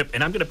championship.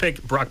 And I'm going to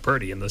pick Brock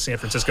Purdy and the San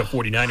Francisco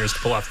 49ers to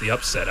pull off the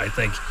upset. I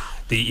think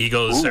the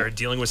Eagles are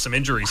dealing with some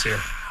injuries here.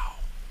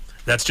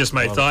 That's just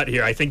my thought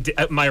here. I think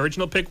my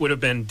original pick would have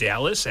been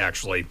Dallas,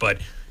 actually. But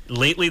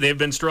lately they've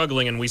been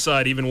struggling, and we saw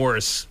it even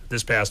worse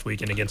this past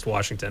weekend against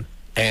Washington.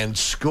 And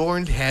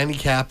scorned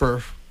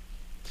handicapper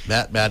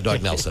Mad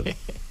Dog Nelson.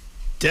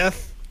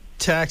 Death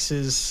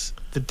taxes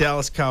the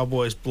Dallas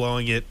Cowboys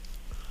blowing it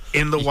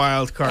in the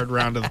wild card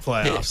round of the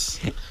playoffs.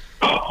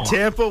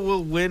 Tampa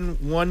will win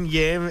one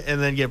game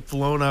and then get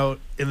blown out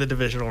in the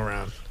divisional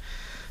round.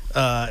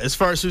 As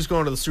far as who's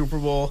going to the Super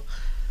Bowl,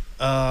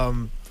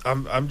 I'm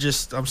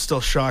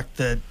still shocked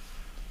that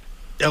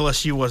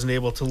LSU wasn't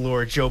able to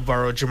lure Joe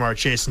Burrow, Jamar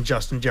Chase, and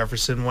Justin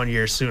Jefferson 1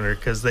 year sooner,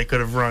 because they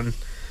could have run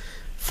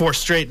 4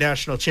 straight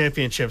national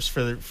championships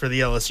for the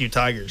LSU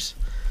Tigers,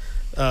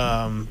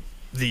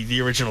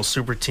 the original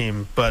super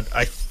team. But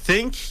I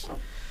think,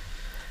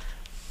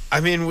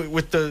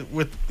 with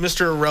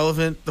Mr.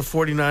 Irrelevant, the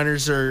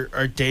 49ers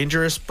are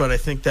dangerous, but I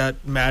think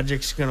that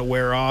magic's going to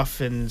wear off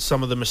and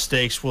some of the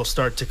mistakes will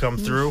start to come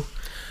through.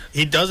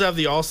 He does have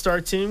the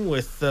all-star team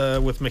with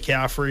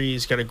McCaffrey.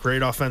 He's got a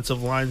great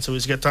offensive line, so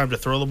he's got time to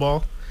throw the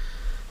ball.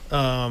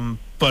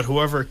 But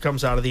whoever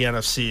comes out of the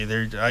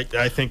NFC,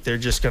 I think they're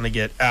just going to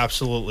get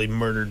absolutely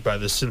murdered by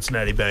the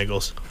Cincinnati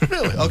Bengals.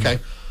 Really? Okay.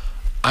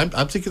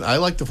 I'm thinking I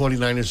like the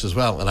 49ers as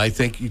well, and I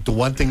think the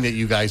one thing that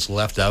you guys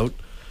left out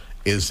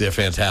is their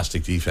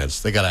fantastic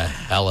defense. They got a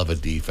hell of a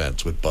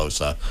defense with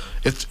Bosa.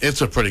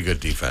 It's a pretty good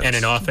defense. And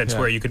an offense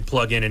where you could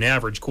plug in an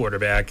average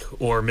quarterback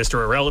or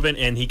Mr. Irrelevant,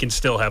 and he can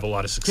still have a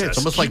lot of success. Yeah, it's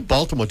almost like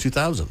Baltimore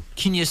 2000.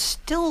 Can you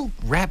still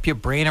wrap your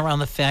brain around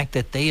the fact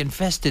that they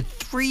invested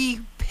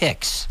 3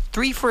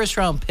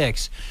 first-round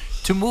picks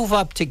to move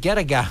up to get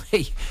a guy,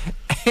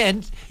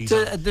 and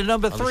to the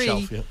number 3,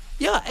 shelf,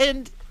 yeah,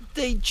 and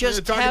they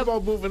just have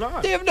about moving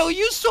on. They have no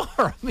use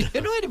for him.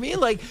 You know what I mean?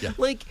 Like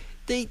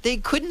they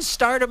couldn't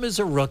start him as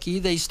a rookie.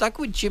 They stuck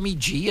with Jimmy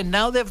G, and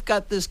now they've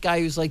got this guy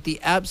who's like the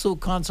absolute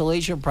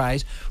consolation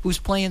prize, who's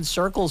playing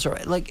circles. Or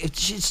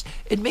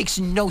it makes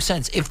no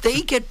sense. If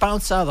they get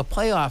bounced out of the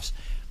playoffs,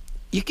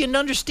 you can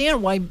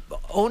understand why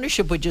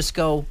ownership would just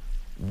go,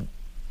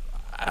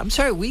 I'm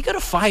sorry, we got to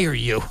fire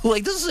you.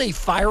 Like, this is a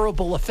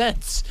fireable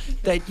offense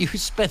that you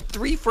spent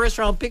 3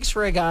 first-round picks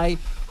for a guy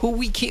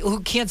who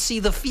can't see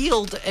the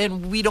field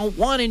and we don't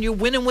want, and you're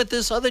winning with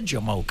this other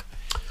jamoke.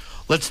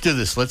 Let's do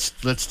this.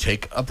 Let's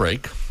take a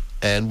break,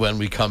 and when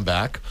we come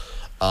back,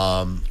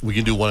 we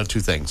can do one of 2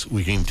 things.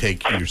 We can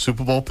take your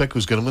Super Bowl pick,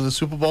 who's going to win the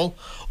Super Bowl,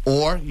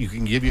 or you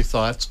can give your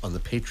thoughts on the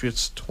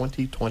Patriots'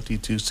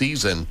 2022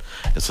 season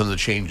and some of the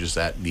changes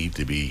that need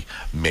to be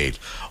made.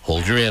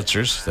 Hold your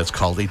answers. That's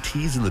called a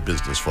tease in the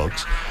business,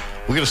 folks.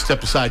 We're going to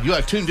step aside. You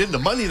are tuned in to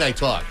Monday Night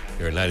Talk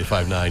here at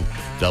 95.9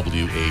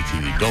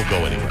 WATD. Don't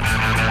go anywhere.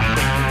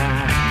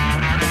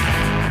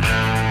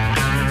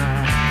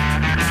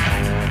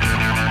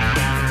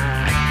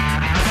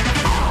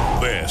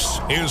 This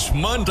is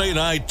Monday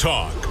Night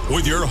Talk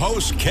with your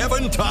host,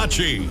 Kevin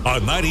Tachi,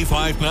 on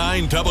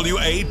 95.9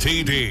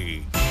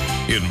 WATD.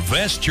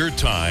 Invest your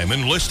time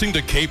in listening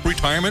to Cape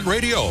Retirement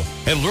Radio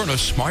and learn a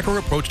smarter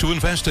approach to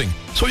investing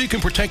so you can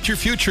protect your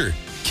future.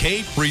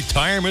 Cape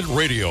Retirement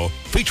Radio,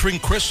 featuring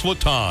Chris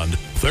Letond,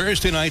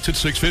 Thursday nights at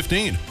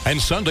 6:15 and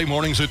Sunday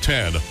mornings at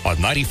 10 on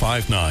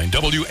 95.9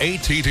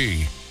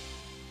 WATD.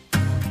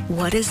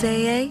 What is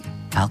AA?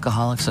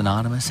 Alcoholics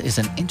Anonymous is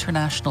an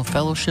international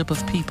fellowship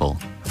of people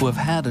who have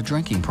had a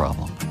drinking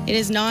problem. It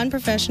is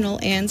non-professional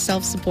and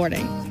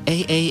self-supporting.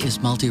 AA is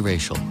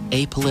multiracial,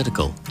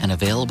 apolitical, and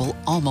available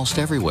almost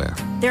everywhere.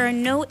 There are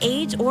no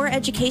age or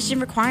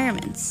education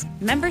requirements.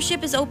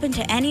 Membership is open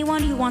to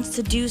anyone who wants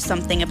to do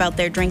something about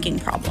their drinking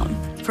problem.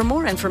 For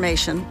more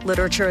information,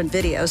 literature, and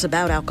videos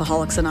about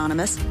Alcoholics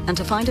Anonymous, and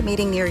to find a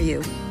meeting near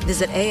you,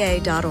 visit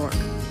AA.org.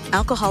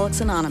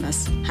 Alcoholics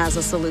Anonymous has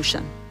a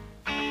solution.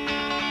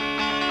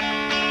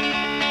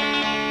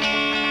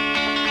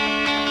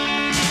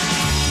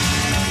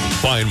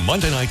 Find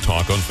Monday Night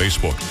Talk on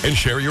Facebook and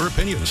share your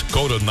opinions.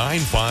 Go to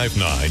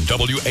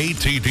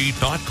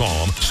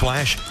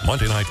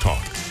 959watd.com/Monday Night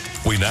Talk.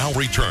 We now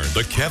return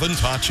to Kevin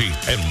Tocci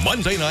and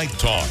Monday Night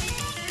Talk.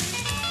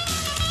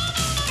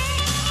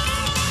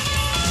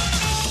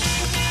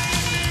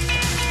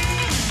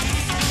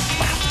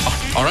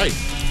 All right,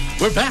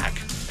 we're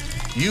back.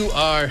 You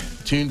are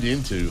tuned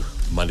into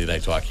Monday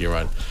Night Talk here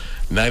on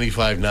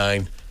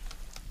 95.9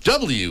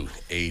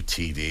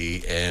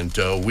 WATD, and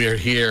we're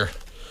here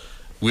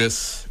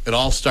with an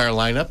all-star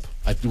lineup.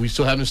 Do we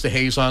still have Mr.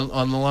 Hayes on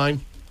the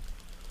line?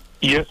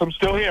 Yes, I'm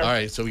still here. All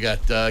right, so we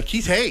got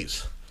Keith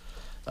Hayes,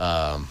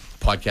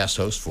 podcast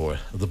host for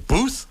The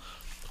Booth.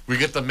 We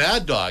get the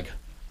Mad Dog,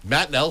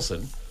 Matt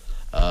Nelson,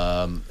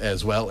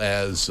 as well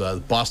as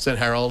Boston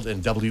Herald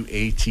and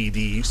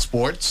WATD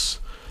Sports,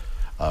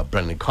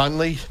 Brendan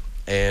Conley,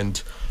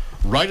 and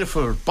writer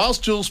for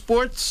Barstool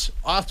Sports,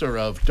 author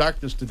of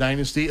Darkness to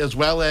Dynasty, as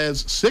well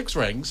as Six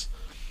Rings,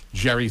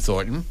 Jerry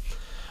Thornton.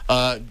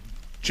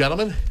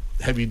 Gentlemen,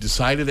 have you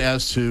decided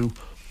as to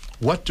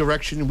what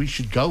direction we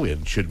should go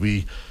in? Should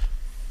we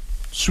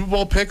Super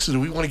Bowl picks, or do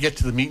we want to get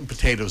to the meat and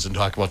potatoes and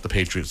talk about the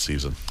Patriots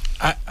season?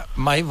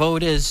 My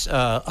vote is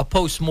a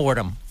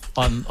post-mortem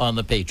on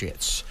the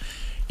Patriots.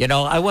 You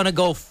know, I want to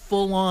go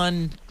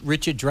full-on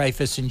Richard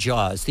Dreyfuss in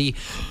Jaws. The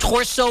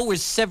torso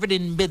is severed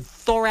in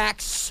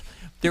mid-thorax.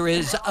 There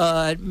is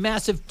a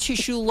massive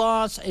tissue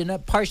loss and a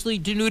partially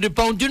denuded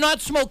bone. Do not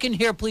smoke in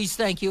here, please.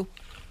 Thank you.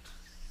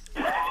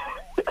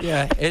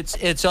 Yeah,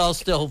 it's all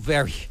still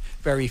very,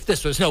 very.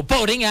 This was no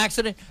boating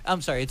accident.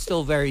 I'm sorry. It's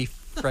still very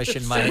fresh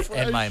in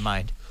my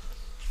mind.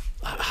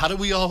 How do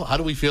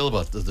we feel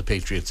about the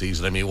Patriots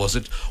season? I mean, was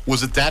it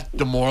that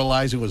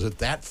demoralizing? Was it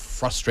that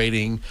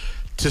frustrating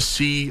to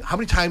see? How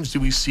many times do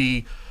we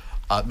see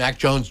Mac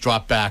Jones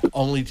drop back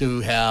only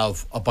to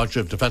have a bunch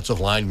of defensive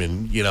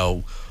linemen,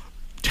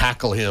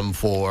 tackle him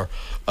for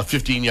a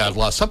 15-yard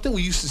loss? Something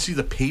we used to see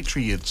the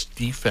Patriots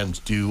defense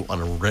do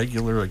on a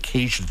regular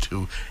occasion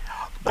to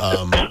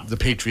the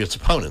Patriots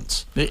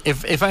opponents.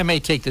 If I may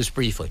take this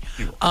briefly,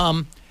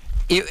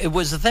 it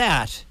was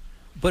that.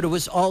 But it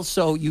was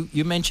also,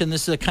 you mentioned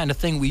this is the kind of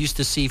thing we used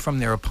to see from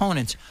their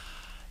opponents.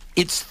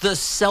 It's the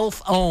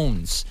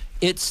self-owns.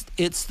 It's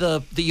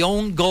the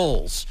own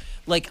goals.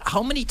 Like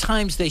how many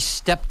times they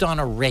stepped on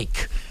a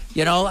rake.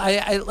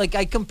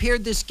 I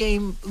compared this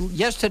game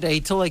yesterday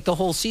to like the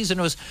whole season.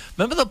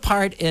 Remember the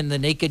part in The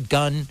Naked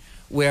Gun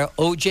where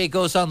OJ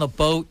goes on the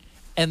boat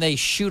and they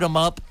shoot him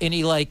up and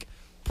he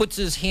puts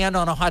his hand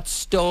on a hot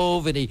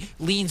stove and he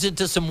leans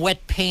into some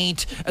wet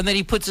paint and then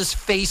he puts his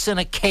face in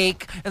a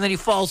cake and then he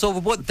falls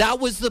overboard. That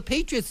was the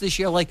Patriots this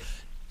year. Like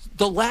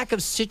the lack of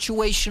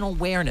situational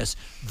awareness,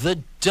 the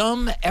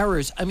dumb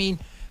errors. I mean,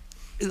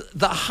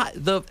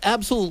 the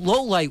absolute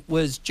low light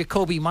was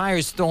Jacoby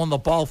Myers throwing the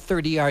ball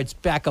 30 yards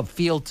back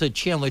upfield to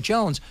Chandler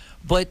Jones,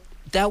 but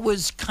that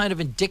was kind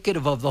of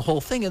indicative of the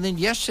whole thing. And then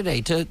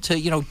yesterday to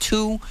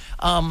two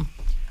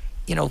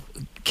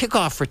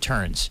kickoff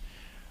returns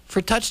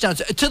for touchdowns,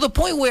 to the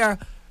point where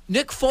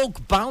Nick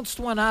Folk bounced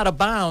one out of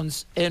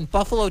bounds and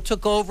Buffalo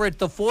took over at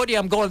the 40.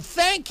 I'm going,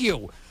 thank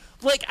you.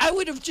 Like, I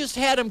would have just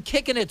had him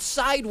kicking it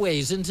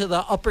sideways into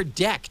the upper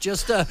deck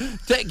just to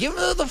give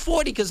him the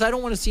 40 because I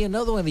don't want to see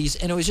another one of these.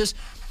 And it was just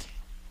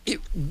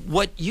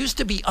what used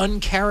to be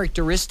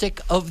uncharacteristic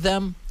of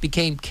them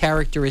became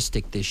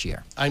characteristic this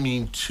year. I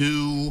mean,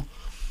 two,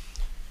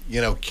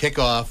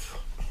 kickoff,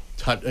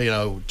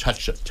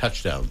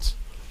 touchdowns.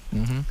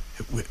 Mm-hmm.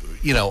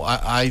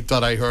 I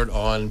thought I heard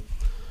on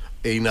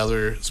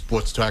another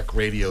sports talk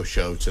radio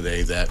show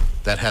today that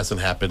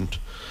hasn't happened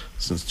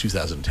since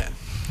 2010.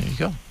 There you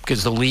go.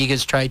 Because the league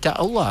has tried to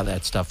outlaw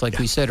that stuff, like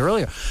we said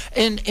earlier.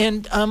 And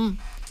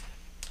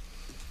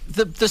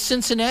the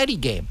Cincinnati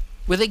game,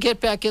 where they get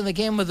back in the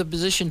game with a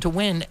position to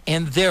win,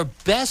 and their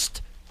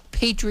best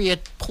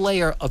Patriot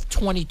player of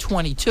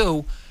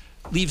 2022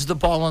 leaves the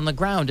ball on the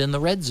ground in the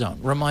red zone,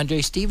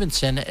 Ramondre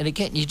Stevenson. And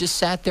again, you just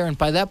sat there, and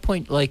by that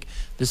point,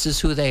 this is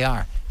who they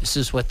are. This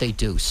is what they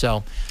do.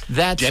 So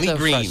that's Jenny the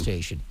Green.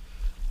 Frustration.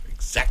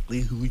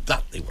 Exactly who we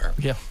thought they were.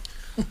 Yeah.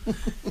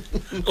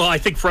 Well, I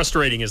think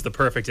frustrating is the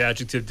perfect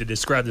adjective to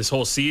describe this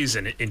whole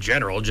season in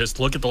general. Just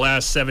look at the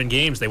last 7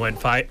 games. They went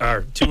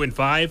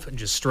 2-5,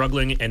 just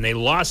struggling, and they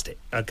lost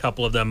a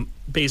couple of them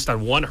based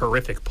on one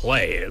horrific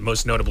play,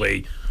 most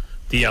notably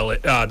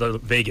the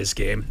Vegas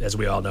game, as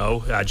we all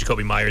know.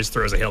 Jacoby Myers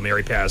throws a Hail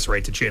Mary pass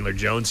right to Chandler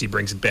Jones. He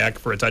brings it back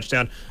for a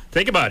touchdown.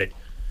 Think about it.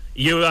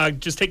 You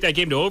just take that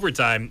game to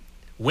overtime,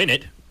 win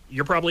it,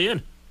 you're probably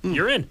in.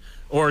 You're in.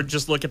 Or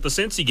just look at the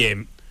Cincy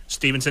game.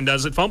 Stevenson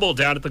does it, fumble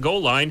down at the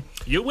goal line,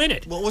 you win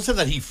it. What was it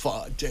that he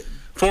fought?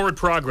 Forward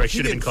progress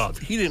should have been called.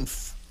 He didn't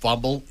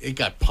fumble. It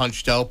got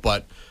punched out,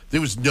 but there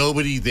was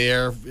nobody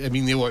there. I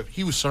mean,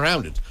 he was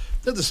surrounded.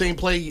 They had the same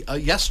play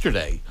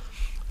yesterday.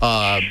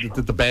 That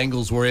the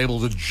Bengals were able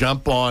to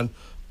jump on.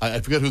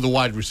 I forget who the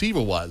wide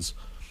receiver was,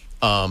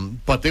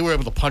 but they were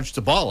able to punch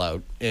the ball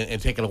out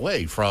and take it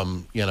away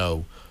from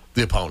the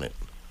opponent.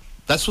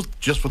 That's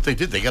just what they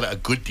did. They got a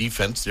good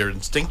defense. They're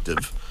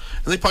instinctive,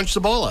 and they punched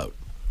the ball out.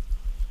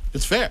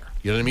 It's fair.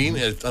 You know what I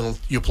mean?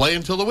 You play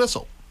until the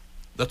whistle.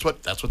 That's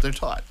what they're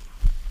taught.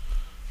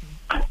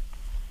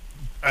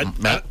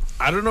 Matt?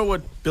 I don't know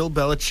what Bill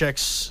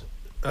Belichick's.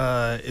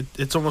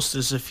 It's almost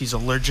as if he's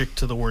allergic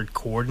to the word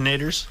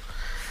coordinators.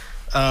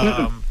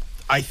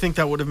 I think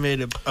that would have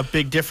made a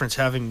big difference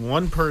having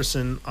one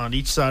person on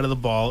each side of the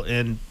ball.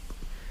 And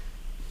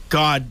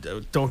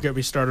God, don't get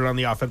me started on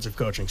the offensive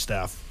coaching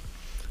staff.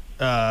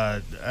 We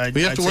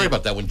have to worry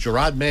about that when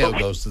Gerard Mayo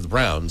goes to the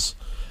Browns.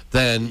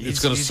 Then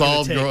it's going to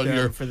solve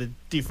your for the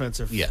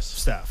defensive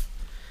staff.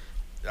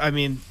 I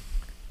mean,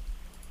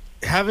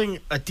 having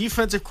a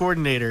defensive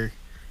coordinator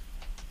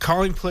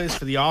calling plays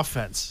for the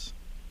offense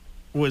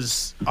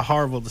was a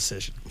horrible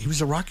decision. He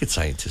was a rocket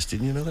scientist,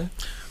 didn't you know that?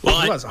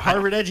 Well, he was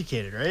Harvard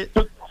educated, right?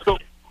 Go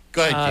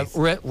ahead,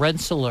 Keith.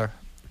 Rensselaer.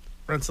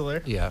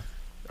 Rensselaer? Yeah.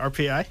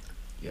 RPI?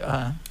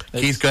 Yeah.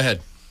 Keith, go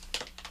ahead.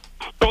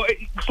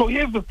 So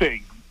here's the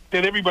thing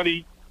that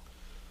everybody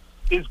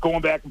is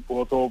going back and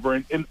forth over,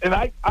 and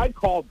I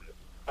called this.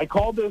 I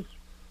called this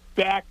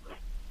back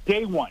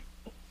day one.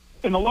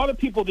 And a lot of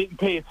people didn't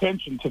pay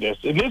attention to this.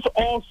 And this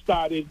all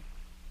started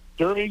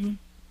during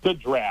the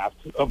draft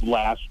of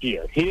last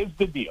year. Here's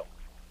the deal.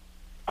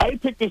 I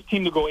picked this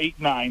team to go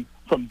 8-9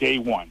 from day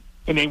one,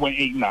 and they went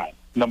 8-9,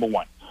 number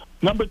one.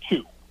 Number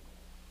two,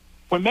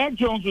 when Mac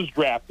Jones was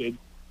drafted,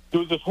 there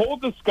was this whole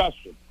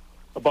discussion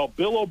about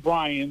Bill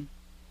O'Brien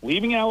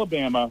leaving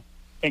Alabama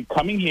and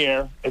coming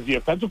here as the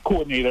offensive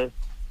coordinator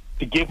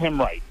to get him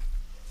right.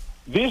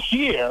 This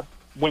year,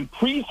 when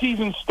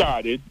preseason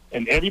started,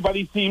 and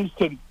everybody seems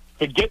to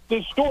forget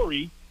this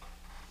story,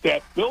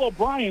 that Bill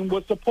O'Brien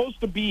was supposed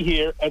to be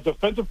here as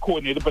offensive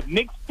coordinator, but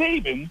Nick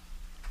Saban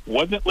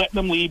wasn't letting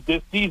him leave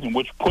this season,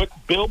 which put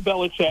Bill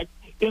Belichick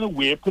in a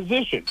weird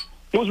position.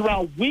 It was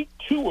around week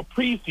 2 of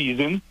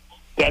preseason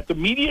that the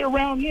media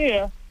around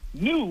here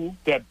knew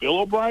that Bill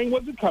O'Brien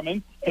wasn't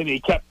coming, and they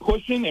kept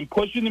pushing and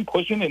pushing and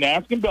pushing and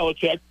asking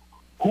Belichick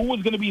who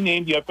was going to be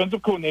named the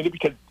offensive coordinator,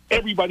 because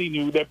everybody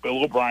knew that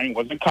Bill O'Brien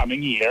wasn't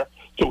coming here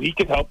so he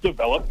could help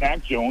develop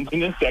Mac Jones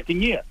in his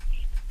second year.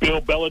 Bill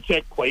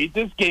Belichick played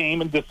this game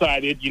and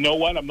decided, you know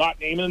what, I'm not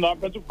naming an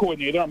offensive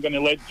coordinator. I'm going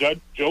to let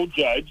Joe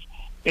Judge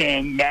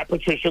and Matt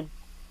Patricia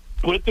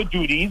split the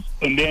duties.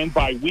 And then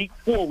by week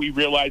 4, we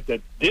realized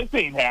that this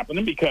ain't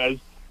happening because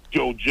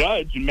Joe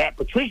Judge and Matt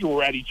Patricia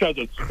were at each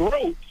other's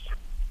throats.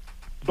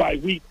 By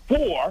week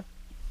 4,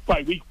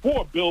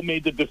 Bill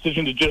made the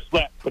decision to just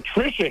let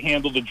Patricia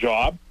handle the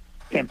job,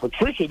 and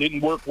Patricia didn't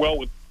work well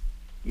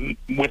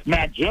with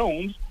Mac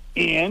Jones.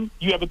 And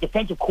you have a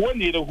defensive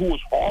coordinator who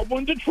was horrible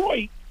in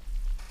Detroit,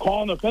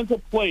 calling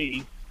offensive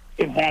plays,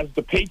 and has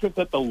the Patriots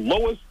at the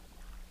lowest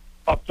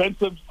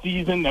offensive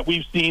season that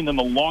we've seen in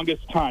the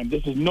longest time.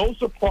 This is no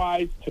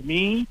surprise to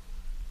me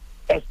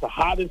as to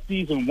how this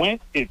season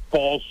went. It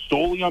falls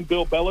solely on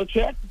Bill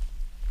Belichick,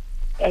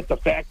 at the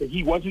fact that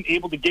he wasn't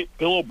able to get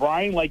Bill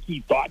O'Brien like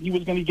he thought he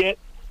was going to get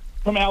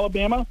from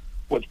Alabama.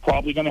 What's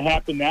probably going to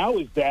happen now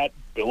is that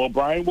Bill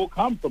O'Brien will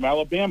come from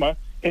Alabama,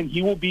 and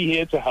he will be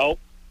here to help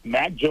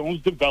Mac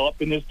Jones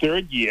develop in his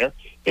third year,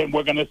 and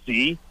we're going to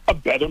see a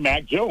better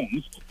Mac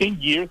Jones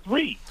in year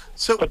 3.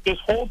 But this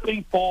whole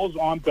thing falls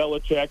on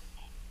Belichick,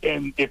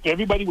 and if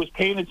everybody was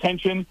paying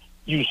attention,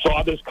 you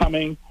saw this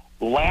coming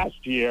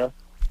last year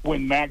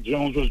when Mac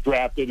Jones was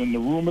drafted, and the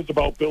rumors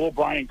about Bill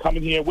O'Brien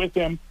coming here with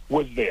him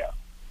was there.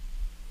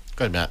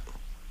 Go ahead, Matt.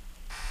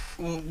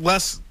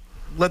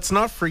 Let's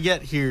not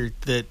forget here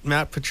that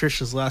Matt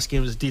Patricia's last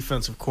game as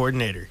defensive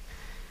coordinator,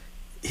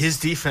 his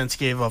defense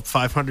gave up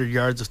 500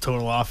 yards of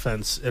total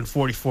offense and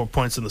 44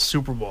 points in the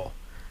Super Bowl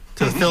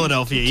to the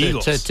Philadelphia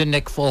Eagles. To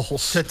Nick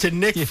Foles. To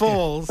Nick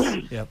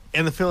Foles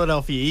and the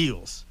Philadelphia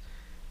Eagles.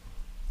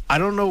 I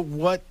don't know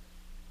what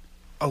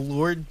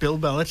allured Bill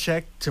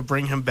Belichick to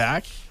bring him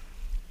back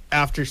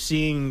after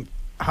seeing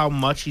how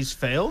much he's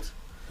failed.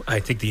 I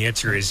think the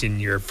answer is in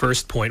your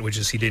first point, which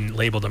is he didn't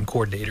label them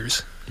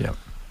coordinators. Yeah.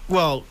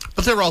 Well,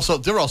 but they're also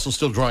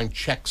still drawing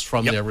checks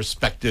from their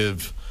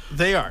respective.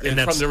 They are, and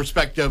from their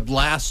respective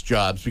last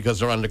jobs because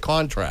they're under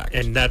contract.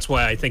 And that's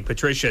why I think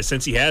Patricia,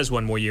 since he has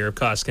one more year of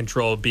cost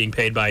control being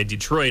paid by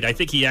Detroit, I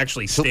think he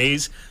actually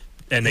stays.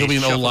 And he'll be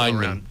an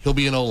O-lineman. O-lineman. He'll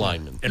be an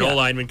O-lineman. An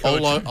O-lineman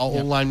coach.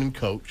 O-lineman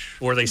coach.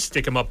 Or they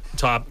stick him up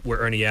top where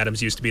Ernie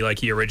Adams used to be like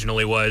he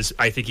originally was.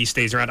 I think he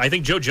stays around. I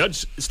think Joe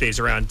Judge stays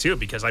around too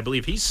because I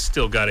believe he's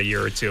still got a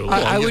year or two.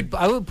 I would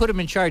put him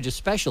in charge of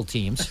special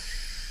teams.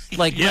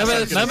 Like,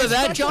 remember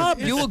that job?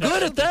 You were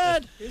good at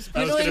that.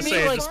 I was going to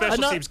say, the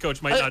special teams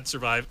coach might not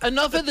survive.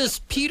 Enough of this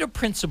Peter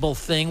Principle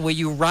thing where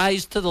you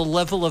rise to the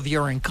level of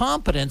your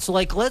incompetence.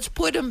 Like, let's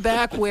put him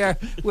back where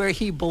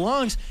he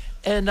belongs.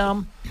 And,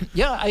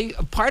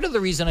 part of the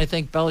reason I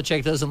think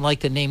Belichick doesn't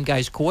like to name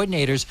guys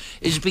coordinators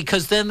is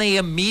because then they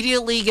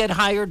immediately get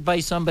hired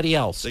by somebody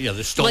else. So,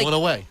 they're stolen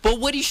away. But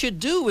what he should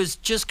do is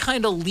just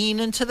kind of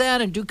lean into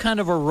that and do kind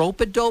of a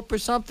rope-a-dope or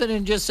something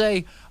and just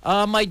say,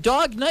 my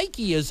dog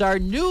Nike is our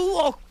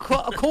new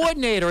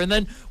coordinator. And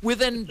then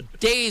within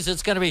days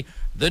it's going to be,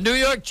 the New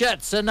York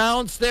Jets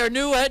announce their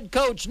new head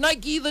coach,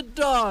 Nike the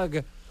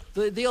dog.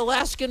 the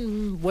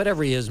Alaskan,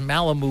 whatever he is,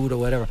 Malamute or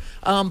whatever.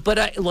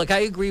 But I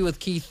agree with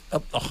Keith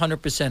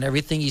 100%.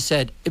 Everything he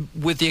said,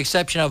 with the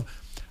exception of,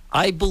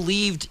 I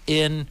believed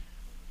in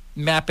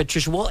Matt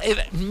Patricia. Well,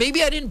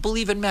 maybe I didn't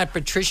believe in Matt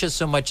Patricia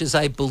so much as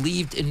I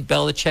believed in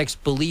Belichick's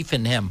belief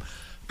in him.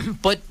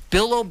 But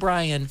Bill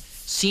O'Brien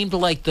seemed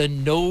like the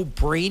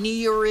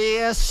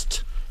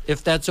no-brainiest,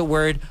 if that's a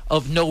word,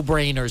 of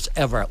no-brainers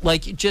ever.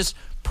 Like, just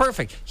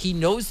perfect. He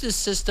knows this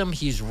system.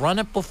 He's run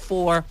it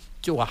before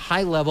to a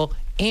high level,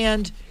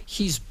 and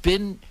he's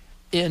been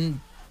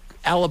in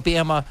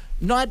Alabama,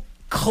 not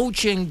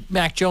coaching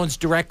Mac Jones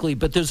directly,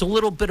 but there's a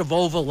little bit of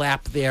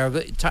overlap there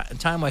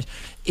time-wise.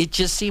 It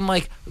just seemed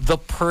like the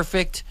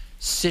perfect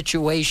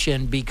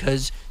situation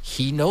because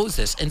he knows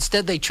this.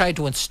 Instead, they tried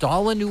to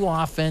install a new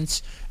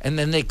offense, and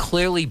then they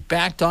clearly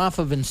backed off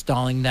of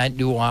installing that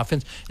new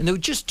offense, and there were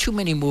just too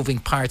many moving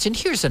parts. And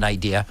here's an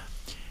idea.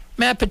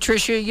 Matt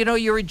Patricia,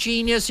 you're a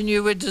genius and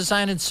you were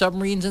designing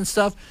submarines and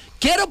stuff.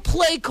 Get a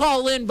play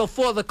call in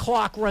before the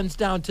clock runs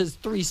down to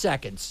 3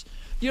 seconds.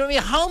 You know what I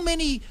mean? How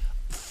many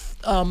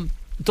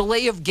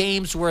delay of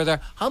games were there?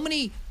 How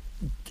many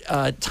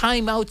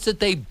timeouts that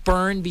they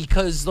burn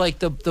because the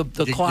clock was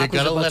about to run out? You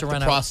got to let the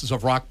process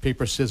of rock,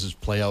 paper, scissors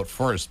play out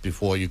first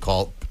before you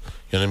call.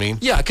 You know what I mean?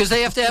 Yeah, because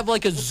they have to have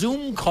like a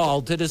Zoom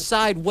call to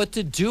decide what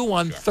to do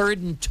on 3rd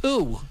and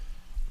 2.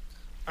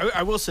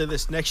 I will say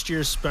this: next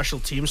year's special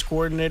teams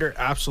coordinator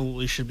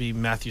absolutely should be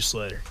Matthew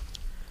Slater.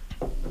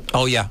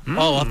 Oh yeah,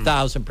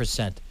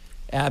 1,000%,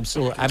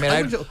 absolutely. I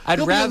mean, I'd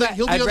rather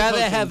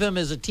have him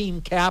as a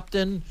team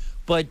captain,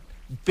 but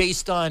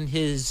based on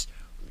his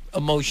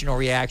emotional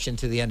reaction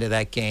to the end of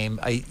that game,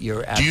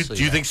 you're absolutely.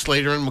 Do you think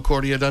Slater and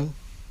McCourty are done?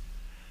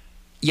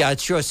 Yeah,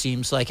 it sure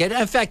seems like it.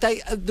 In fact,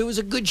 there was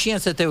a good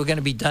chance that they were going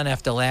to be done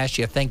after last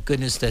year. Thank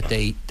goodness that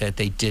they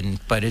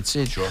didn't. But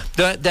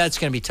that's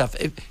going to be tough.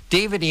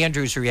 David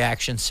Andrews'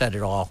 reaction said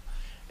it all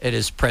at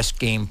his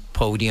post-game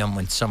podium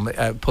when somebody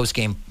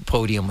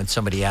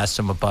asked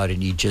him about it,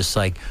 and he just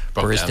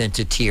burst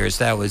into tears.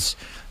 That was,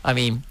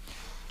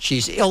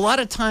 geez, a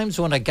lot of times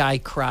when a guy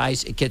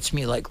cries, it gets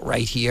me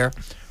right here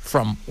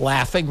from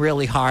laughing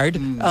really hard.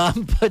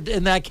 But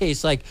in that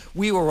case,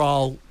 we were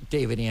all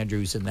David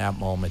Andrews in that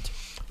moment.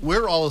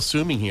 We're all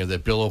assuming here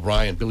that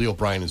Billy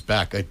O'Brien is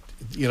back.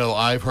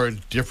 I've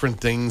heard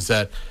different things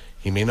that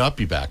he may not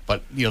be back.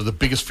 But, the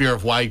biggest fear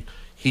of why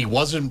he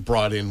wasn't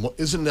brought in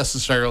isn't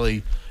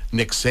necessarily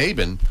Nick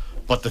Saban,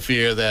 but the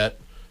fear that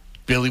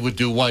Billy would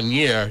do 1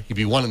 year, he'd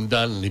be one and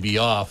done, and he'd be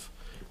off.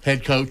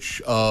 Head coach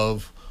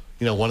of,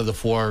 one of the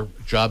 4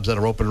 jobs that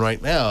are open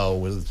right now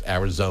with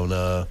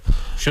Arizona.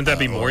 Shouldn't that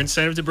be more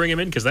incentive to bring him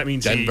in? Because that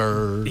means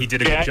Denver. He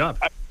did a good job.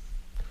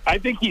 I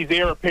think he's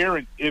heir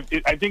apparent.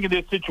 I think in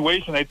this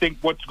situation, I think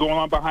what's going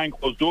on behind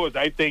closed doors,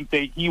 I think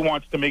that he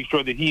wants to make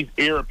sure that he's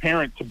heir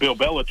apparent to Bill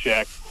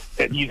Belichick,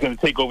 that he's going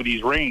to take over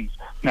these reins.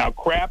 Now,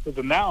 Kraft has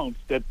announced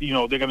that,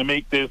 they're going to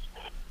make this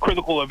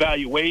critical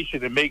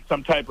evaluation and make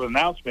some type of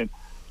announcement.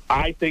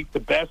 I think the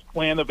best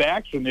plan of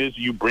action is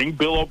you bring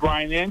Bill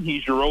O'Brien in,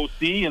 he's your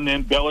OC, and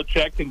then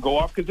Belichick can go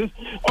off. Because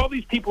all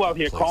these people out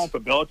here calling for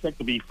Belichick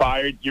to be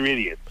fired, you're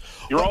idiots.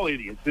 You're all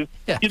idiots. You're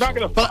not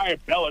going to fire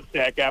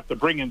Belichick after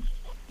bringing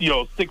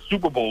 6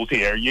 Super Bowls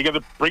here. You got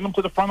to bring them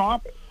to the front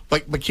office.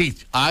 But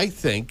Keith, I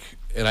think,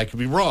 and I could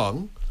be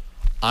wrong,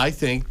 I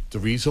think the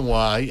reason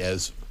why,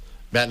 as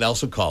Matt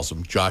Nelson calls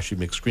him, Joshy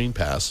McScreen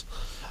Pass,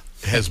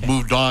 has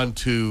moved on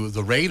to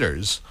the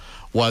Raiders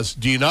was,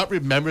 do you not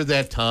remember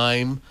that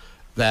time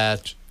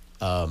that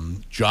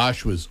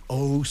Josh was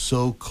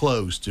so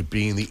close to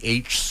being the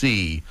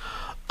HC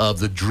of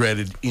the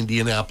dreaded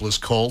Indianapolis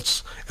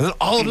Colts? And then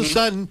all of a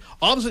sudden,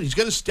 he's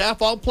got his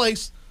staff all in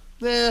place.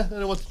 I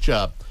don't want the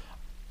job.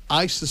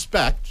 I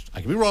suspect,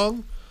 I could be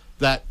wrong,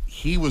 that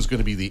he was going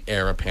to be the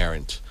heir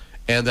apparent,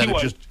 and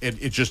that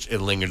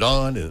it lingered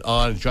on and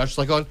on. And Josh's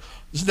like, "Oh,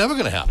 this is never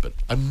going to happen.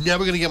 I'm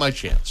never going to get my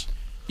chance."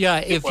 Yeah,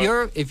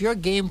 if your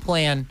game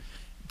plan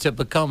to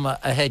become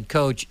a head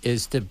coach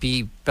is to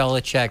be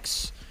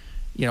Belichick's,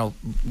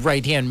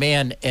 right-hand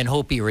man and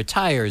hope he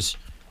retires,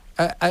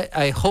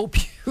 I hope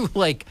you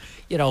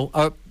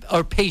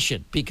are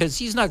patient, because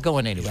he's not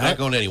going anywhere. He's not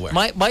going anywhere.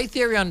 My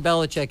theory on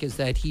Belichick is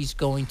that he's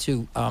going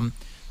to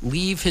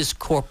leave his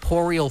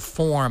corporeal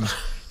form,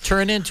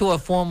 turn into a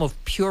form of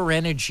pure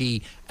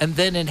energy, and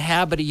then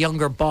inhabit a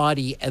younger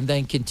body, and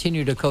then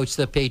continue to coach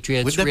the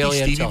Patriots. Would that be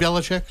Stevie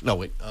Belichick? No,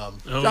 wait.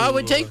 I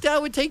would take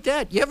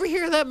that. You ever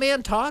hear that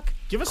man talk?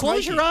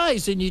 Close your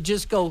eyes and you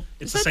just go,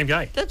 it's the same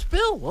guy. That's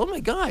Bill. Oh my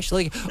gosh.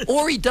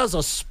 Or he does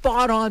a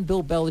spot-on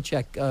Bill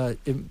Belichick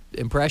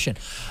impression.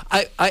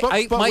 My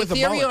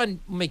theory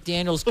on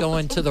McDaniels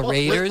going to the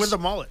Raiders with a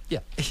mullet. Yeah.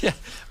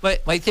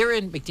 My theory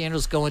on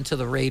McDaniels going to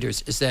the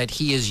Raiders is that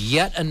he is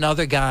yet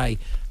another guy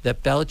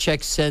that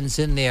Belichick sends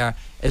in there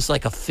as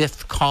like a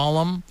 5th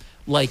column.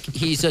 Like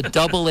he's a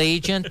double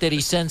agent that he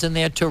sends in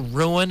there to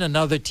ruin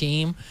another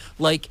team,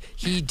 like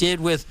he did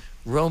with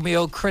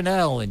Romeo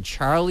Crennel and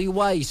Charlie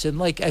Weiss. And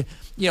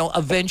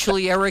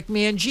eventually Eric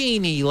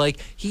Mangini. Like,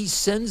 he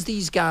sends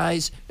these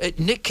guys.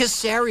 Nick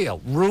Caserio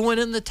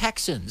ruining the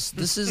Texans.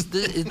 This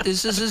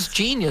is his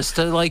genius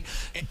to like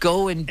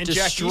go and destroy.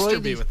 Jack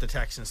Easterby with the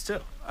Texans too.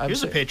 He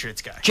was a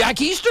Patriots guy.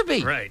 Jack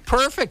Easterby. Right.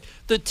 Perfect.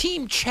 The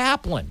team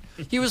chaplain.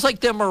 He was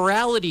like their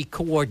morality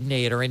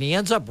coordinator, and he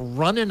ends up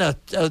running a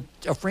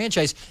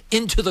franchise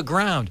into the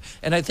ground.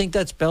 And I think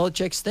that's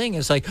Belichick's thing.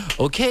 It's like,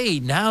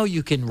 okay, now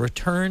you can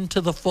return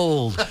to the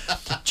fold.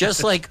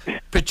 Just like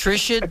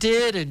Patricia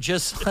did, and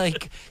just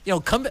like,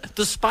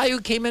 the spy who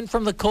came in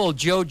from the cold,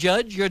 Joe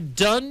Judge, you're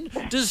done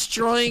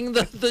destroying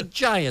the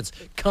Giants.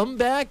 Come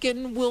back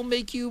and we'll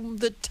make you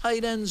the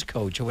tight ends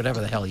coach or whatever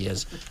the hell he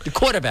is. The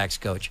quarterback's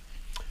coach.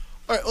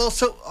 All right. Well,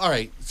 so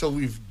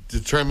we've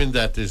determined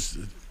that there's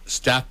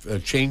staff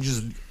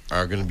changes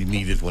are going to be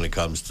needed when it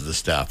comes to the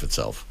staff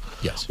itself.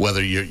 Yes.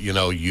 Whether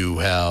you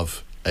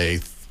have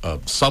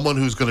someone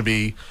who's going to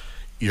be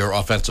your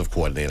offensive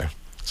coordinator,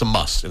 it's a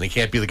must, and it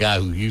can't be the guy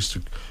who used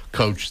to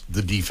coach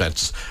the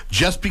defense.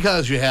 Just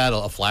because you had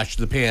a flash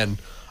in the pan,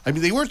 I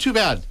mean, they weren't too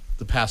bad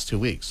the past 2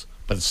 weeks,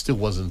 but it still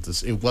wasn't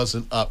this. It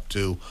wasn't up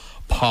to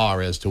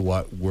par as to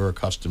what we're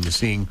accustomed to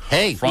seeing.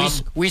 Hey,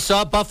 we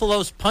saw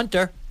Buffalo's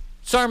punter.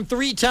 Saw him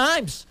 3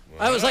 times.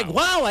 Wow. I was like,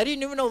 wow, I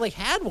didn't even know they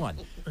had one.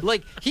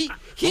 Like, he's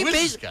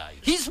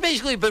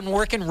basically been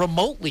working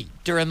remotely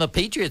during the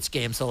Patriots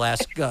games the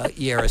last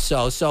year or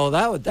so. So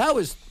that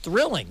was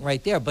thrilling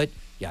right there. But,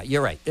 yeah,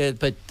 you're right.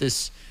 But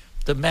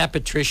the Matt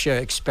Patricia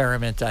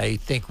experiment, I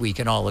think we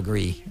can all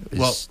agree,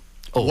 is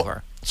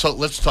over. So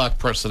let's talk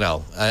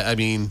personnel. I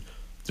mean,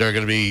 there are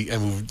going to be,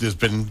 and there's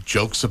been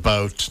jokes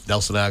about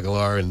Nelson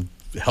Aguilar and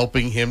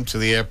helping him to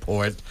the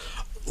airport.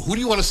 Who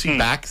do you want to see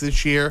back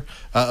this year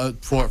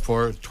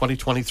for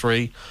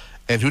 2023?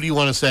 And who do you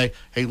want to say,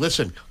 hey,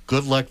 listen,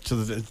 good luck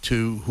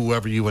to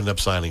whoever you end up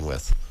signing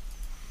with?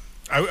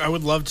 I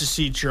would love to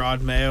see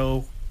Gerard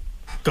Mayo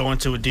go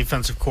into a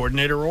defensive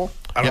coordinator role.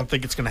 I don't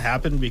think it's going to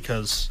happen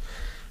because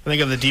I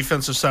think on the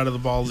defensive side of the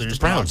ball, there's the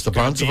Browns. The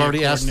Browns have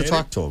already asked to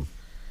talk to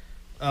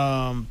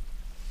him.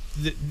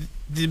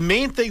 The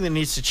main thing that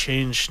needs to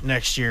change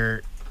next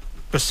year,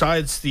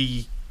 besides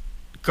the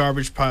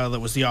garbage pile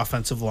that was the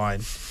offensive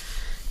line,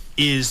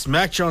 is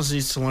Mac Jones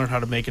needs to learn how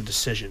to make a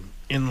decision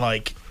in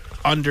like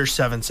under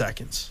 7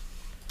 seconds.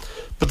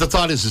 But the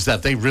thought is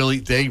that they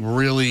really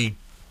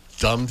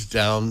dumbed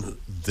down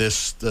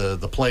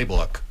the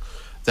playbook,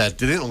 that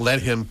they didn't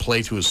let him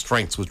play to his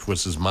strengths, which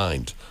was his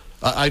mind.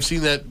 I've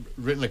seen that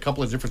written a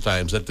couple of different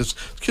times, that this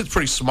kid's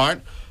pretty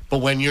smart, but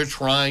when you're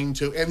trying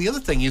to, and the other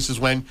thing is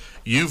when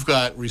you've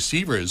got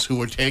receivers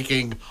who are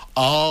taking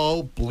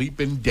all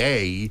bleeping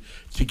day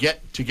to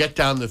get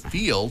down the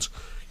field,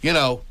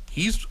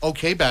 he's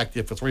okay back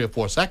there for 3 or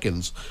 4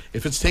 seconds.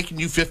 If it's taking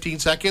you 15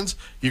 seconds,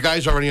 your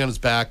guy's already on his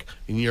back,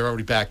 and you're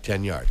already back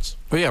 10 yards.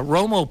 Well, yeah,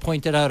 Romo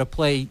pointed out a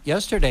play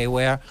yesterday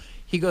where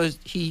he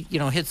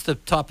hits the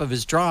top of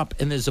his drop,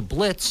 and there's a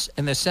blitz,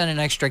 and they're sending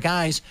extra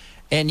guys,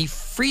 and he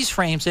freeze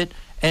frames it,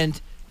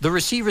 and the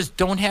receivers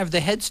don't have the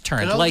heads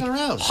turned. Like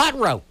hot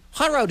route.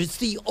 It's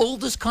the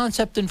oldest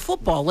concept in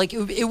football. Like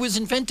it was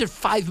invented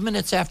 5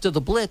 minutes after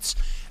the blitz,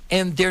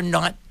 and they're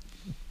not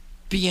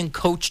being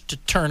coached to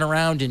turn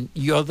around, and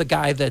you're the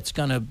guy that's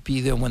going to be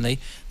there when they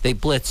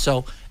blitz.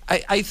 So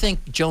I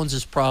think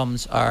Jones's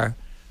problems are,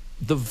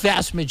 the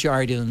vast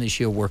majority of them this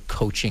year were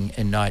coaching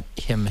and not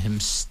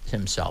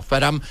himself.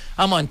 But I'm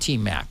on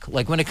Team Mac.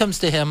 Like when it comes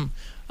to him,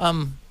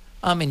 I'm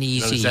an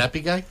easy. Not a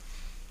zappy guy?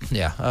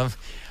 Yeah.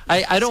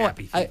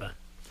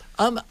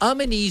 I'm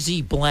an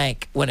easy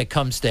blank when it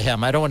comes to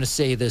him. I don't want to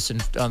say this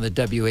on the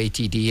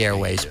WATD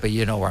airways, but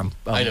you know where I'm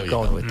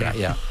going with that.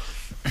 Yeah.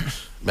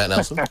 Matt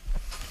Nelson?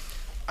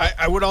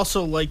 I would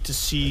also like to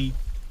see,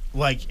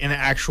 like, an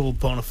actual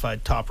bona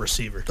fide top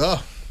receiver.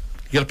 Oh,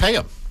 you got to pay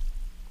him.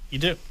 You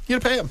do. You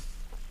got to pay him.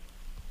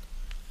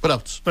 What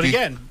else? But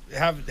again,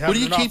 have who do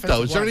you keep,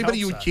 though? Is there anybody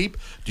you would keep?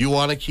 Do you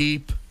want to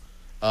keep,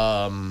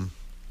 you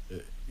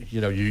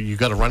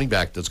got a running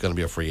back that's going to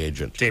be a free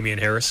agent. Damian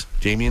Harris.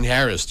 Do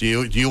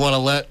you want to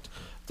let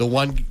the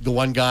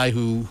one guy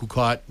who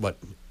caught,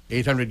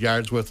 800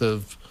 yards worth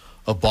of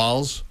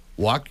balls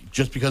walk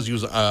just because he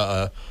was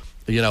an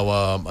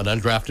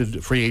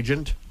undrafted free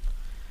agent?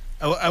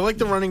 I like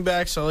the running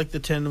backs. I like the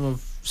tandem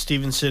of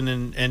Stevenson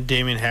and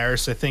Damian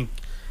Harris. I think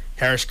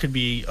Harris could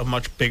be a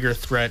much bigger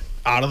threat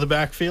out of the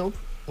backfield,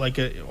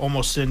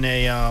 almost in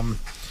a. I'm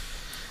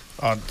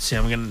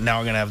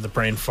gonna have the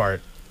brain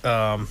fart.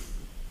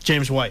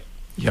 James White.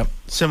 Yep.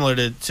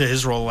 Similar to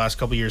his role the last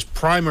couple of years,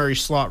 primary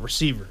slot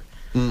receiver.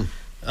 I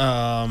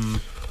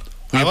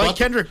like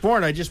Kendrick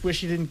Bourne. I just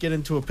wish he didn't get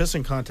into a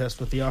pissing contest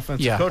with the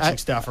offensive coaching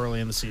staff early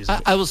in the season.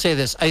 I will say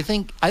this. I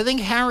think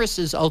Harris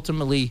is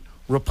ultimately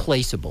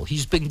replaceable.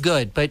 He's been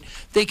good, but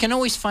they can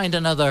always find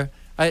another.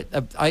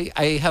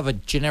 I have a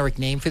generic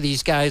name for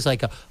these guys,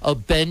 like a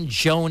Ben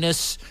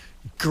Jonas,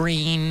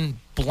 Green,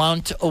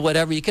 Blunt, or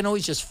whatever. You can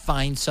always just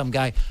find some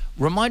guy.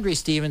 Ramondre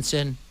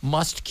Stevenson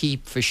must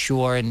keep for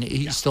sure, and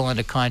he's still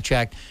under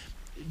contract.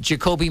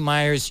 Jacoby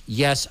Myers,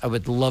 yes, I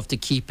would love to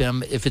keep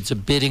him. If it's a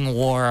bidding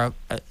war,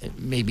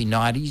 maybe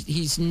not.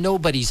 He's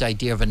nobody's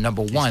idea of a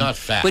number one. He's not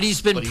fast, but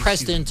he's been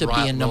pressed into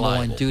being number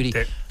one duty.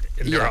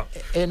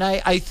 And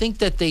I think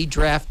that they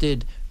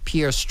drafted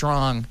Pierre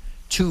Strong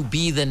to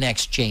be the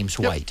next James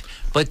White.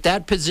 But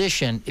that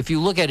position, if you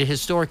look at it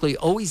historically,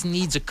 always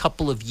needs a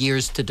couple of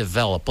years to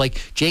develop.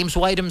 Like James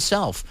White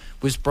himself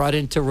was brought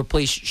in to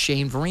replace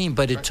Shane Vereen,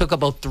 but it took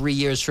about 3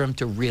 years for him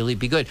to really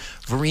be good.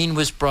 Vereen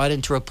was brought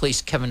in to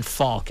replace Kevin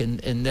Falk, and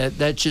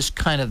that just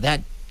kind of, that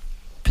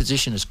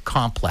position is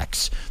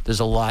complex. There's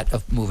a lot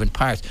of moving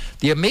parts.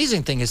 The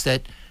amazing thing is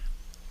that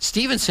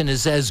Stevenson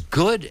is as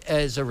good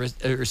as a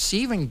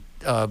receiving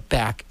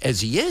back as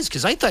he is,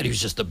 because I thought he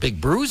was just a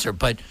big bruiser,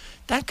 but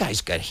that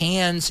guy's got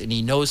hands and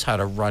he knows how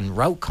to run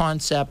route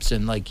concepts,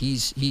 and like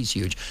he's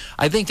huge.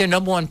 I think their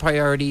number one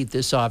priority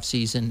this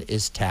offseason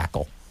is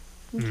tackle.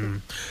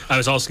 I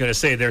was also going to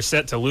say they're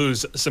set to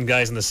lose some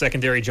guys in the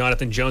secondary.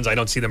 Jonathan Jones, I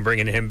don't see them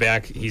bringing him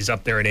back. He's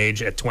up there in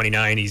age at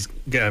 29. He's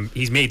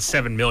made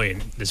 $7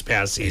 million this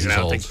past season. I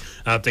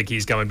don't think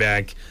he's coming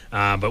back.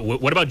 But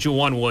what about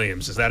Juwan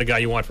Williams? Is that a guy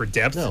you want for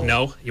depth?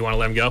 No? You want to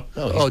let him go?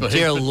 No,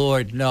 dear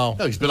Lord, no.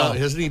 No, he's been on.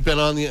 Hasn't he been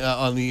on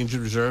the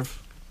injured reserve?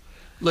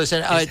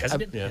 Listen,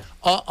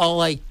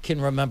 all I can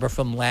remember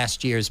from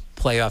last year's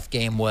playoff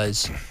game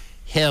was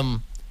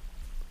him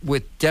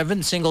with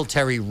Devin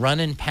Singletary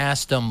running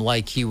past him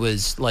like he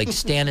was like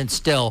standing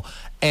still,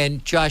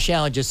 and Josh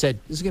Allen just said,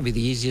 "This is going to be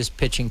the easiest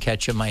pitch and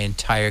catch of my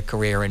entire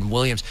career." And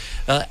Williams,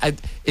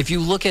 if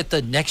you look at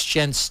the next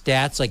gen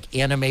stats, like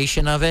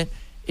animation of it,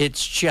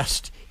 it's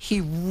just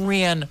he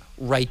ran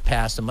right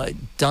past him.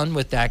 Done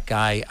with that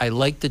guy. I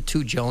like the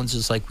two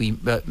Joneses, like we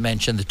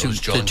mentioned,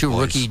 the two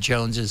rookie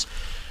Joneses.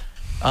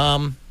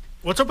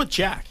 What's up with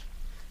Jack?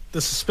 The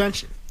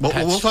suspension. Well,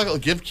 we'll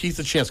talk. Give Keith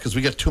a chance because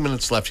we got 2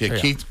 minutes left here.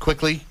 Keith,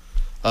 quickly,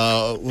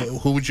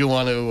 who would you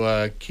want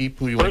to keep?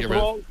 Who you want to get rid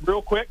of?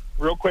 Real quick,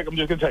 I'm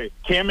just going to tell you,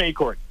 Cam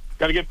Acorn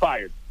got to get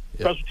fired.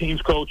 Yep. Special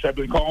teams coach. I've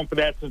been calling for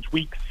that since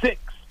week 6.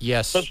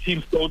 Yes. Special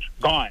teams coach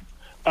gone.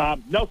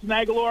 Nelson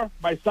Aguilar,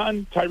 my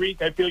son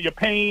Tyreek. I feel your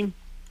pain.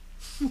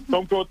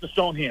 Don't throw it to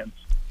stone hands.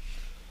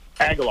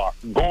 Aguilar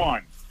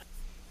gone.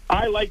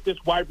 I like this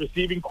wide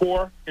receiving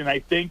core, and I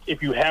think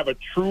if you have a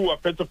true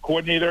offensive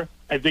coordinator,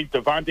 I think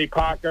Devontae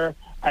Parker,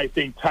 I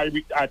think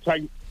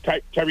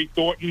Tyreek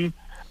Thornton,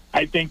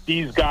 I think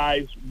these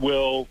guys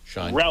will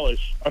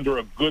relish under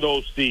a good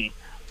OC.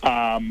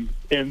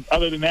 And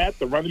other than that,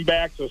 the running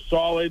backs are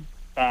solid.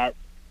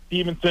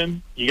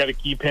 Stevenson, you got to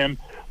keep him.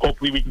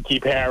 Hopefully we can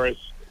keep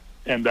Harris.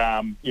 And,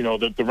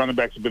 the running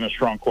backs have been a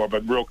strong core,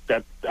 but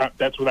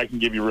that's what I can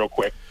give you real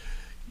quick.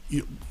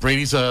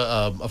 Brady's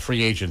a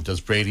free agent.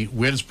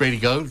 Where does Brady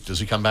go? Does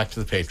he come back to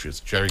the Patriots?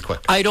 Jerry,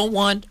 quick. I don't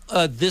want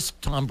this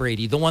Tom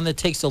Brady, the one that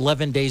takes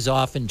 11 days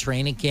off in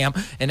training camp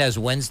and has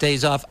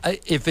Wednesdays off.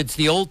 If it's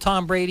the old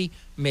Tom Brady,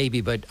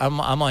 maybe, but I'm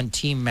on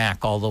Team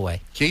Mac all the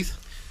way. Keith?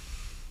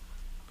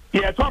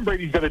 Yeah, Tom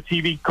Brady's got a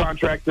TV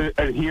contract to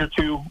adhere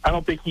to. I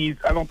don't think he's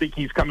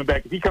coming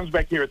back. If he comes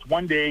back here, it's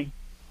 1 day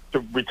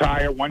to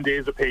retire, 1 day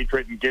as a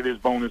Patriot and get his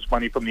bonus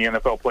money from the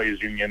NFL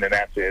Players Union, and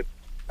that's it.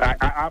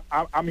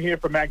 I'm here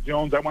for Mac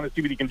Jones. I want to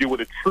see what he can do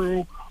with a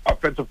true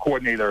offensive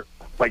coordinator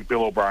like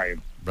Bill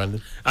O'Brien.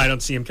 Brendan? I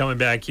don't see him coming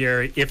back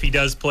here. If he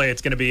does play,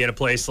 it's going to be in a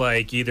place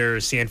like either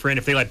San Fran,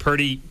 if they let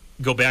Purdy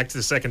go back to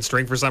the second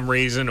string for some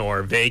reason,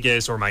 or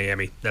Vegas or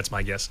Miami. That's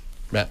my guess.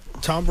 Matt?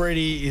 Tom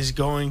Brady is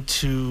going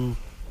to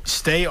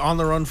stay on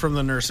the run from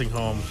the nursing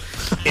home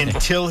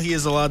until he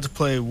is allowed to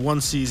play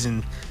one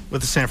season with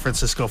the San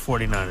Francisco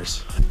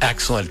 49ers.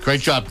 Excellent.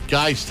 Great job.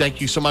 Guys,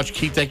 thank you so much.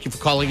 Keith, thank you for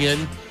calling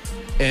in.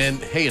 And,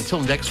 hey, until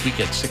next week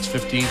at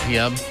 6:15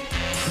 p.m.,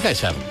 you guys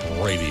have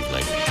a great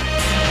evening.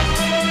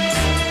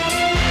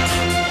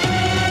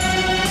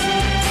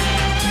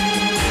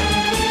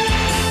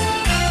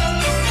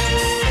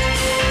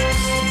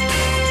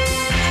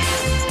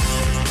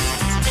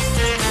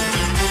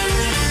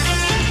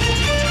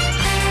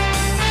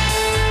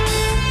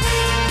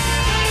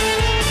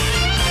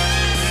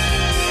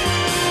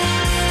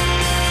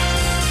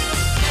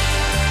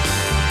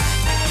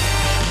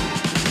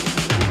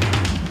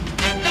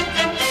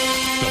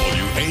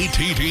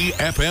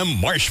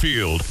 FM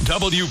Marshfield,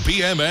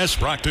 WBMS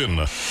Brockton.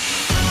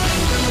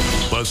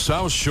 The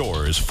South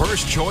Shore's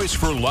first choice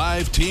for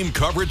live team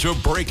coverage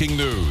of breaking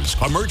news,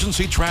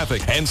 emergency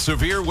traffic, and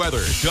severe weather.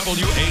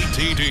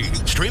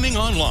 WATD. Streaming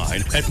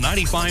online at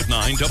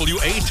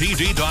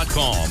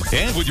 959WATD.com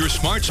and with your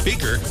smart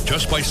speaker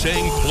just by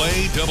saying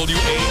play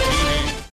WATD.